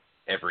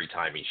every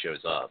time he shows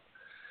up.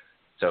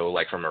 So,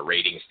 like, from a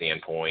rating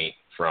standpoint,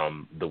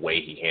 from the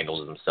way he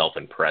handles himself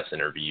in press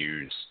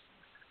interviews,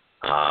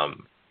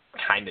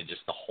 kind of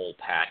just the whole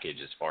package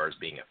as far as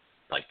being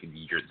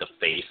you're the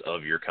face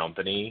of your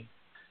company.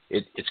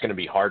 It's going to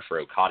be hard for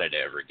Okada to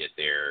ever get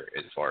there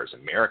as far as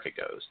America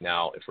goes.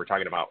 Now, if we're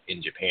talking about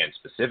in Japan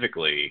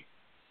specifically,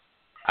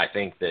 I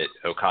think that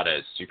Okada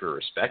is super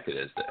respected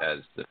as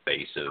the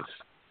face of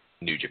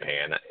New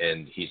Japan,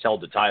 and he's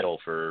held the title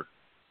for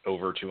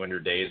over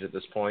 200 days at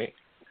this point.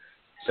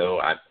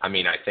 So, I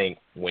mean, I think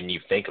when you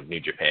think of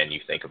New Japan, you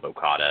think of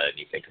Okada and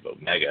you think of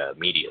Omega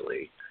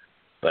immediately.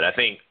 But I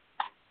think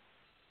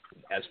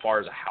as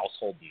far as a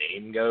household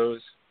name goes,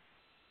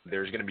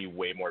 there's going to be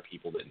way more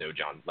people that know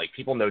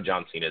people know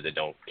John Cena that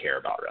don't care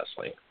about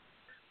wrestling.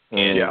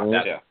 And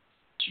that's what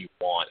you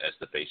want as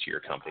the face of your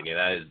company.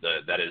 That is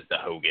the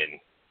Hogan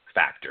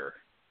factor.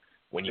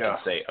 When you can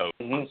say,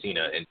 John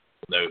Cena, and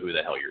know who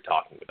the hell you're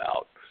talking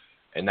about.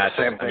 And that's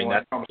the same thing when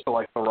it comes to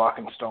like The Rock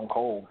and Stone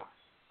Cold.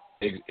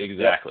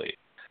 Exactly. Yep.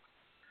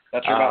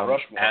 That's your Mount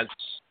Rushmore.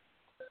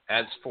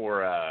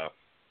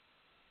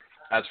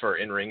 As for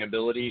in-ring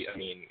ability, I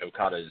mean,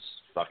 Okada's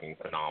fucking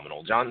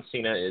phenomenal. John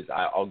Cena is.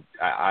 I'm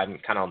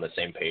kind of on the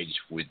same page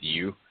with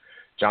you.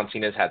 John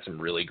Cena's had some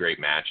really great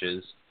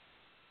matches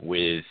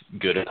with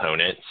good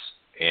opponents,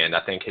 and I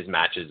think his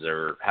matches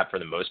have for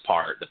the most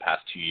part the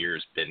past 2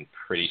 years been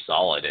pretty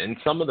solid, and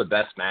some of the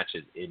best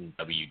matches in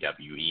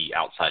WWE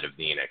outside of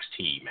the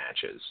NXT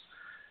matches.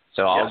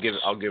 So I'll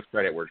give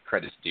credit where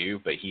credit's due,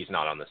 but he's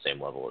not on the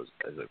same level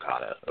as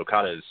Okada.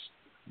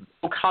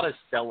 Okada's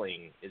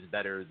selling is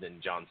better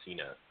than John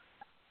Cena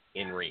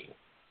in ring,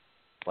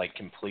 like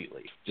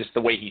completely. Just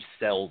the way he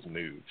sells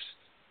moves.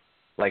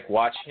 Like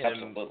watch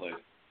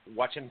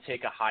him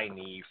take a high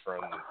knee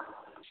from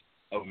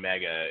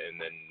Omega, and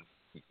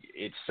then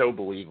it's so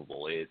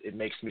believable. It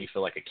makes me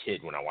feel like a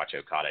kid when I watch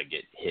Okada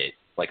get hit.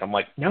 Like I'm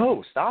like,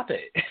 no, stop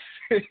it.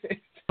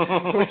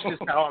 Which is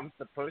how I'm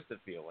supposed to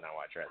feel when I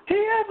watch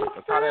wrestling.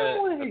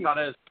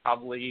 Okada is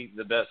probably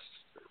the best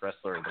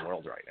wrestler in the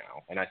world right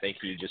now, and I think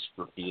he just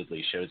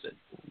repeatedly shows it,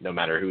 no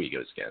matter who he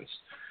goes against.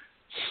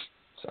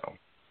 So,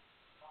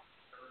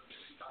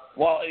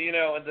 well, you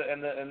know,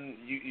 and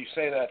you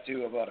say that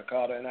too about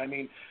Okada, and I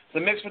mean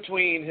the mix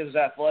between his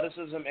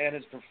athleticism and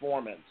his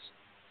performance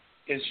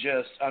is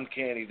just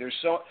uncanny.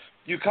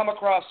 You come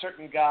across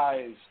certain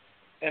guys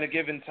in a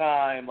given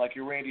time, like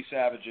your Randy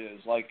Savages,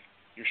 like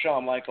your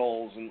Shawn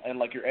Michaels, and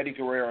like your Eddie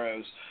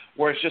Guerreros,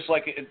 where it's just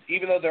like,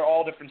 even though they're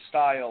all different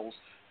styles,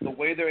 the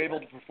way they're able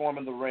to perform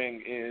in the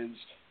ring is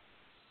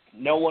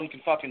no one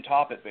can fucking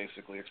top it,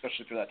 basically,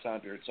 especially for that time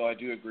period. So I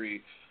do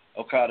agree,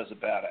 Okada's a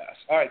badass.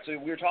 All right, so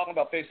we were talking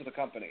about face of the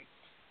company.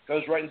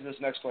 Goes right into this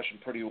next question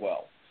pretty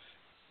well.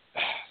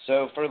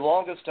 So for the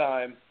longest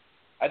time,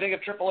 I think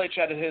if Triple H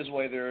had it his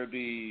way, there would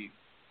be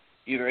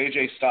either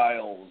AJ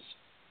Styles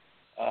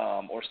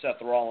or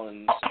Seth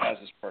Rollins as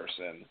his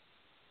person.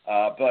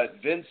 But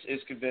Vince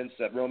is convinced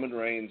that Roman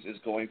Reigns is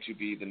going to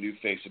be the new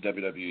face of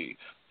WWE.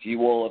 He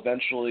will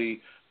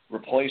eventually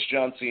replace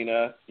John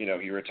Cena. You know,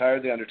 he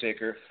retired The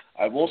Undertaker.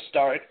 I will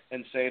start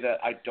and say that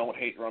I don't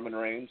hate Roman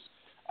Reigns.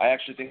 I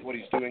actually think what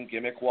he's doing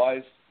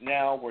gimmick-wise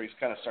now, where he's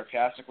kind of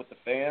sarcastic with the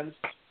fans,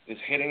 is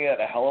hitting it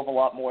a hell of a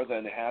lot more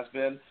than it has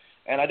been.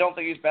 And I don't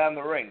think he's bad in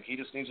the ring. He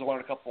just needs to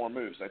learn a couple more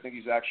moves. I think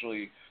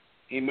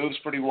he moves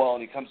pretty well,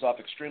 and he comes off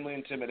extremely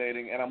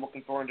intimidating, and I'm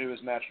looking forward to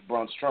his match with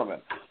Braun Strowman.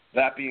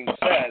 That being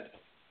said,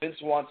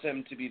 Vince wants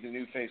him to be the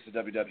new face of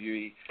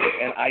WWE,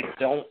 and I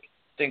don't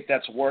think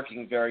that's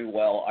working very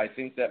well. I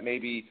think that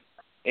maybe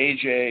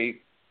AJ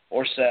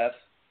or Seth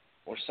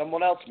or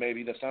someone else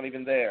maybe that's not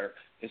even there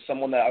is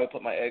someone that I would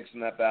put my eggs in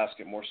that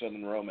basket more so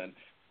than Roman.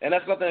 And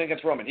that's nothing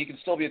against Roman. He can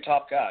still be a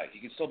top guy. He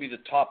can still be the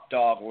top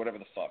dog or whatever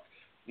the fuck.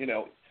 You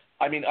know,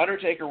 I mean,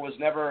 Undertaker was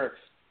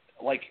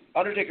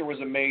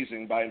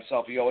amazing by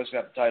himself. He always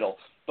got the title,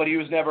 but he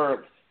was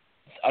never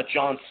a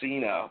John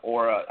Cena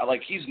or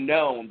he's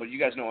known, but you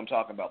guys know what I'm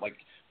talking about. Like,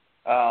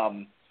 how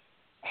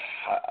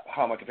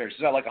am I comparing?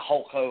 He's not like a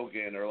Hulk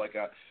Hogan or like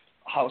a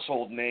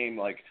household name.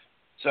 Like,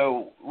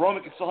 so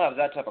Roman can still have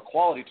that type of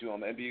quality to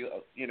him and be,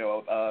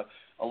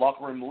 a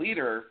locker room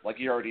leader like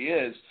he already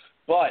is.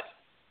 But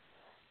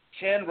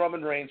can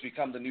Roman Reigns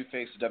become the new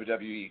face of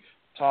WWE?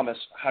 Thomas,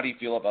 how do you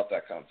feel about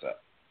that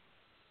concept?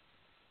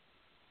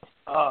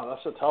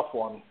 That's a tough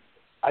one.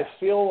 I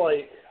feel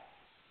like,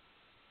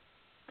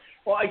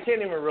 well, I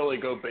can't even really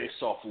go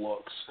based off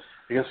looks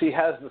because he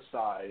has the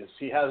size,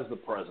 he has the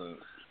presence.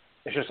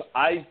 It's just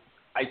I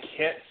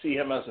can't see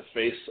him as a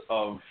face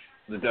of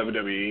the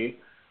WWE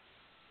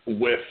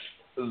with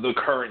the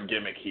current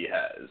gimmick he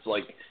has.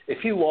 Like, if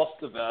he lost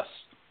the vest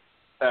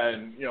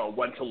and,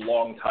 went to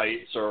long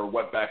tights or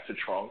went back to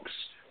trunks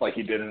like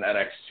he did in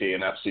NXT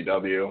and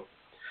FCW,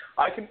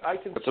 I can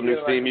Put some new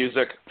theme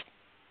music.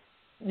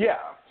 Yeah,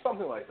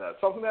 something like that.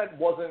 Something that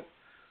wasn't,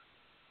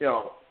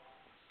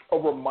 a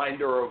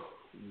reminder of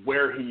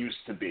where he used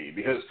to be.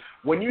 Because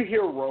when you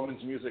hear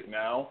Roman's music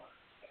now,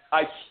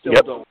 I still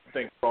don't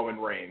think Roman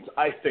Reigns.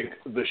 I think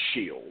The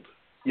Shield,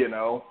 you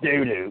know?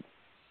 Doo-doo.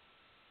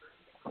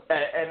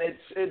 And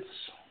it's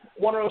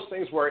one of those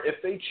things where if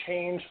they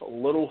change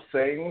little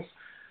things,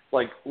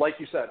 like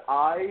you said,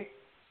 I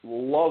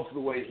love the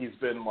way he's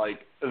been like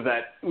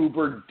that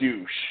uber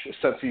douche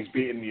since he's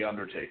beaten The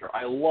Undertaker.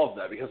 I love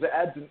that because it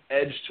adds an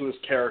edge to his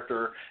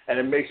character and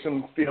it makes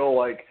him feel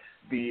like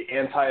the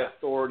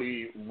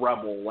anti-authority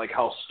rebel, like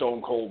how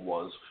Stone Cold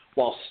was,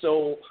 while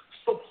still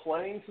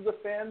playing to the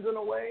fans in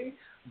a way,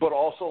 but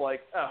also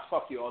like,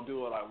 fuck you, I'll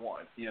do what I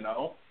want, you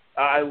know?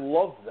 I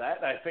love that,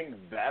 and I think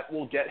that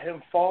will get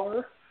him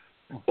far,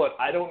 but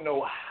I don't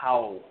know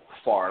how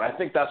far, and I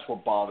think that's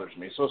what bothers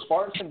me. So as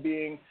far as him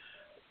being,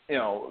 you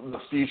know, the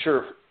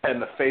future and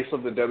the face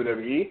of the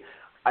WWE,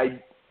 I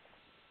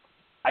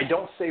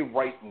don't say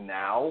right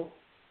now,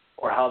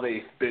 or how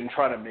they've been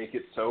trying to make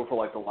it so for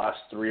like the last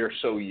 3 or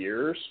so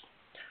years,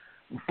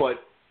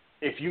 but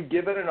if you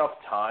give it enough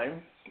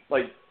time,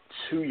 like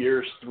 2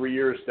 years, 3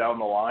 years down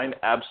the line,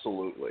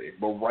 absolutely.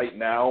 But right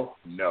now,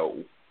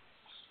 no.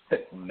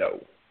 No.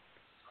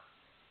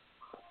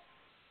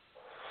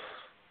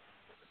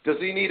 Does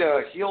he need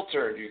a heel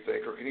turn, do you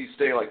think, or can he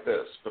stay like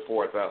this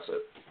before it passes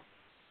it?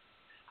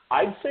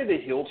 I'd say the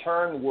heel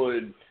turn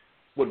would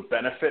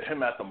benefit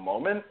him at the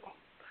moment,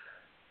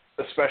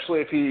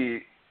 especially if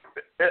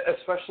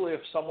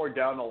somewhere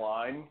down the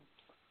line,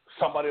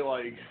 somebody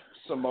like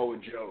Samoa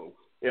Joe,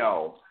 you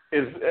know,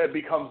 it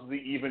becomes the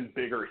even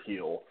bigger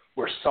heel,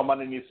 where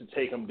somebody needs to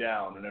take him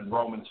down, and then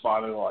Roman's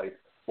finally like,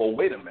 well,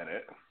 wait a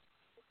minute.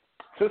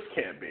 This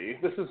can't be.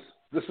 This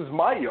is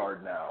my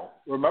yard now.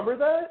 Remember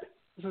that?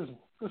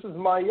 This is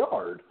my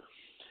yard.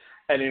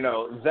 And you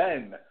know,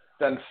 then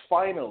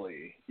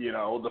finally, you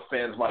know, the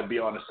fans might be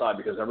on his side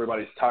because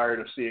everybody's tired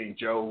of seeing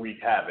Joe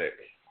wreak havoc.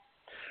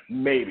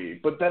 Maybe.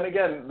 But then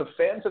again, the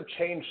fans have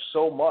changed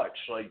so much,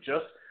 like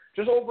just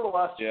over the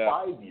last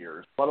 5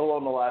 years, let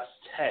alone the last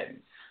 10.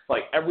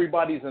 Like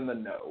everybody's in the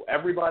know.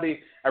 Everybody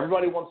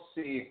wants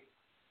to see,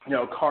 you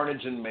know,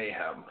 carnage and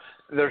mayhem.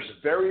 There's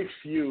very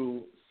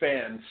few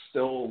fans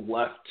still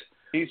left,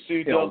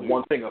 you know,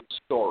 wanting a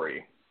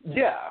story.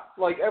 Yeah,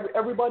 like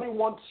everybody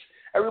wants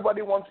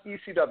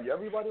ECW.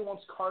 Everybody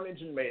wants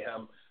carnage and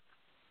mayhem,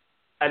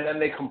 and then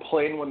they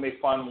complain when they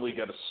finally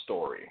get a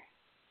story.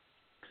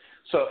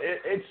 So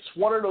it's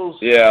one of those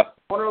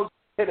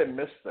hit and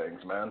miss things,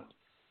 man.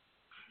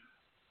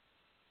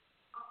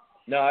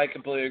 No, I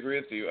completely agree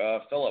with you.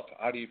 Philip,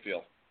 how do you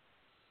feel?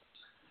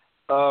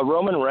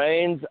 Roman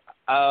Reigns,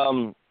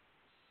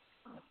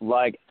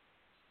 like,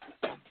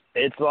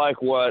 it's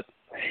like what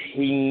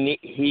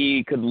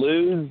he could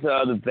lose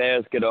the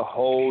best, get a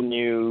whole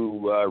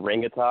new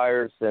ring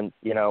attire since,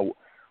 you know,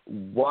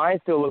 why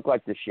still look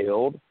like the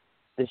Shield?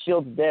 The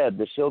Shield's dead.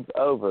 The Shield's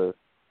over.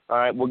 All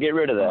right, we'll get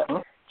rid of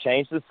that.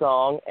 Change the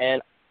song,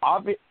 and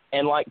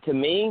like, to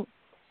me,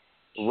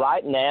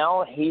 right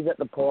now, he's at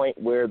the point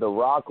where The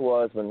Rock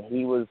was when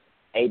he was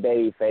a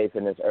babyface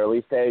in his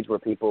early stage, where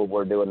people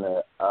were doing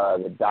the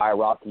die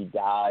Rocky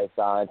die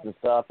signs and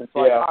stuff. It's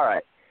like, all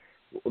right,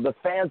 the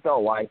fans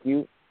don't like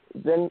you,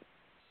 then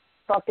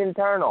fucking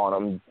turn on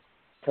them,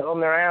 tell them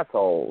they're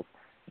assholes.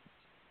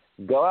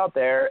 Go out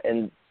there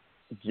and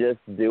just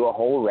do a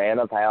whole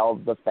rant of how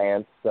the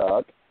fans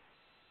suck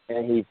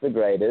and he's the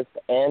greatest,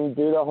 and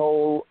do the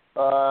whole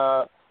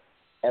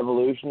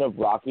evolution of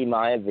Rocky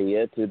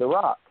Maivia to The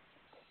Rock.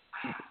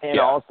 And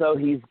also,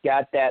 he's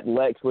got that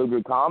Lex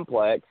Luger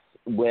complex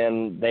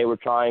when they were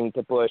trying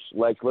to push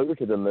Lex Luger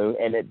to the moon,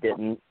 and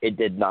it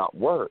did not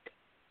work.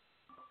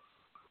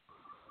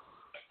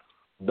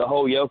 The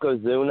whole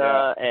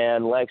Yokozuna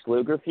and Lex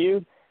Luger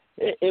feud,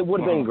 it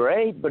would have been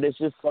great, but it's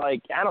just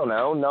like, I don't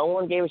know, no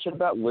one gave a shit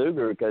about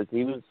Luger because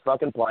he was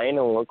fucking playing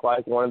and looked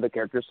like one of the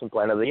characters from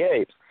Planet of the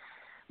Apes.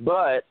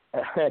 But,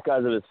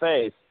 because of his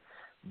face.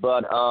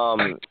 But,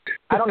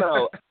 I don't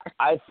know.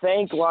 I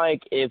think,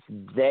 like, if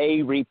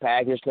they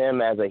repackaged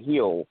him as a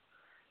heel,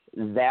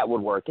 that would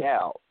work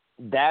out.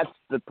 That's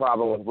the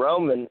problem with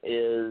Roman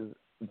is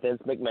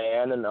Vince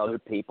McMahon and other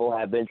people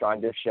have been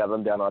trying to shove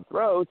him down our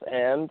throats,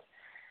 and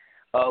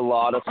a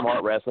lot of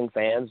smart wrestling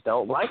fans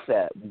don't like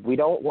that. We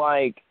don't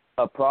like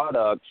a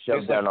product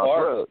shoved down our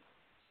throats.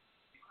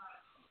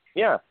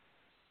 Yeah.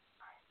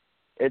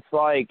 It's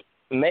like,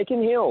 make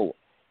him heel.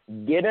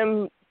 Get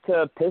him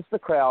to piss the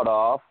crowd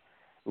off.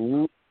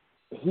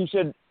 He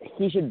should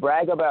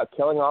brag about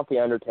killing off The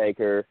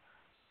Undertaker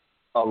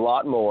a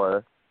lot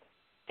more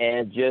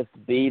and just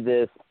be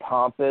this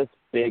pompous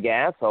big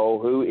asshole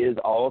who is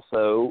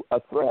also a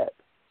threat.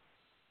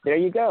 There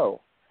you go.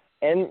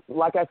 And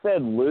like I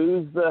said,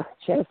 lose the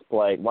chest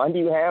plate. Why do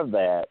you have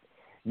that?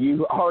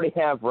 You already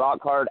have rock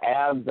hard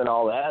abs and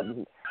all that.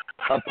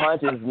 A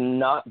punch is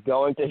not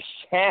going to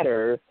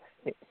shatter.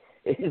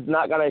 It's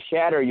not going to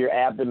shatter your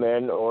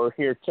abdomen or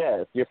your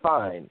chest. You're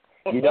fine.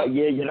 You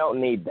don't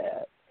need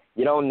that.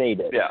 You don't need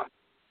it. Yeah.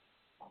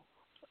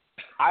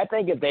 I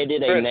think if they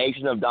did a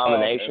Nation of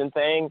Domination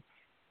thing,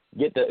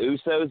 get the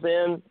Usos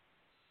in,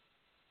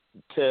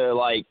 to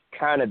like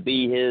kind of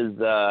be his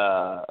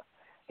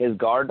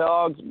guard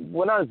dogs.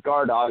 Well, not his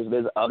guard dogs, but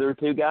his other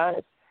two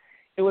guys.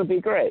 It would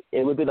be great.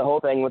 It would be the whole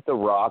thing with The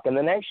Rock and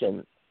the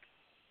Nation.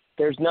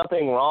 There's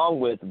nothing wrong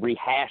with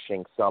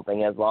rehashing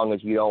something as long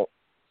as you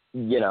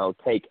don't,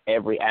 take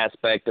every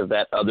aspect of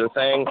that other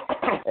thing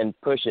and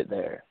push it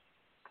there.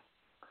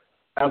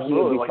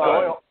 Absolutely. Like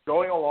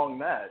going along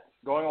that,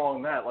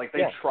 like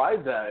they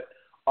tried that,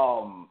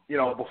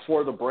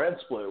 before the brand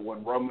split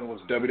when Roman was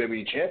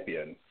WWE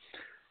champion.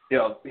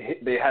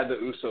 They had the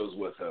Usos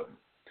with him,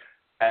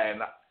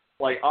 and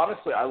like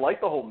honestly, I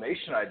like the whole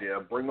Nation idea.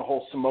 Bring the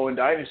whole Samoan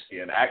dynasty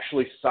and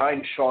actually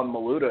sign Sean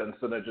Maluta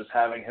instead of just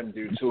having him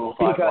do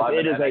 205 because Live.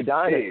 It is a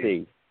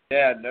dynasty.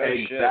 Yeah, no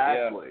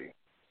exactly. shit.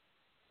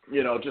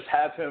 Yeah. Just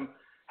have him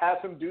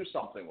do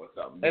something with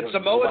them. And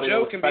Samoa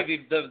Joe can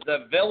be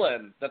the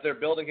villain that they're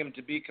building him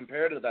to be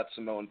compared to that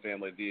Samoan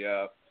family.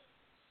 I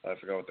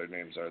forgot what their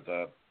names are.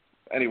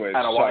 Anyways,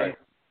 Anna sorry. White.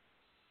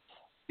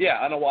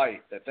 Yeah, Anna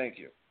White. Thank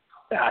you.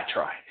 I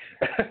try.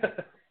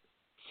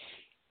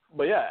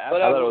 But yeah, I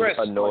thought it was Chris,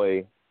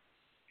 annoying.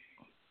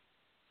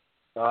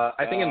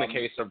 I think in the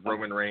case of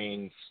Roman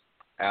Reigns,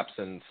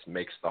 absence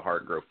makes the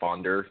heart grow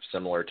fonder,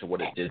 similar to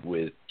what it did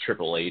with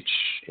Triple H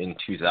in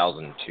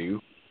 2002.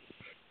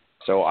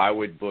 So I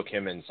would book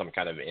him in some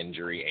kind of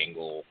injury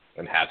angle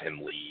and have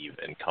him leave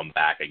and come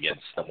back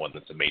against someone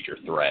that's a major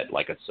threat,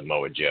 like a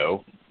Samoa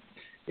Joe.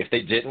 If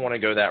they didn't want to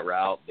go that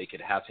route, they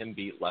could have him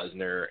beat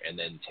Lesnar and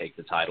then take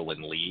the title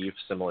and leave,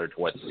 similar to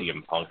what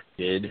CM Punk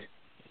did,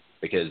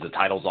 because the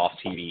title's off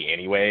TV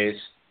anyways.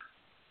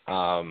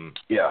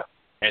 Yeah.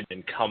 And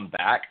then come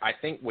back. I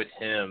think with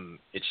him,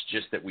 it's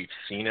just that we've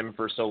seen him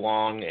for so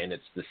long, and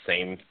it's the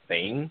same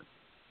thing.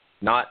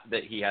 Not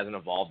that he hasn't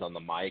evolved on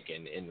the mic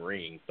and in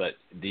ring, but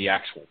the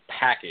actual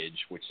package,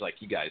 which, like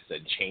you guys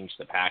said, change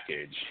the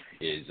package,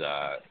 is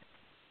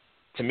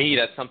to me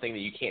that's something that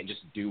you can't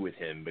just do with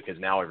him, because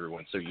now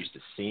everyone's so used to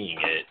seeing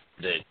it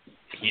that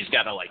he's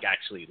got to like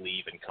actually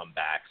leave and come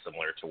back,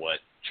 similar to what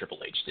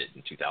Triple H did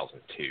in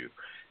 2002.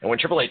 And when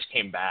Triple H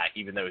came back,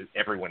 even though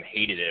everyone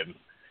hated him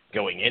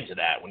going into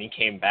that, when he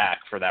came back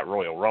for that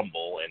Royal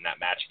Rumble and that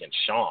match against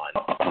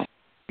Shawn,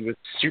 he was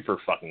super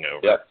fucking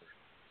over. Yep.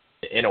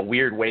 In a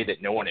weird way that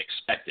no one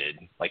expected.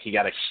 Like, he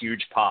got a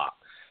huge pop.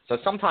 So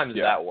sometimes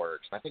that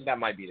works. I think that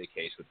might be the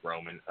case with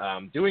Roman.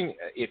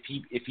 If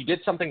he did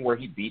something where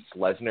he beats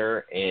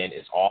Lesnar and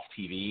is off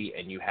TV,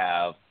 and you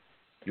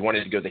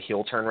wanted to go the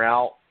heel turn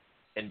route,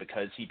 and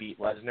because he beat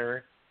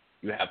Lesnar,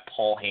 you have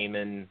Paul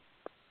Heyman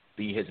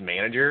be his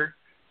manager,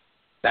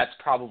 that's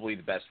probably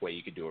the best way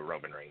you could do a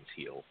Roman Reigns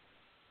heel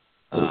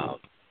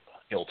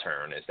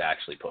turn, is to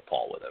actually put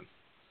Paul with him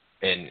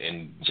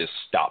and just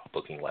stop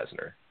booking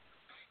Lesnar.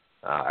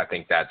 I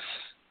think that's,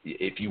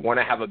 if you want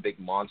to have a big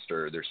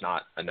monster, there's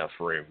not enough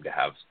room to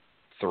have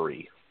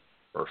 3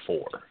 or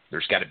 4.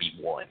 There's got to be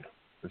one.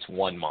 It's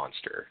one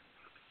monster.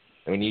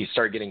 And when you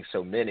start getting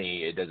so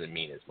many, it doesn't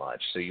mean as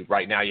much. So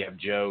right now you have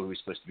Joe, who's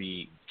supposed to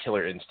be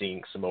Killer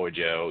Instinct, Samoa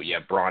Joe. You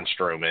have Braun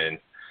Strowman,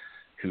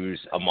 who's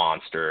a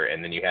monster.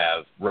 And then you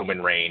have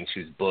Roman Reigns,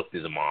 who's booked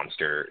as a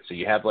monster. So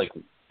you have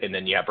and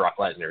then you have Brock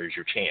Lesnar, who's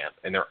your champ.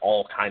 And they're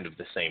all kind of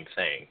the same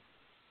thing.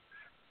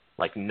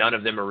 Like, none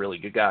of them are really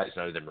good guys.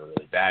 None of them are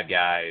really bad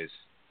guys.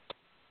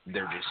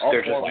 They're just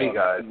big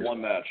guys in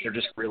one match. They're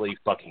just really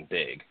fucking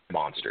big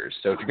monsters.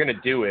 So if you're going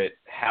to do it,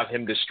 have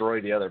him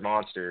destroy the other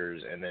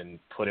monsters and then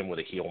put him with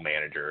a heel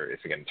manager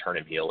if you're going to turn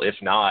him heel. If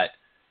not,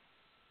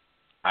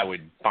 I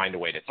would find a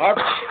way to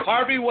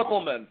Harvey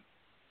Whippleman.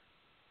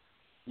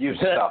 You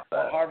stop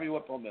that. Harvey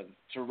Whippleman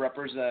to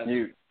represent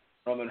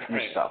Roman Reigns. You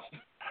stop.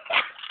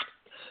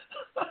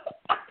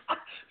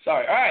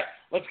 Sorry. All right.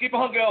 Let's keep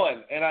on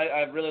going. And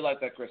I really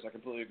like that, Chris. I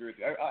completely agree with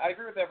you. I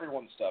agree with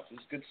everyone's stuff. This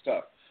is good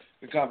stuff.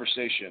 Good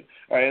conversation.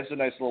 All right. That's a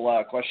nice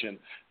little question.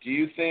 Do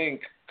you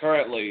think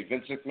currently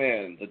Vince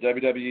McMahon, the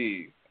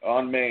WWE,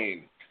 on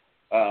Main,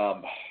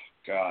 God,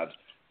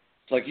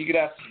 it's like you could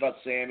ask about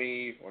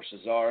Sammy or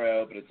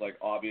Cesaro, but it's like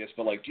obvious.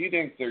 But like, do you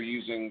think they're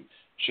using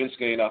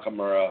Shinsuke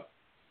Nakamura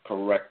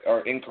correct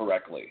or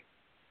incorrectly?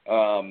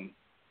 How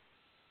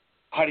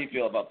do you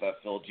feel about that,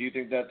 Phil? Do you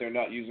think that they're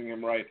not using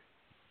him right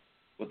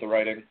with the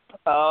writing?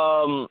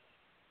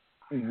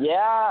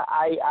 Yeah,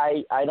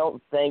 I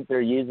don't think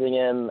they're using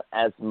him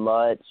as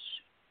much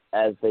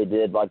as they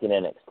did like in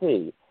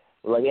NXT.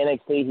 Like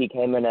NXT, he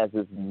came in as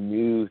this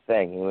new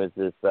thing.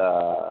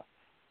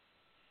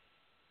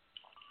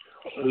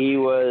 He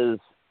was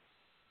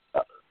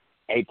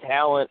a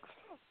talent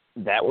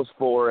that was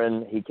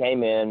foreign. He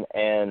came in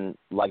and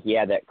like he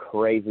had that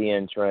crazy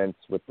entrance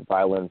with the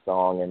violin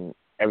song, and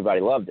everybody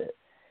loved it.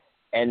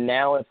 And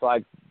now it's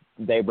like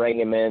they bring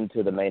him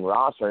into the main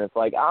roster, and it's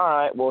like, all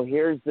right, well,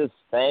 here's this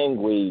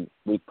thing we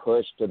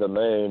pushed to the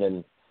moon,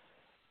 and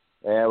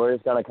we're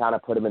just going to kind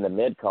of put him in the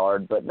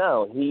mid-card. But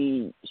no,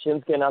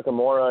 Shinsuke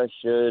Nakamura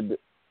should,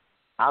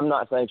 I'm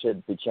not saying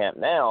should be champ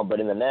now, but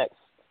in the next,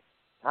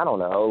 I don't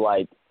know,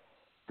 like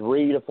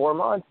 3 to 4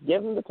 months,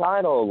 give him the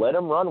title, let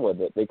him run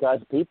with it, because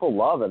people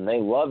love him. They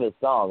love his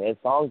song. His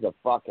song's a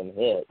fucking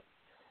hit.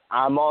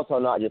 I'm also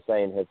not just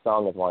saying his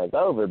song is when it's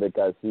over,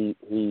 because he's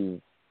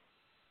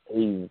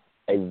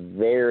a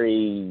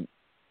very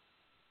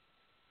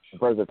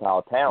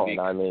versatile talent.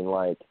 I mean,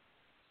 like,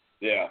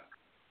 yeah.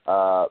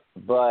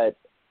 But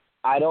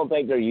I don't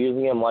think they're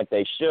using him like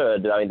they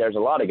should. I mean, there's a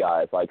lot of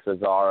guys like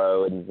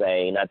Cesaro and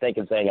Zayn. I think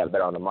if Zayn got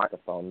better on the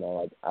microphone,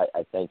 though,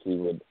 I think he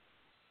would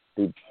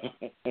be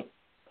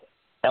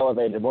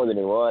elevated more than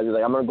he was. He's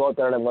like, I'm going to go out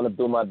there and I'm going to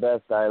do my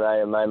best.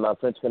 I'm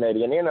French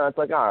Canadian. You know, it's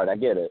like, all right, I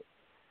get it.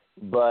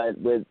 But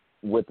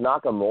with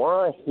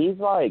Nakamura, he's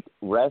like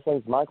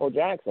wrestling's Michael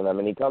Jackson. I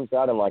mean, he comes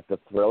out in like the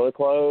Thriller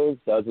clothes,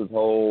 does his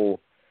whole,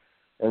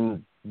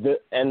 and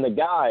the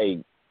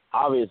guy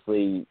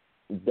obviously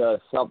does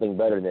something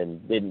better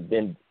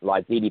than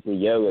like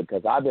DDP yoga,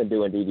 because I've been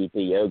doing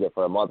DDP yoga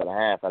for a month and a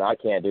half, and I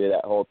can't do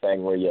that whole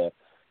thing where you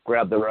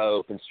grab the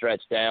rope and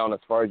stretch down as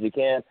far as you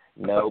can.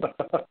 Nope.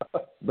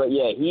 But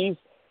yeah, he's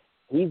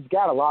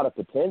got a lot of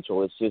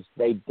potential. It's just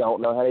they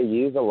don't know how to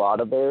use a lot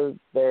of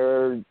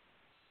their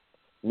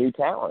new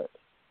talent.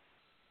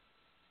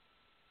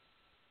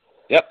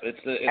 Yep, it's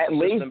at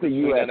least the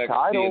U.S. NXT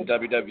title and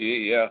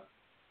WWE. Yeah.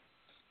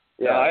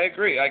 Yeah, no, I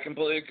agree. I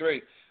completely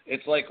agree.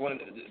 It's like when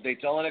they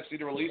tell NXT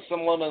to release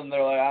someone and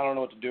they're like, I don't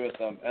know what to do with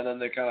them, and then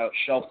they kind of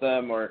shelf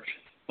them or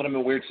put them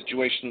in weird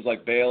situations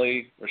like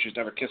Bayley, where she's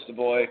never kissed a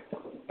boy.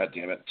 God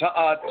damn it,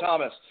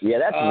 Thomas. Yeah,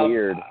 that's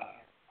weird.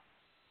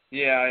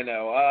 Yeah, I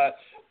know.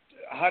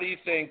 How do you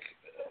think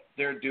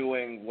they're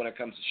doing when it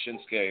comes to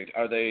Shinsuke?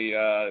 Are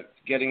they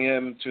getting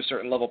him to a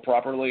certain level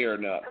properly or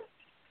not?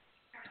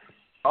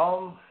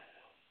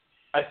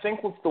 I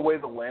think with the way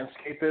the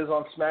landscape is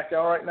on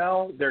SmackDown right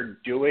now, they're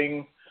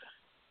doing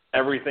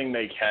everything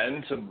they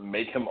can to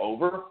make him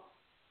over.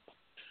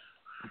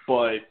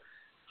 But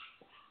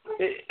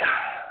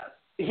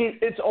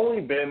it's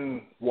only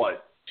been,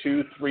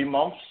 2-3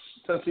 months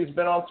since he's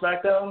been on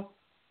SmackDown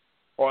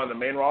or on the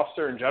main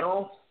roster in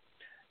general.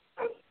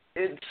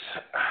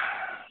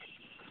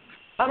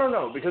 I don't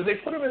know, because they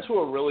put him into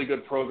a really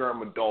good program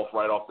with Dolph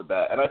right off the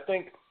bat. And I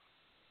think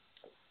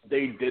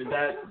they did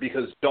that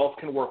because Dolph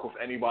can work with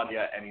anybody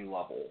at any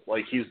level.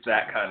 Like, he's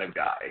that kind of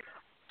guy.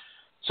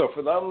 So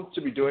for them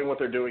to be doing what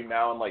they're doing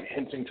now and, like,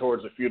 hinting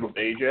towards a feud with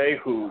AJ,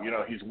 who,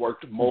 he's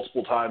worked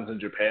multiple times in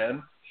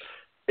Japan,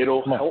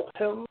 it'll help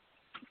him.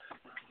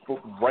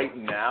 But right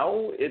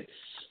now, it's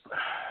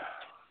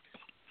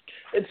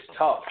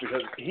tough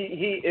because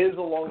he is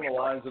along the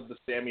lines of the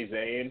Sami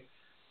Zayn,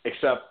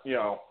 except,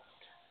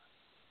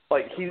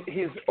 like,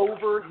 he's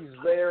over, he's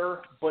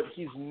there, but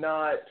he's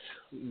not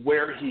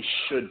where he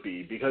should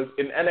be. Because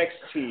in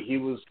NXT, he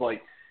was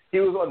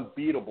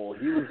unbeatable.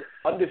 He was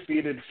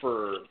undefeated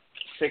for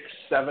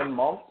 6-7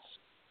 months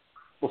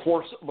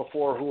before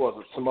who was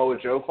it? Samoa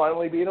Joe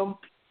finally beat him.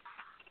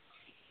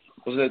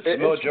 Was it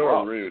Samoa Joe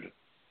or Rude?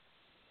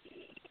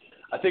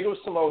 I think it was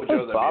Samoa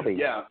Joe that Bobby. beat him.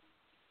 Yeah.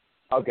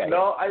 Okay.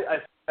 No, I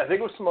think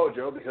it was Samoa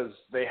Joe because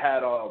they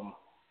had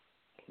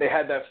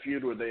that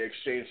feud where they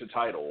exchanged the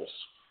titles.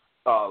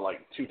 Like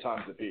 2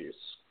 times apiece.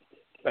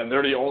 And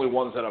they're the only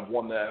ones that have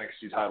won the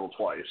NXT title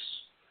twice.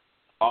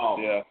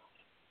 Yeah.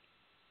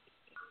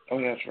 Oh,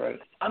 yeah, that's right.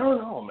 I don't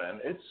know,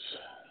 man.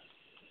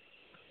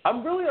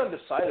 I'm really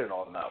undecided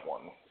on that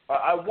one.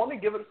 I want to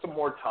give it some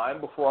more time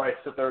before I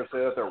sit there and say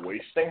that they're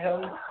wasting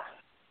him.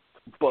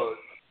 But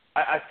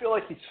I feel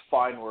like he's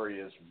fine where he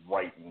is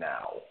right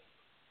now.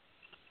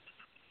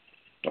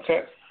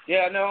 Okay.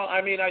 Yeah, no,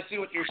 I mean, I see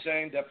what you're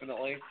saying,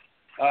 definitely.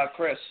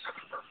 Chris,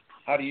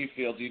 how do you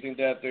feel? Do you think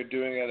that they're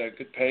doing it at a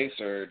good pace,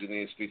 or do they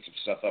need to speed some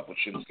stuff up with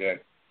Shinsuke?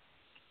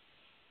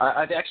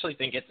 I actually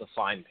think it's a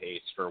fine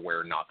pace for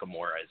where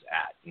Nakamura is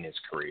at in his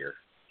career.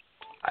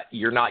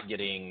 You're not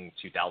getting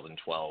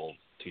 2012,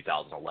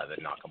 2011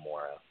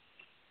 Nakamura.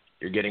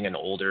 You're getting an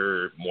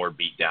older, more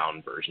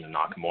beat-down version of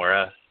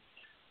Nakamura,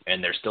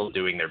 and they're still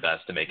doing their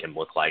best to make him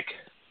look like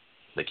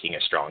the King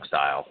of Strong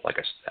Style.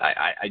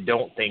 I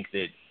don't think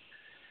that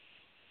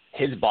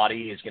his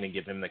body is going to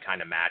give him the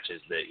kind of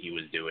matches that he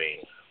was doing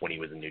when he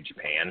was in New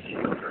Japan.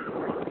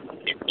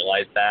 They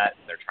realize that.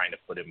 They're trying to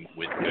put him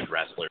with good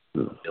wrestlers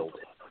to build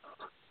it.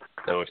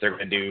 So if they're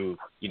going to do,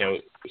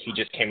 he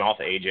just came off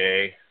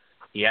AJ.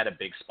 He had a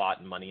big spot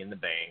in Money in the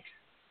Bank.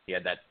 He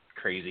had that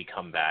crazy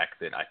comeback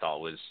that I thought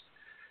was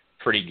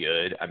pretty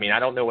good. I mean, I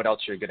don't know what else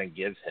you're going to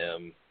give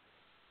him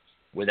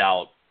with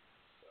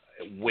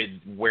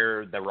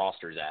where the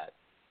roster's at.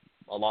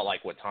 A lot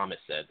like what Thomas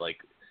said. Like,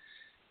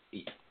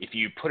 if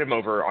you put him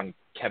over on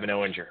Kevin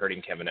Owens, you're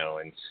hurting Kevin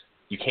Owens.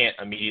 You can't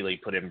immediately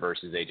put him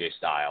versus AJ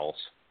Styles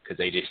because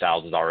AJ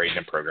Styles is already in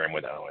a program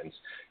with Owens.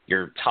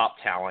 Your top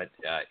talent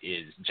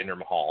is Jinder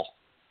Mahal,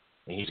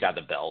 and he's got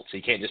the belt. So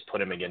you can't just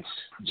put him against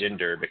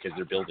Jinder because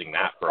they're building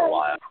that for a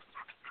while.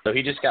 So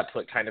he just got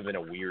put kind of in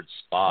a weird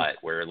spot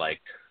where,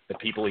 like, the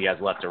people he has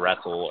left to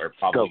wrestle are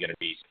probably going to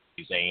be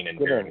Zayn and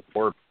Baron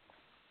Corbin.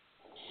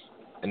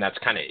 And that's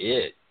kind of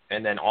it.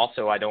 And then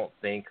also I don't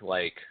think,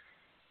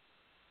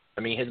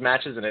 his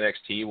matches in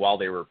NXT, while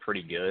they were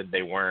pretty good,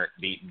 they weren't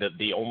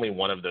the only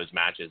one of those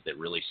matches that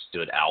really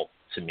stood out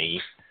to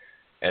me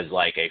as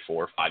like a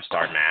 4 or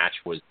 5-star match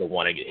was the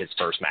one his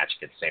first match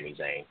against Sami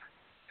Zayn.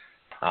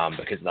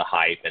 Because of the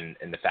hype and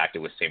the fact it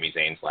was Sami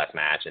Zayn's last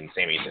match, and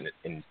Sami's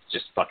an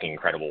just fucking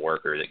incredible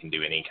worker that can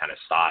do any kind of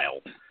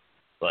style.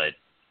 But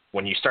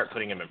when you start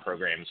putting him in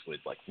programs with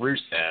like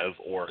Rusev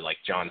or like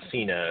John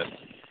Cena,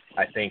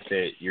 I think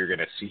that you're going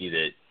to see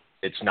that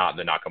it's not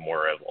the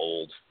Nakamura of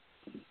old.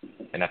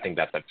 And I think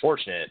that's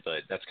unfortunate,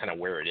 but that's kind of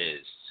where it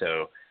is.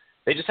 So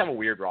they just have a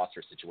weird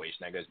roster situation.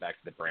 That goes back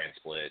to the brand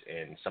split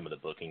and some of the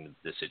booking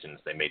decisions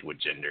they made with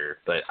gender.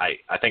 But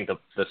I think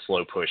the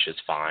slow push is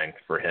fine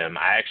for him.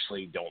 I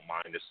actually don't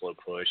mind a slow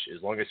push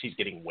as long as he's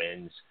getting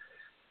wins.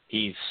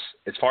 He's,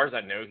 as far as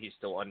I know, he's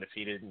still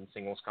undefeated in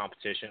singles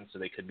competition, so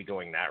they could be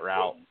going that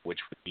route, which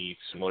would be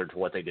similar to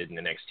what they did in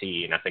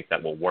NXT, and I think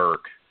that will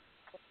work.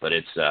 But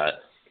it's going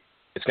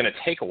to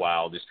take a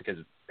while just because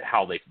of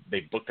how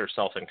they booked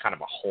themselves in kind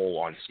of a hole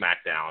on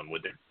SmackDown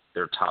with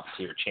their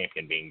top-tier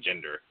champion being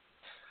Jinder.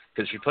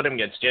 Because if you put him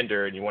against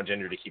Jinder and you want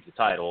Jinder to keep the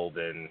title,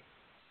 then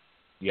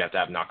you have to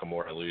have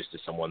Nakamura lose to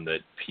someone that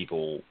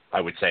people,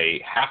 I would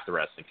say half the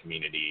wrestling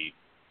community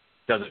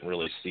doesn't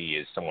really see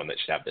as someone that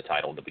should have the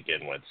title to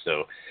begin with.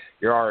 So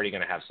you're already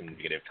going to have some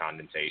negative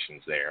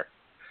connotations there.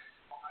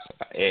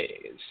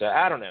 So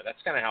I don't know.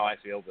 That's kind of how I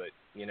feel. But,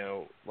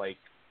 like,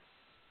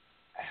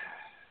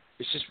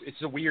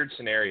 it's a weird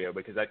scenario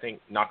because I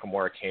think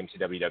Nakamura came to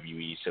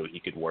WWE so he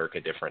could work a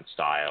different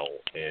style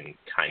and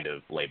kind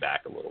of lay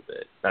back a little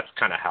bit. That's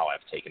kind of how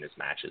I've taken his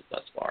matches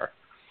thus far.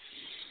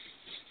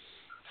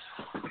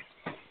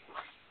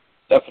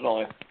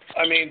 Definitely.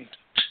 I mean,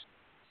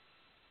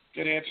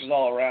 good answers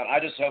all around.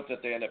 I just hope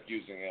that they end up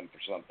using him for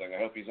something. I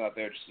hope he's not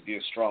there just to be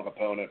a strong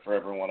opponent for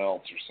everyone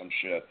else or some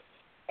shit.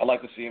 I'd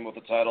like to see him with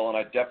the title, and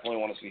I definitely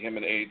want to see him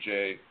and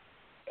AJ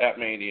at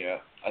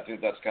Mania. I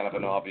think that's kind of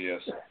an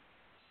obvious.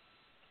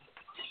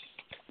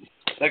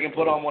 They can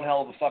put on one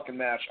hell of a fucking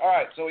match. All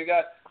right, so we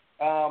got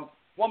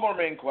one more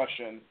main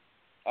question.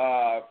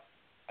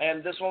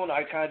 And this one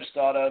I kind of just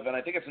thought of, and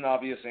I think it's an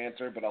obvious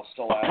answer, but I'll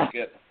still ask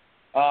it.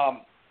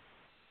 All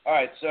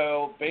right,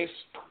 so based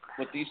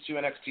with these two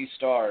NXT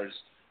stars,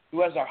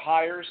 who has a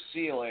higher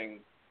ceiling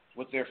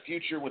with their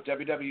future with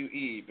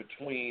WWE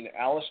between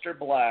Aleister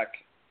Black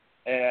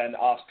and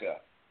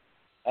Asuka?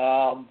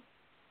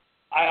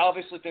 I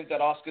obviously think that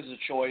Asuka's a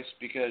choice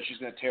because she's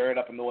going to tear it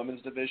up in the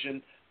women's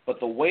division, but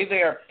the way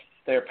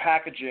they're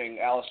packaging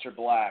Aleister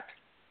Black,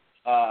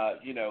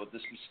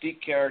 this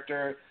Mystique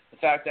character, the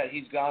fact that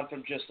he's gone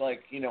from just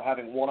like,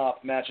 having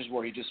one-off matches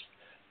where he just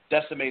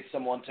decimates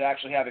someone to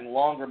actually having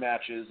longer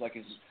matches like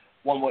his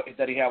one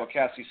that he had with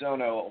Cassie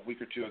Sono a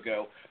week or two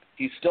ago.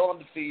 He's still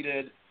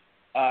undefeated.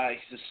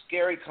 He's a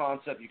scary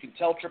concept. You can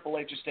tell Triple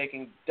H is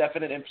taking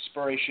definite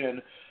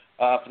inspiration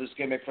for this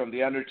gimmick from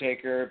The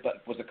Undertaker,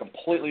 but with a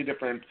completely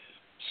different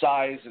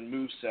size and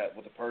moveset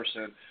with a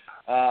person.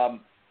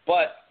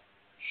 But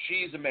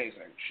she's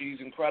amazing. She's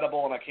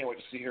incredible, and I can't wait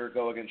to see her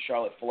go against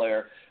Charlotte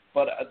Flair.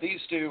 But these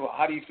two,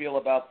 how do you feel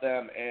about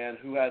them, and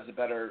who has a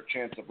better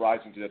chance of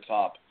rising to the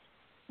top?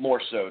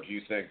 More so, do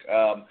you think?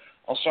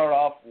 I'll start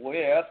off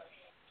with,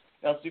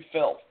 let's do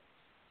Phil.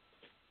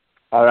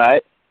 All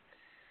right.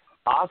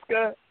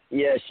 Asuka,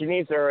 yeah, she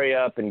needs to hurry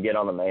up and get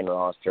on the main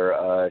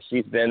roster.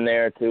 She's been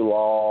there too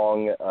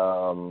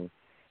long.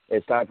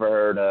 It's time for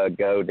her to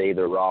go to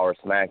either Raw or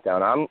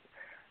SmackDown.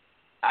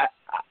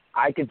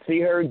 I could see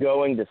her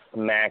going to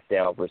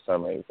SmackDown for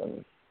some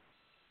reason.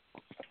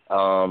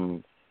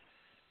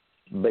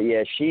 But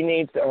yeah, she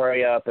needs to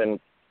hurry up and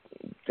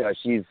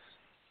she's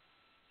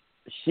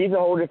a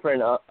whole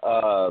different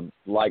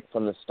like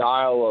from the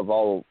style of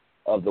all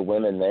of the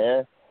women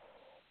there.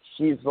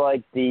 She's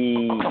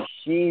the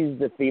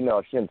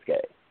female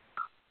Shinsuke.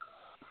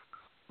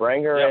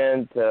 Bring her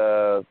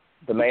into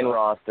the main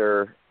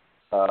roster,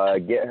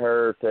 get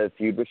her to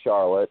feud with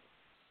Charlotte.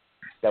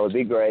 That would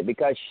be great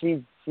because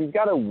she's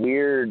got a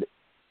weird,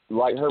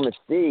 like her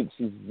Mystique.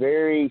 She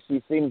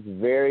seems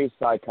very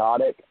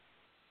psychotic.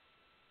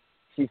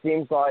 She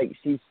seems like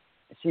she's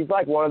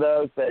like one of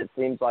those that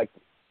seems like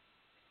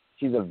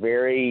she seems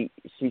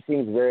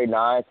very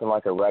nice in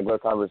like a regular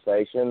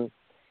conversation,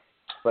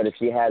 but if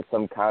she had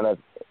some kind of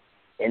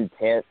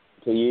intent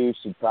to you,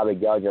 she'd probably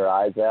gouge your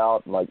eyes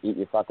out and like eat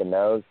your fucking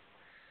nose.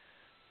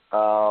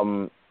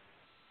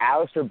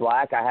 Aleister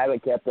Black, I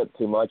haven't kept up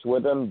too much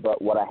with him,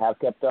 but what I have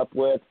kept up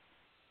with,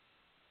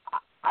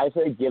 I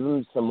say give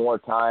him some more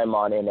time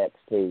on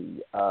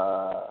NXT.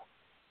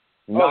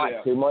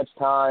 Not too much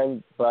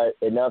time, but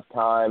enough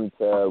time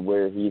to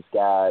where he's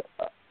got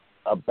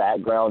a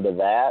background to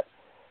that,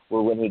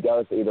 where when he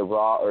goes to either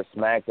Raw or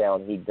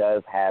SmackDown, he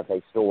does have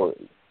a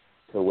story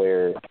to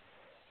where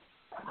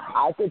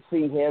I could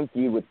see him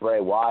feud with Bray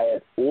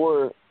Wyatt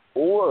or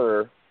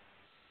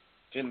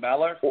Finn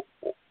Balor?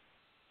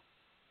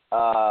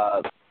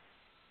 I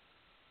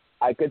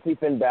could see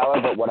Finn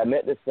Balor, but what I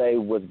meant to say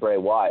was Bray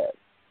Wyatt.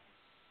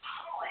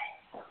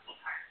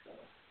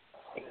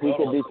 He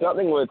could do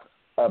something with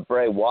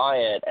Bray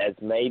Wyatt as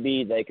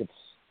maybe they could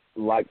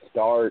like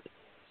start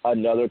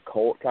another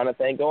cult kind of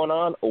thing going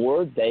on,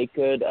 or they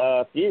could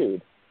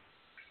feud.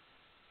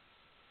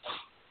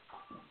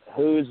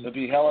 It'd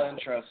be hella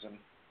interesting.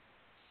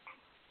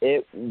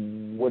 It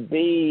would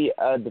be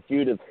a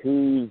feud of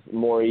who's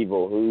more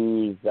evil,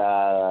 who's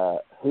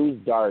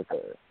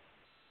darker.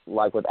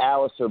 Like with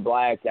Aleister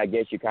Black, I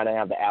guess you kind of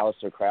have the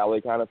Aleister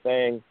Crowley kind of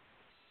thing,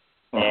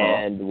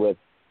 and with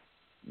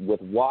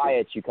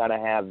Wyatt, you kind of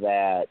have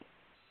that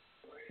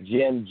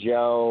Jim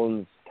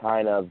Jones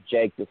kind of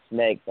Jake the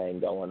Snake thing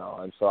going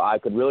on. So I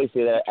could really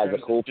see that as a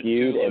cool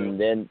feud, and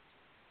then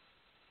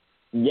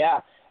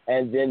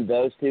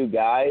those two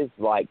guys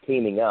like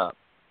teaming up.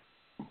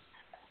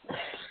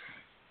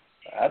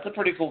 That's a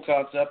pretty cool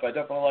concept. I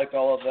definitely liked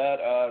all of that.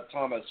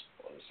 Thomas,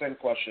 same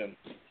question.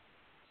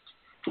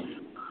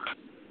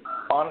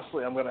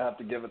 Honestly, I'm going to have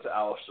to give it to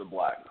Aleister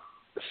Black,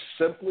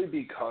 simply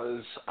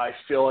because I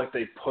feel like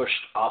they pushed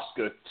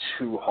Asuka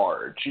too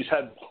hard. She's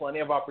had plenty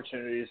of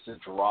opportunities to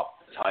drop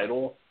the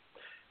title,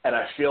 and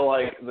I feel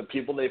like the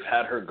people they've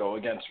had her go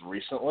against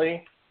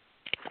recently,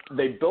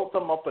 they built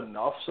them up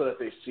enough so that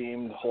they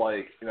seemed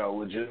like,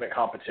 legitimate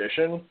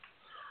competition,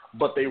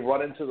 but they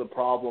run into the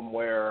problem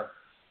where,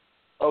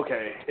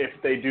 okay, if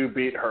they do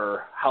beat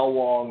her, how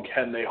long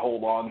can they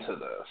hold on to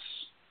this?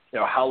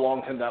 How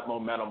long can that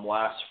momentum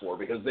last for?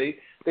 Because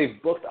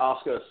they've booked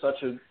Asuka as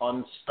such an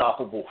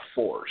unstoppable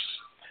force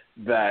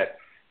that,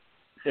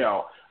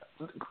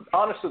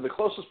 honestly, the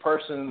closest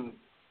person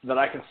that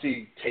I can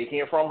see taking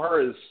it from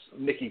her is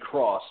Nikki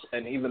Cross,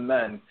 and even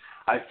then,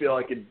 I feel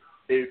like it'd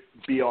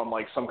be on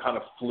like some kind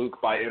of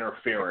fluke by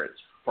interference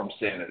from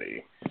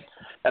Sanity.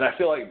 And I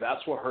feel like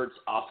that's what hurts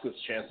Asuka's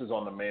chances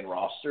on the main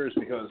roster, is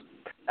because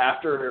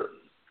after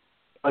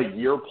a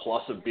year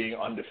plus of being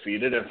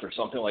undefeated, and for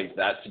something like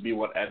that to be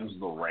what ends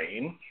the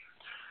reign,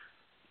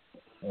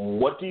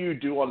 what do you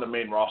do on the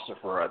main roster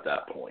for her at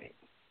that point?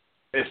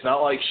 It's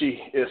not like you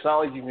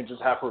can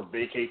just have her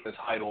vacate the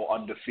title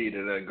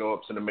undefeated and go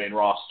up to the main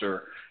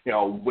roster,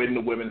 win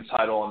the women's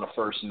title on the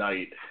first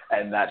night,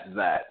 and that's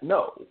that.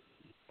 No.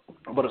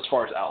 But as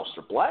far as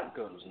Aleister Black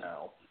goes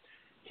now,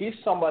 he's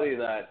somebody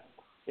that,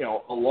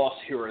 a loss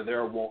here or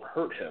there won't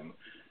hurt him,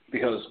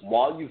 because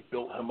while you've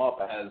built him up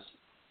as,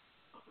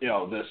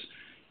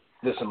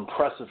 this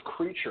impressive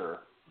creature,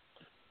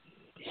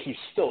 he's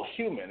still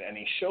human, and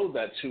he showed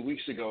that 2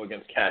 weeks ago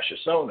against Cassius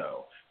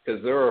Ohno,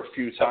 because there were a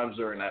few times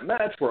during that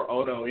match where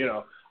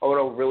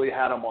Ohno really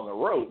had him on the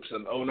ropes,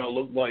 and Ohno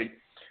looked like,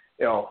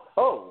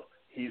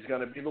 he's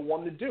going to be the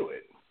one to do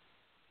it.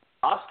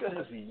 Asuka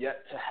has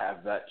yet to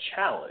have that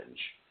challenge.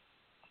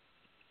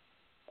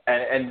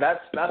 And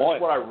that's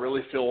what I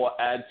really feel will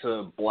add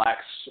to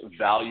Black's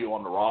value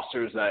on the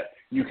roster, is that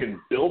you can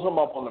build him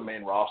up on the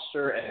main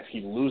roster, and if he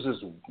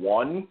loses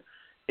one,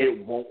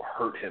 it won't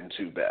hurt him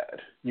too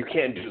bad. You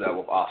can't do that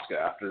with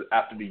Asuka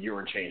after the year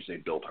and change they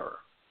built her.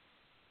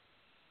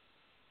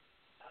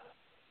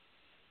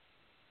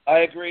 I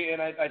agree,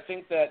 and I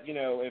think that,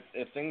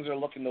 if things are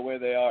looking the way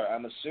they are,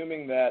 I'm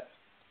assuming that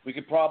we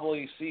could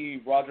probably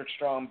see Roderick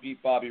Strong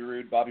beat Bobby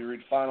Roode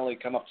finally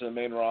come up to the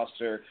main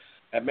roster,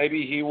 and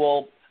maybe he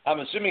will. I'm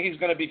assuming he's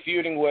going to be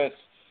feuding with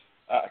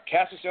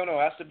Cassius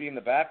Ohno. Has to be in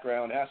the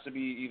background, has to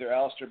be either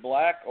Aleister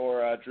Black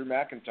or Drew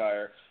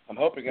McIntyre. I'm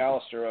hoping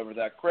Aleister over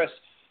that. Chris,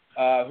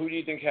 who do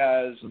you think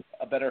has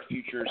a better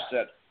future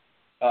set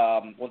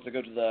once they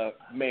go to the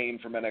main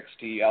from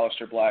NXT,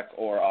 Aleister Black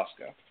or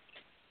Asuka?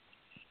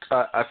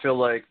 I feel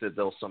like that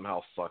they'll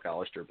somehow fuck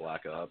Aleister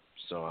Black up,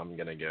 so I'm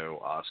going to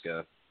go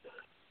Asuka.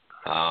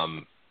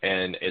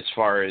 And as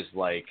far as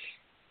like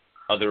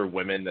other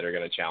women that are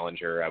going to challenge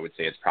her, I would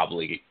say it's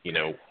probably,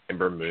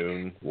 Ember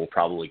Moon will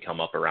probably come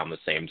up around the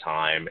same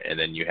time. And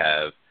then you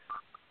have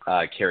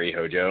Karia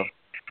Hojo,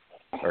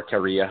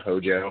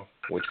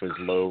 which was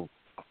Lo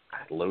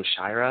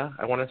Shira,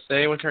 I want to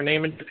say was her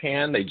name in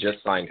Japan. They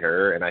just signed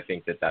her, and I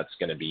think that that's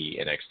going to be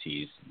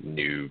NXT's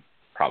new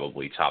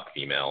probably top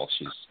female.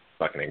 She's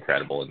fucking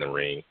incredible in the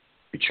ring.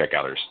 You check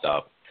out her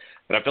stuff.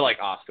 But I feel like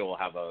Asuka will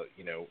have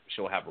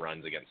she'll have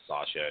runs against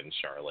Sasha and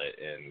Charlotte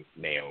and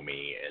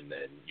Naomi, and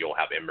then you'll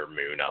have Ember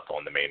Moon up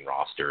on the main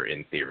roster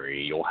in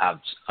theory. You'll have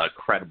a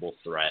credible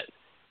threat,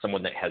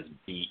 someone that has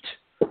beat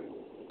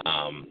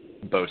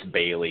both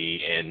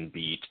Bayley and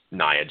beat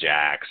Nia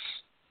Jax.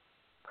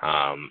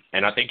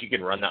 And I think you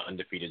can run that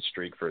undefeated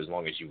streak for as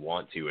long as you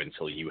want to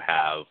until you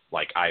have,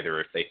 like,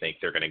 either if they think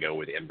they're going to go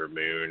with Ember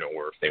Moon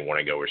or if they want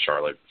to go with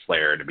Charlotte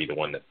Flair to be the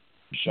one that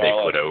they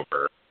put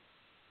over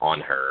on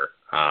her.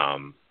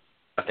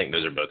 I think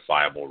those are both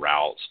viable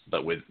routes.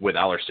 But with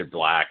Aleister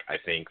Black, I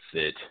think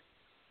that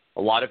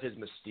a lot of his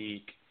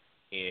mystique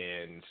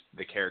and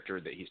the character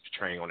that he's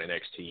portraying on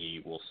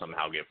NXT will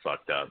somehow get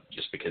fucked up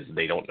just because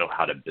they don't know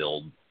how to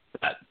build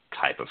that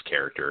type of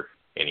character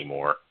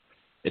anymore.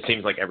 It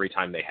seems like every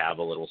time they have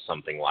a little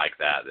something like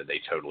that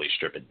they totally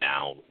strip it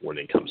down when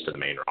it comes to the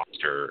main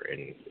roster,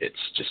 and it's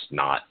just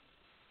not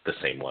the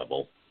same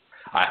level.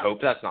 I hope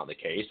that's not the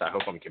case. I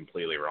hope I'm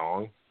completely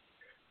wrong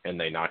and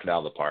they knock it out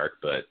of the park,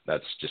 but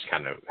that's just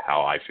kind of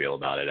how I feel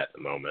about it at the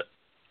moment.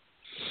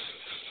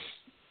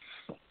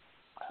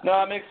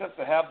 No, it makes sense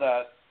to have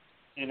that,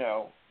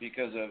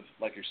 because of,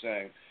 like you're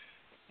saying,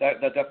 that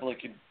definitely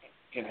could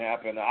can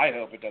happen. I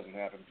hope it doesn't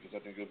happen because I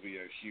think it would be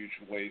a huge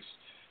waste.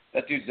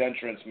 That dude's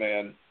entrance,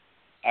 man.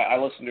 I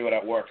listened to it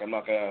at work. I'm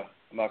not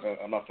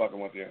fucking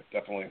with you.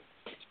 Definitely,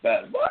 it's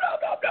bad. I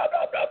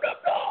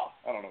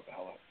don't know what the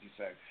hell he's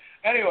saying.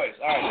 Anyways,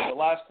 all right. So the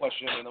last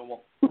question, and then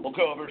we'll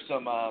go over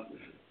some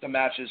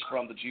matches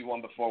from the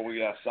G1 before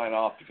we sign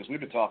off because we've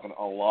been talking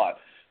a lot.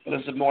 But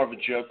this is more of a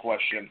joke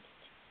question.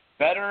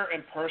 Better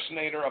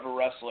impersonator of a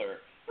wrestler,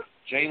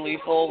 Jay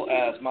Lethal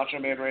as Macho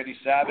Man Randy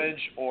Savage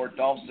or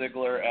Dolph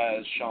Ziggler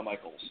as Shawn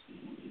Michaels?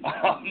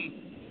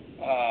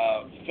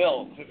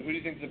 Phil, who do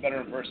you think is a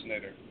better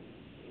impersonator?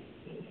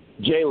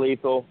 Jay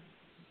Lethal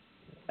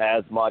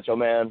as Macho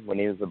Man when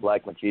he was the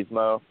Black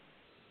Machismo.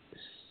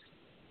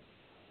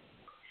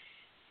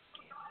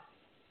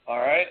 All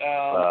right,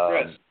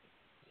 Chris.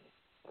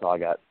 That's all I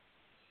got.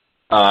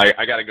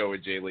 I got to go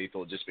with Jay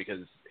Lethal just because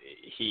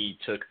he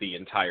took the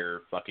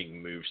entire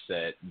fucking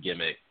moveset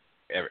gimmick,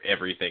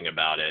 everything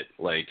about it.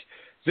 Like,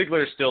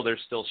 there's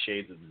still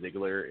shades of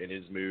Ziggler in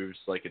his moves.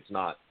 Like, it's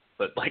not,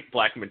 but like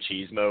Black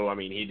Machismo, I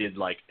mean, he did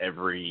like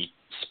every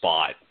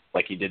spot.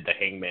 Like, he did the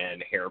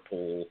hangman hair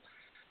pull.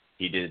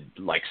 He did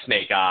like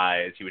snake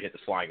eyes. He would hit the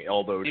flying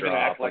elbow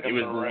drop. Like it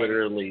was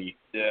literally,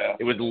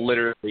 it was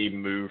literally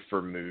move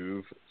for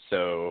move.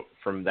 So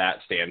from that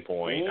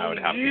standpoint, I would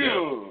have to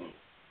go.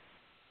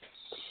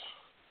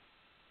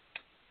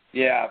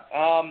 Yeah.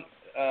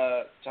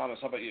 Thomas,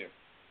 how about you?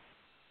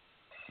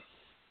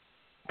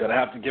 Gonna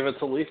have to give it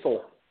to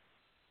Lethal.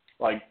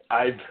 Like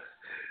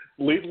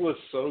Lethal is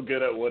so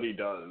good at what he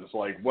does.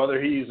 Like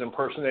whether he's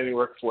impersonating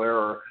Ric Flair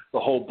or the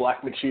whole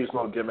Black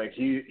Machismo gimmick,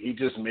 he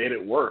just made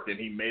it work and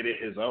he made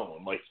it his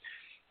own.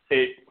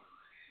 It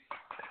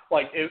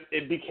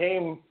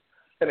became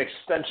an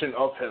extension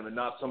of him and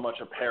not so much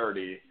a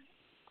parody.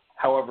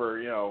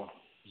 However,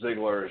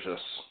 Ziggler is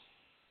just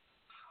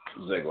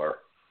Ziggler.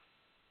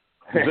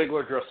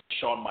 Ziggler dressed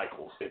Shawn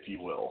Michaels, if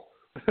you will.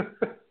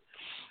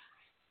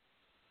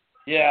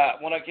 Yeah,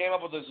 when I came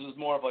up with this, it was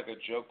more of like a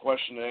joke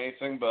question than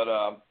anything, but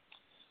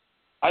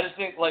I just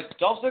think like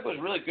Dolph Ziggler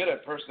is really good at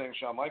impersonating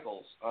Shawn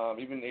Michaels.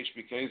 Even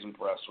HBK is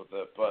impressed with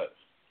it, but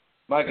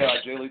my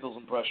God, Jay Lethal's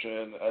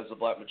impression as the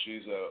Black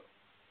Machismo,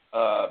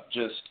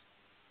 just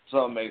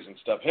some amazing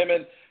stuff. Him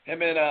and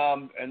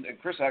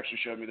Chris actually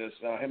showed me this.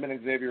 Him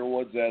and Xavier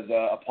Woods as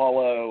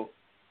Apollo.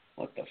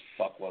 What the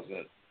fuck was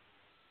it?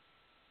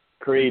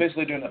 Creed.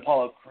 Basically doing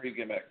Apollo Creed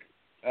gimmick.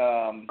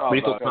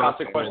 Lethal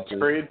Consequences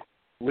Creed.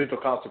 Lethal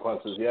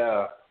Consequences,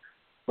 yeah.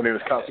 When he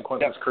was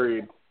Consequences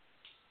Creed.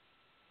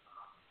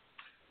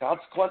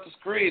 Consequences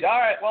Creed. All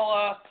right,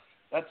 well,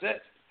 that's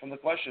it from the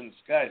questions,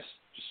 guys.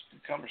 Just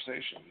good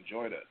conversation.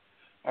 Enjoyed it.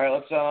 All right,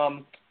 let's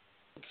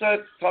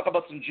talk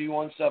about some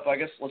G1 stuff. I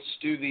guess let's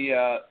do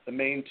the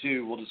main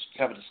two. We'll just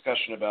have a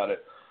discussion about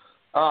it.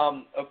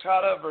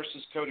 Okada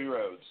versus Cody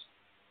Rhodes.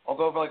 I'll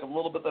go over like a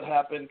little bit that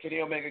happened. Kenny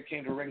Omega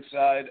came to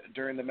ringside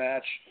during the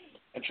match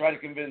and tried to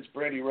convince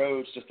Brandy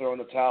Rhodes to throw in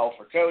the towel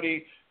for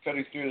Cody.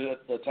 Cody threw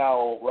the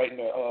towel right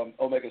into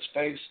Omega's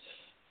face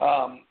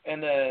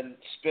and then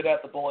spit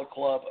at the Bullet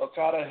Club.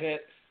 Okada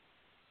hit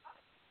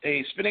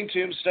a spinning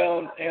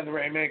tombstone and the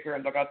Rainmaker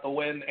and got the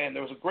win. And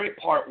there was a great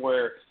part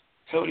where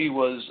Cody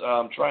was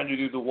trying to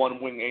do the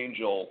one-wing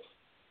angel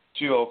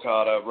to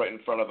Okada right in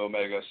front of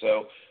Omega.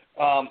 So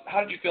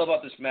how did you feel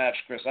about this match,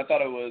 Chris? I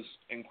thought it was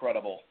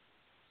incredible.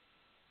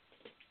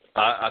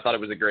 I thought it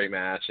was a great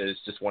match. It's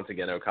just, once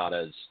again,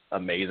 Okada's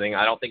amazing.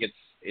 I don't think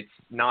it's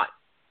not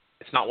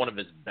one of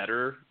his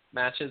better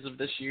matches of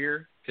this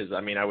year because,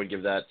 I mean, I would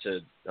give that to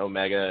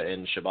Omega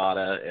and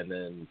Shibata and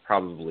then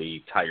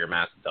probably Tiger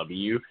Mask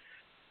W.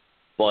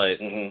 But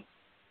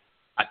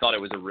I thought it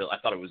was a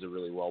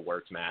really well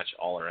worked match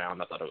all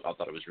around. I thought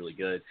it was really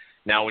good.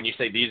 Now, when you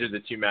say these are the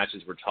two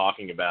matches we're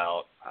talking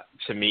about,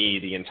 to me,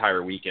 the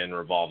entire weekend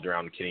revolved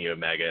around Kenny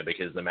Omega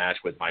because the match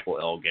with Michael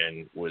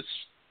Elgin was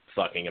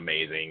fucking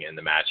amazing, and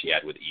the match he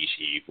had with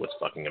Ishii was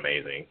fucking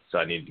amazing. So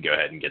I needed to go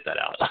ahead and get that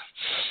out.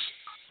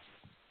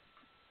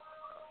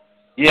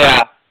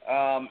 Yeah,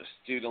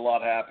 dude, a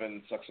lot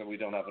happened. Sucks that we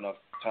don't have enough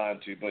time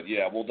to, but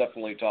yeah, we'll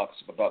definitely talk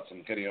about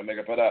some Kenny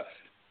Omega. But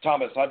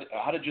Thomas,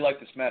 how did you like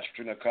this match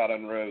between Okada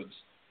and Rhodes?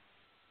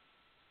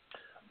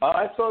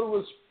 I thought it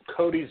was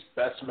Cody's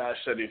best match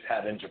that he's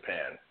had in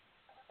Japan,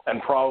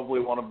 and probably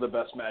one of the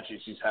best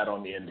matches he's had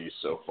on the Indies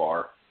so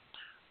far.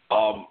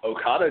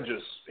 Okada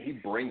he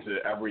brings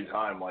it every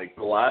time. Like,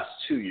 the last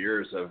 2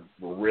 years have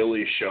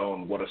really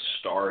shown what a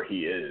star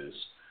he is.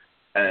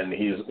 And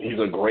he's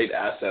a great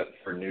asset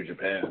for New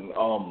Japan.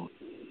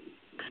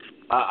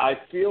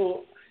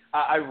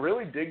 I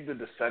really dig the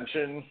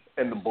dissension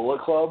in the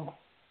Bullet Club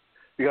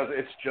because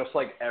it's just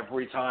like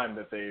every time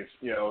that they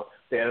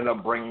ended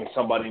up bringing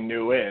somebody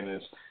new in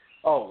is,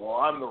 oh, well,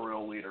 I'm the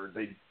real leader.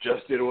 They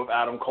just did it with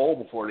Adam Cole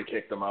before they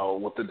kicked him out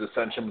with the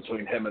dissension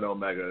between him and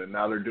Omega, and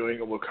now they're doing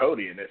it with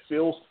Cody, and it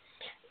feels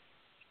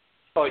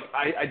like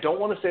I don't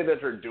want to say that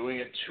they're doing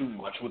it too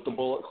much with the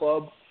Bullet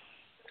Club,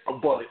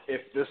 but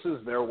if this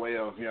is their way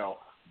of,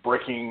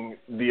 breaking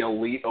the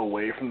elite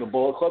away from the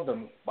Bullet Club,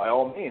 then by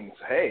all means,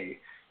 hey,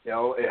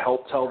 it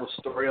helped tell the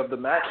story of the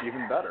match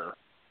even better.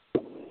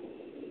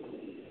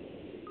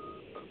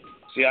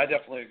 See, I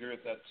definitely agree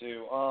with that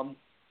too.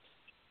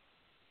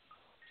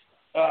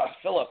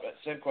 Philip,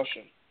 same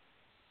question.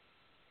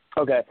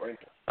 Okay.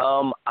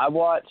 I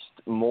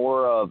watched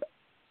more of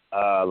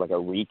like a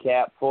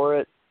recap for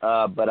it,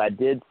 but I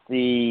did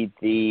see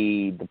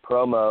the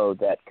promo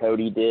that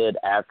Cody did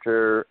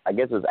after, I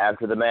guess it was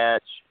after the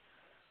match,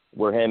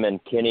 where him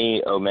and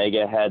Kenny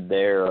Omega had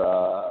their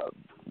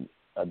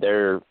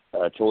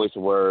choice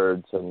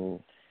words, and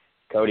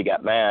Cody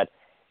got mad.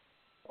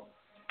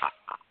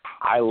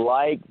 I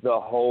like the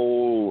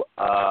whole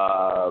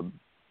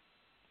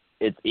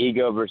it's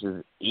ego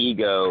versus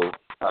ego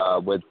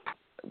with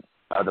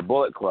the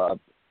Bullet Club.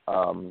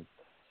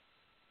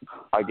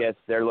 I guess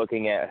they're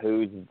looking at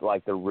who's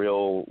like the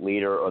real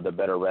leader or the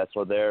better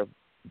wrestler there,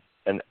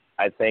 and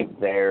I think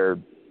that's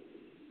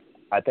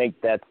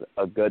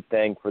a good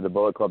thing for the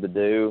Bullet Club to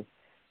do.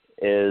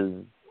 Is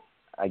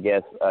I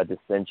guess a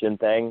dissension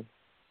thing.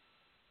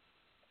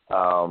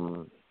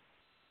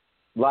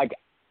 Like,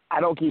 I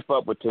don't keep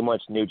up with too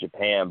much New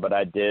Japan, but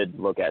I did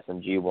look at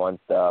some G1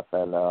 stuff,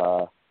 and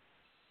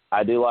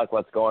I do like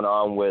what's going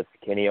on with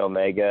Kenny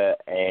Omega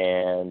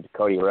and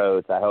Cody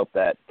Rhodes. I hope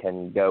that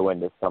can go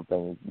into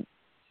something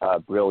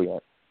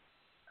brilliant.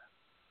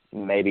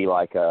 Maybe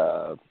like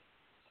a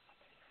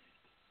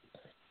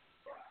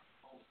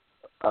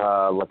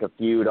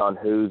feud on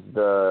who's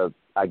the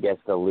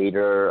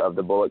leader of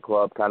the Bullet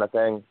Club kind of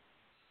thing.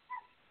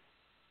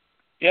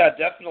 Yeah,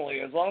 definitely.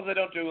 As long as they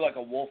don't do like a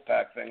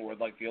Wolfpack thing where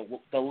like the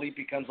elite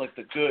becomes like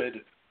the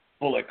good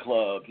Bullet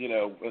Club, you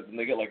know, and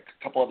they get like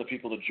a couple other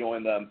people to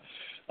join them.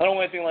 I don't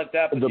want anything like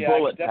that. But the yeah,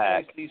 Bullet I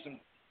Pack. definitely see some.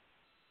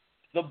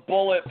 The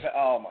Bullet.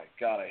 Oh my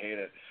God, I hate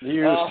it.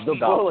 The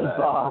Bullet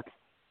Box.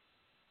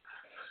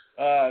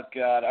 Oh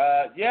God.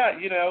 Yeah,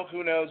 you know,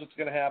 who knows what's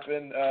going to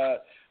happen.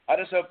 I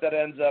just hope that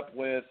ends up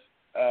with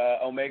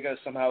Omega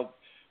somehow,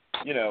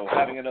 you know,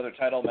 having another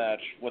title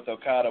match with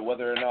Okada,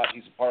 whether or not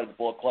he's a part of the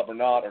Bullet Club or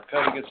not, or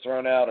Cody gets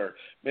thrown out, or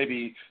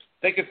maybe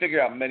they can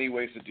figure out many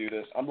ways to do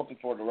this. I'm looking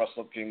forward to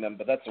Wrestle Kingdom,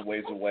 but that's a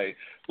ways away.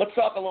 Let's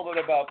talk a little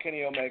bit about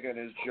Kenny Omega and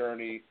his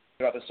journey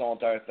throughout this whole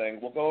entire thing.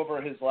 We'll go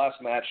over his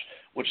last match,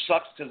 which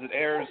sucks because it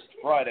airs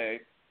Friday,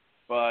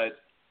 but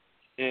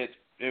it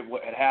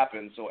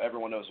happened, so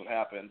everyone knows what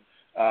happened.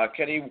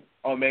 Kenny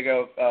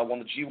Omega won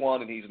the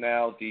G1, and he's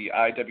now the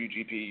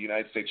IWGP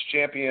United States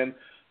Champion.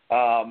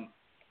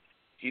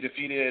 He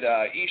defeated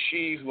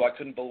Ishii, who I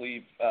couldn't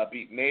believe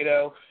beat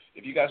Naito.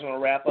 If you guys want to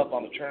wrap up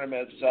on the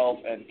tournament itself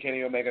and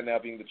Kenny Omega now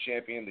being the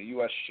champion, the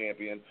U.S.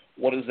 champion,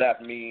 what does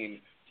that mean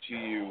to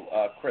you?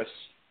 Chris,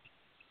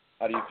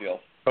 how do you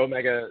feel?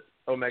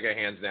 Omega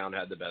hands down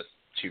had the best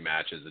two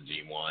matches of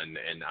G1,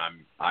 and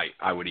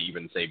I would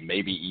even say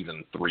maybe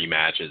even three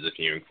matches if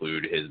you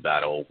include his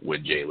battle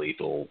with Jay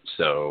Lethal.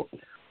 So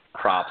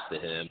props to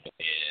him,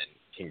 and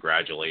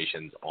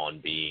congratulations on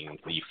being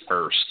the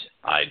first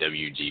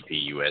IWGP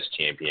US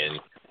champion.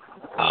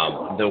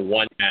 The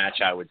one match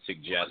I would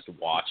suggest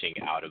watching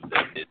out of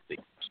them is the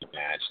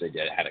match. They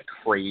had a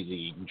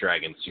crazy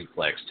Dragon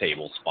Suplex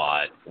table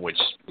spot, which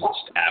was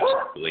just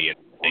absolutely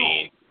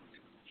insane.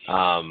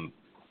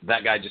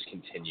 That guy just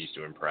continues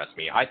to impress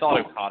me. I thought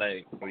Okada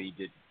and Cody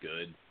did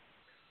good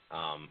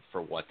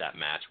for what that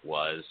match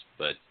was,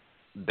 but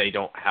they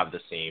don't have the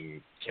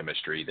same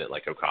chemistry that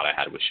like Okada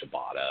had with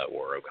Shibata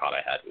or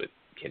Okada had with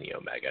Kenny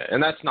Omega.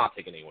 And that's not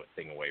taking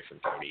anything away from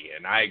Cody.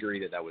 And I agree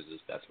that was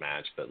his best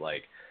match, but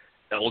like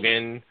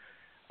Elgin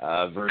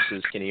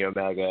versus Kenny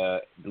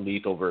Omega,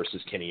 Lethal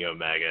versus Kenny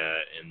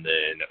Omega, and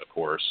then of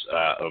course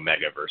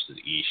Omega versus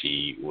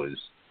Ishii was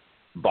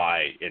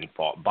by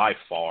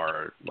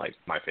far like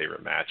my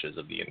favorite matches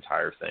of the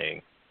entire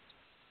thing.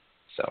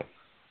 So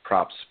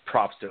props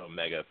to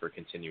Omega for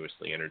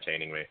continuously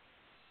entertaining me.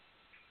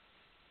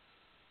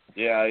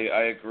 Yeah,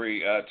 I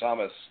agree.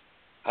 Thomas,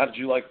 how did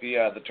you like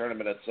the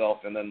tournament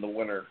itself and then the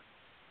winner?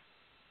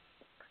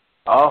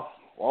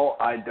 Well,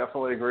 I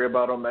definitely agree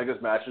about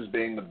Omega's matches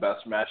being the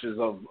best matches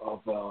of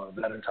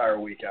that entire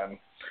weekend.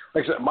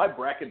 Like I said, my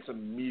brackets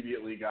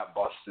immediately got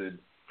busted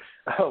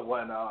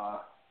when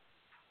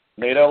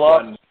Naito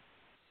lost?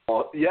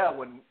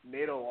 When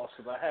Naito lost,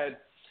 because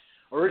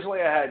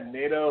originally I had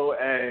Naito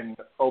and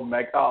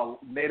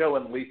Naito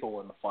and Lethal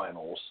in the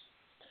finals,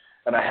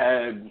 and I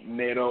had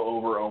Naito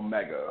over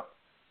Omega.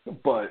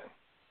 But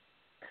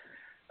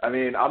I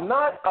mean, I'm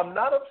not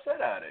upset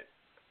at it.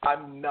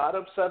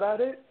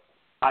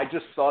 I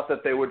just thought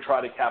that they would try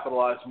to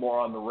capitalize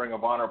more on the Ring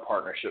of Honor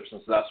partnership,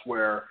 since that's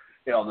where,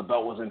 you know, the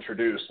belt was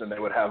introduced, and they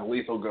would have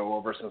Lethal go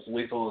over, since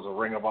Lethal is a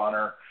Ring of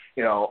Honor,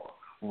 you know,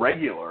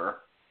 regular,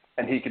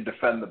 and he could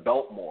defend the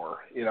belt more,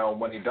 you know,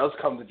 when he does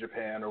come to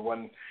Japan, or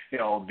when, you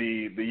know,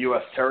 the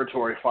U.S.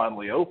 territory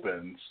finally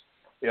opens,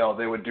 you know,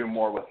 they would do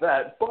more with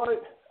that.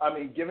 But I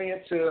mean, giving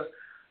it to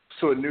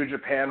a New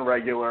Japan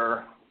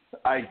regular,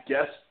 I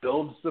guess,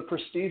 builds the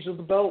prestige of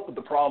the belt. But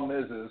the problem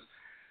is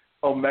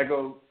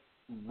Omega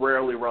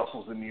rarely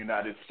wrestles in the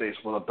United States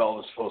where the belt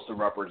is supposed to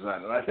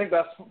represent, and I think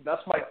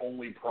that's my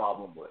only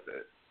problem with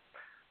it.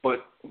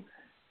 But,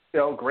 you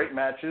know, great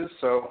matches,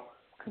 so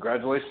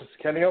congratulations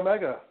to Kenny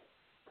Omega.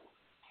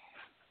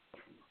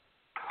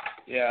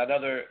 Yeah,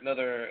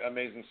 another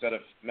amazing set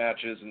of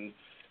matches, and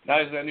now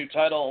he's got a new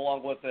title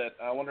along with it.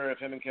 I wonder if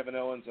him and Kevin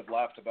Owens have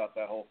laughed about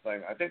that whole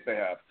thing. I think they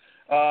have.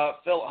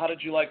 Phil, how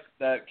did you like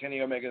that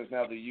Kenny Omega is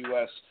now the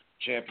U.S.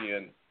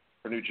 champion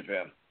for New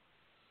Japan?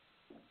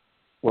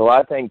 Well,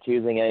 I think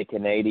choosing a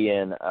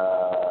Canadian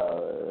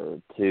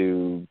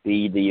to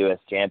be the U.S.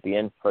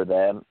 champion for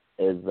them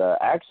is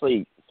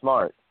actually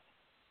smart.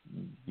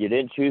 You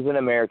didn't choose an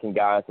American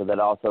guy, so that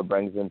also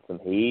brings in some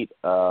heat.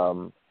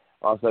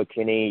 Also,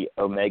 Kenny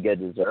Omega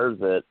deserves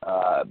it.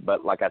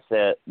 But like I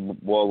said,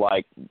 well,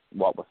 like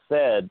what was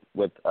said,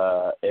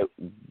 it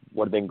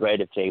would have been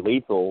great if Jay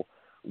Lethal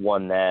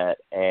won that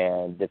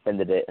and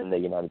defended it in the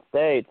United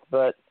States.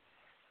 But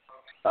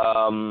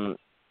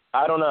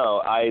I don't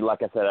know.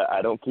 Like I said,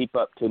 I don't keep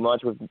up too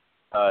much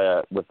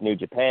with New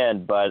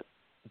Japan, but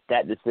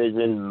that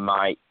decision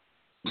might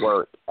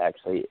work.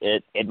 Actually,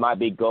 it might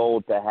be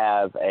gold to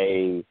have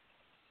a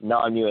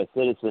non-U.S.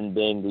 citizen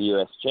being the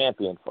U.S.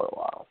 champion for a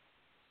while.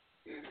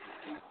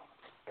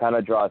 Kind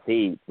of draws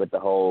heat with the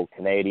whole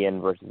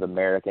Canadian versus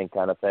American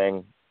kind of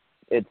thing.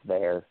 It's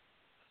there.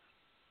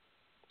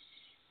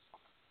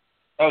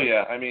 Oh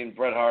yeah, I mean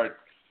Bret Hart.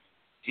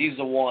 He's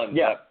the one,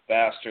 that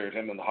bastard.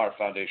 Him and the Hart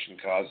Foundation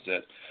caused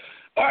it.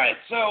 All right,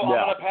 so I'm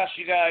going to pass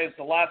you guys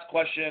the last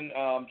question.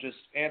 Just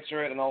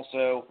answer it and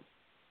also,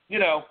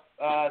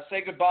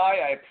 say goodbye.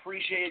 I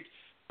appreciate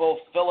both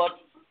Philip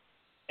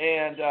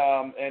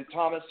and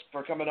Thomas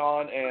for coming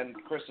on, and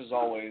Chris as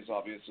always,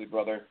 obviously,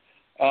 brother.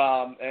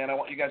 And I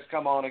want you guys to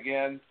come on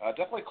again.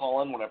 Definitely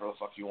call in whenever the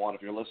fuck you want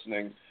if you're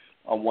listening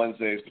on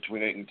Wednesdays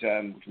between 8 and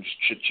 10. We can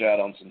just chit-chat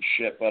on some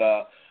shit.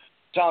 But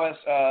Thomas,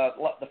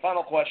 the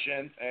final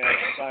question, and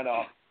sign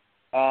off.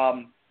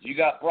 You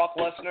got Brock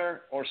Lesnar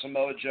or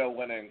Samoa Joe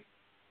winning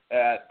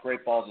at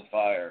Great Balls of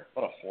Fire?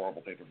 What a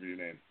horrible pay-per-view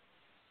name.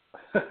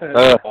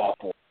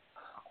 Awful.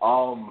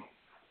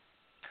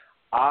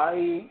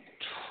 I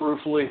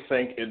truthfully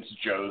think it's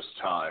Joe's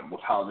time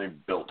with how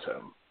they've built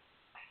him.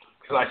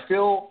 Because I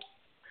feel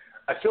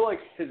like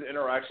his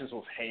interactions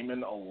with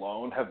Heyman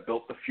alone have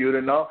built the feud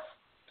enough.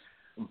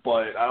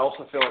 But I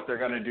also feel like they're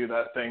going to do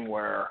that thing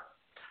where,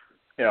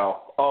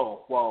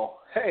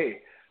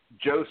 hey,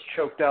 Joe's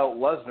choked out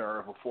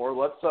Lesnar before.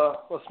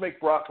 Let's make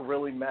Brock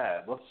really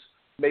mad. Let's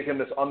make him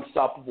this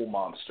unstoppable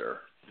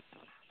monster.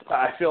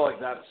 I feel like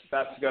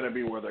that's going to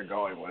be where they're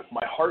going with.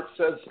 My heart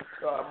says,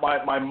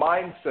 my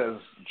mind says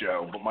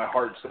Joe, but my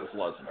heart says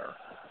Lesnar.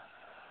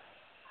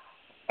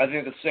 I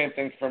think the same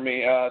thing for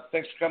me.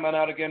 Thanks for coming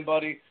out again,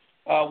 buddy.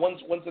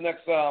 When's the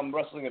next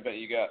wrestling event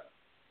you got?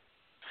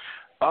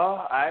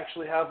 I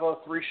actually have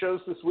 3 shows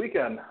this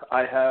weekend.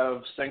 I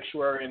have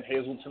Sanctuary in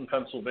Hazleton,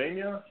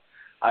 Pennsylvania.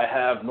 I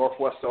have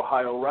Northwest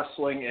Ohio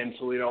Wrestling in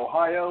Toledo,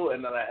 Ohio,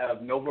 and then I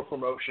have Nova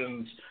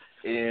Promotions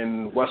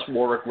in West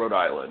Warwick, Rhode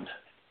Island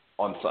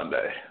on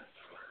Sunday.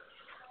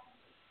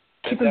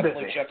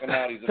 Definitely check him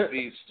out. He's a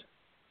beast.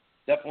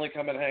 Definitely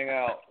come and hang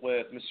out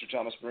with Mr.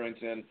 Thomas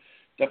Brewington.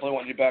 Definitely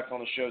want you back on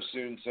the show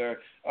soon, sir.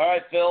 All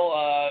right, Phil,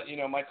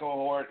 my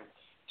cohort,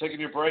 taking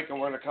your break, and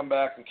we're going to come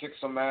back and kick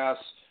some ass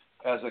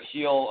as a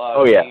heel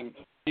team.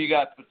 You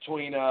got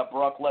between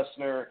Brock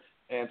Lesnar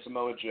and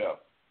Samoa Joe.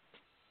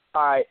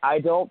 I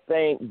don't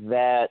think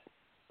that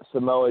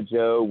Samoa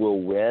Joe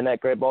will win at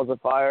Great Balls of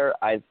Fire.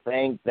 I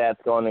think that's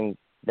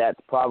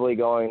probably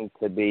going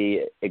to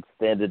be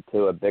extended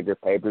to a bigger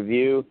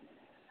pay-per-view.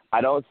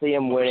 I don't see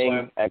him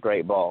winning at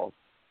Great Balls.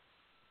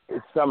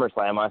 It's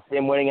SummerSlam. I see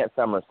him winning at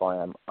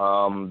SummerSlam.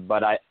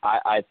 But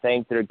I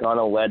think they're going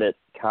to let it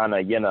kind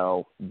of,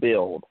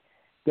 build.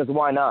 Because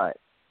why not?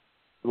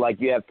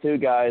 Like, you have 2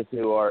 guys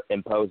who are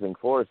imposing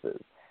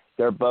forces.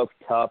 They're both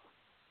tough,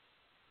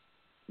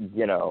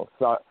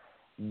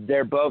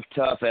 they're both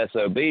tough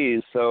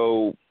SOBs,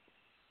 so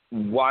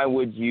why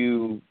would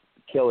you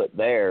kill it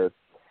there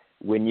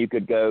when you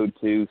could go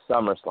to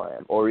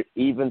SummerSlam or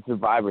even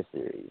Survivor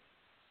Series?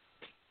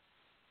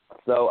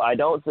 So I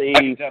don't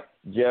see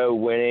Joe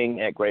winning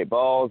at Great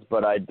Balls,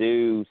 but I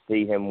do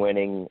see him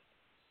winning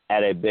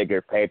at a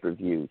bigger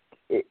pay-per-view.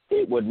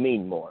 It would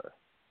mean more.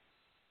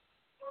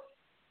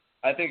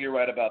 I think you're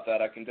right about that.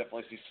 I can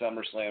definitely see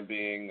SummerSlam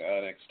being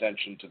an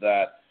extension to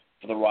that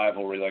for the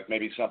rivalry. Like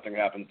maybe something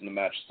happens in the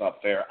match that's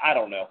not fair. I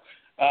don't know.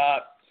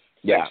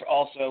 Thanks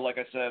also, like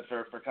I said,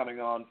 for coming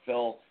on,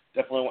 Phil.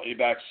 Definitely want you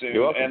back soon.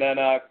 You're welcome. And then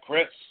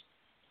Chris,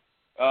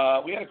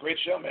 we had a great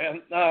show,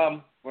 man.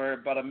 We're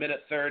about a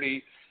minute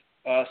 30.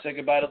 Say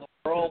goodbye to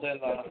the world and,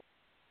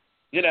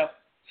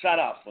 sign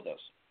off with us.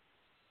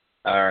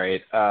 All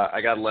right. I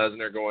got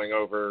Lesnar going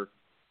over.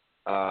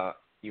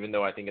 Even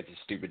though I think it's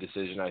a stupid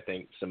decision, I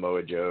think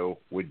Samoa Joe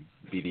would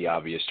be the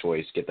obvious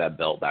choice, get that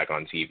belt back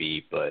on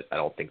TV, but I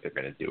don't think they're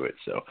going to do it.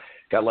 So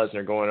got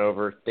Lesnar going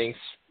over. Thanks,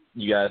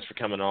 you guys, for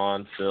coming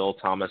on. Phil,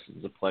 Thomas, it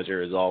was a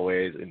pleasure as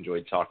always.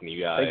 Enjoyed talking to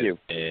you guys. Thank you.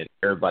 And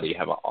everybody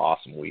have an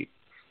awesome week.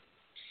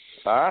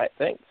 All right,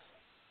 thanks.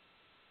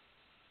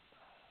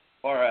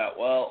 All right,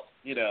 well,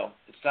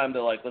 it's time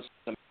to, listen to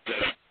some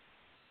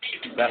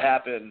that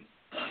happened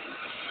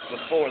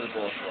before the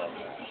Bullet Club.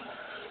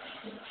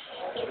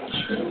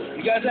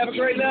 You guys have a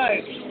great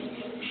night.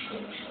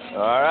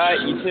 All right,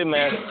 you too,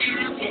 man.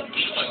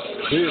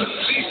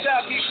 Peace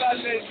out, Geeks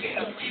Vibe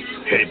Nation.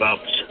 Hey,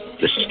 Bubs,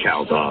 this is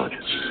Cal Dodd.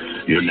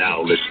 You're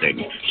now listening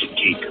to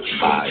Geek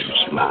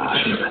Vibes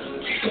Live.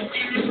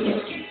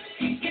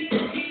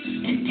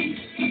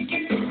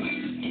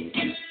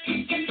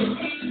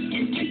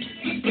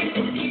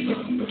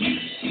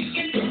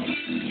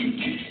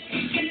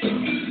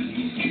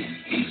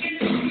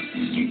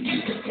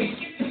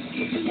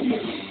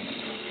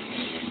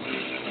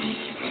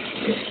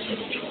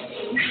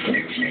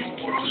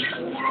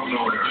 World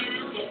order.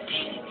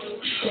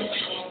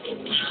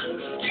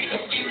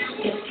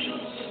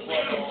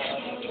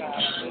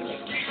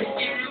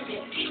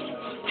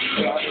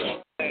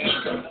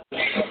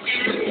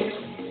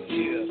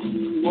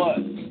 What?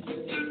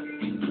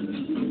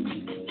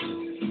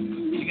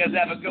 You guys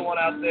have a good one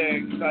out there,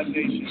 Geeks Vibe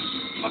Nation.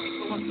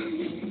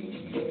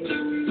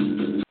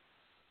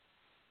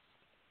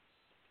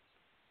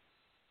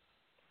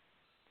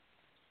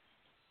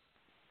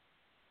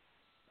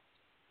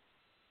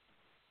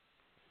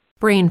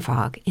 Brain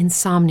fog,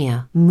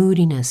 insomnia,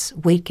 moodiness,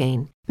 weight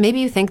gain.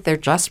 Maybe you think they're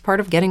just part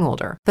of getting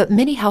older, but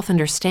MIDI Health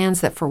understands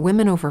that for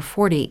women over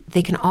 40,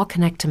 they can all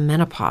connect to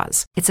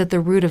menopause. It's at the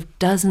root of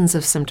dozens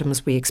of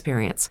symptoms we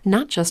experience,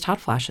 not just hot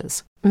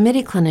flashes.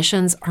 MIDI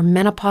clinicians are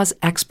menopause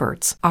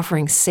experts,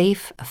 offering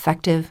safe,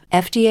 effective,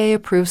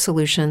 FDA-approved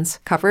solutions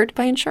covered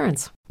by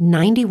insurance.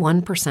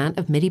 91%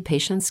 of MIDI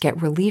patients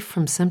get relief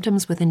from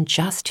symptoms within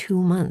just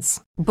 2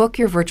 months. Book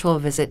your virtual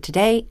visit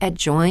today at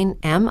joinmidi.com.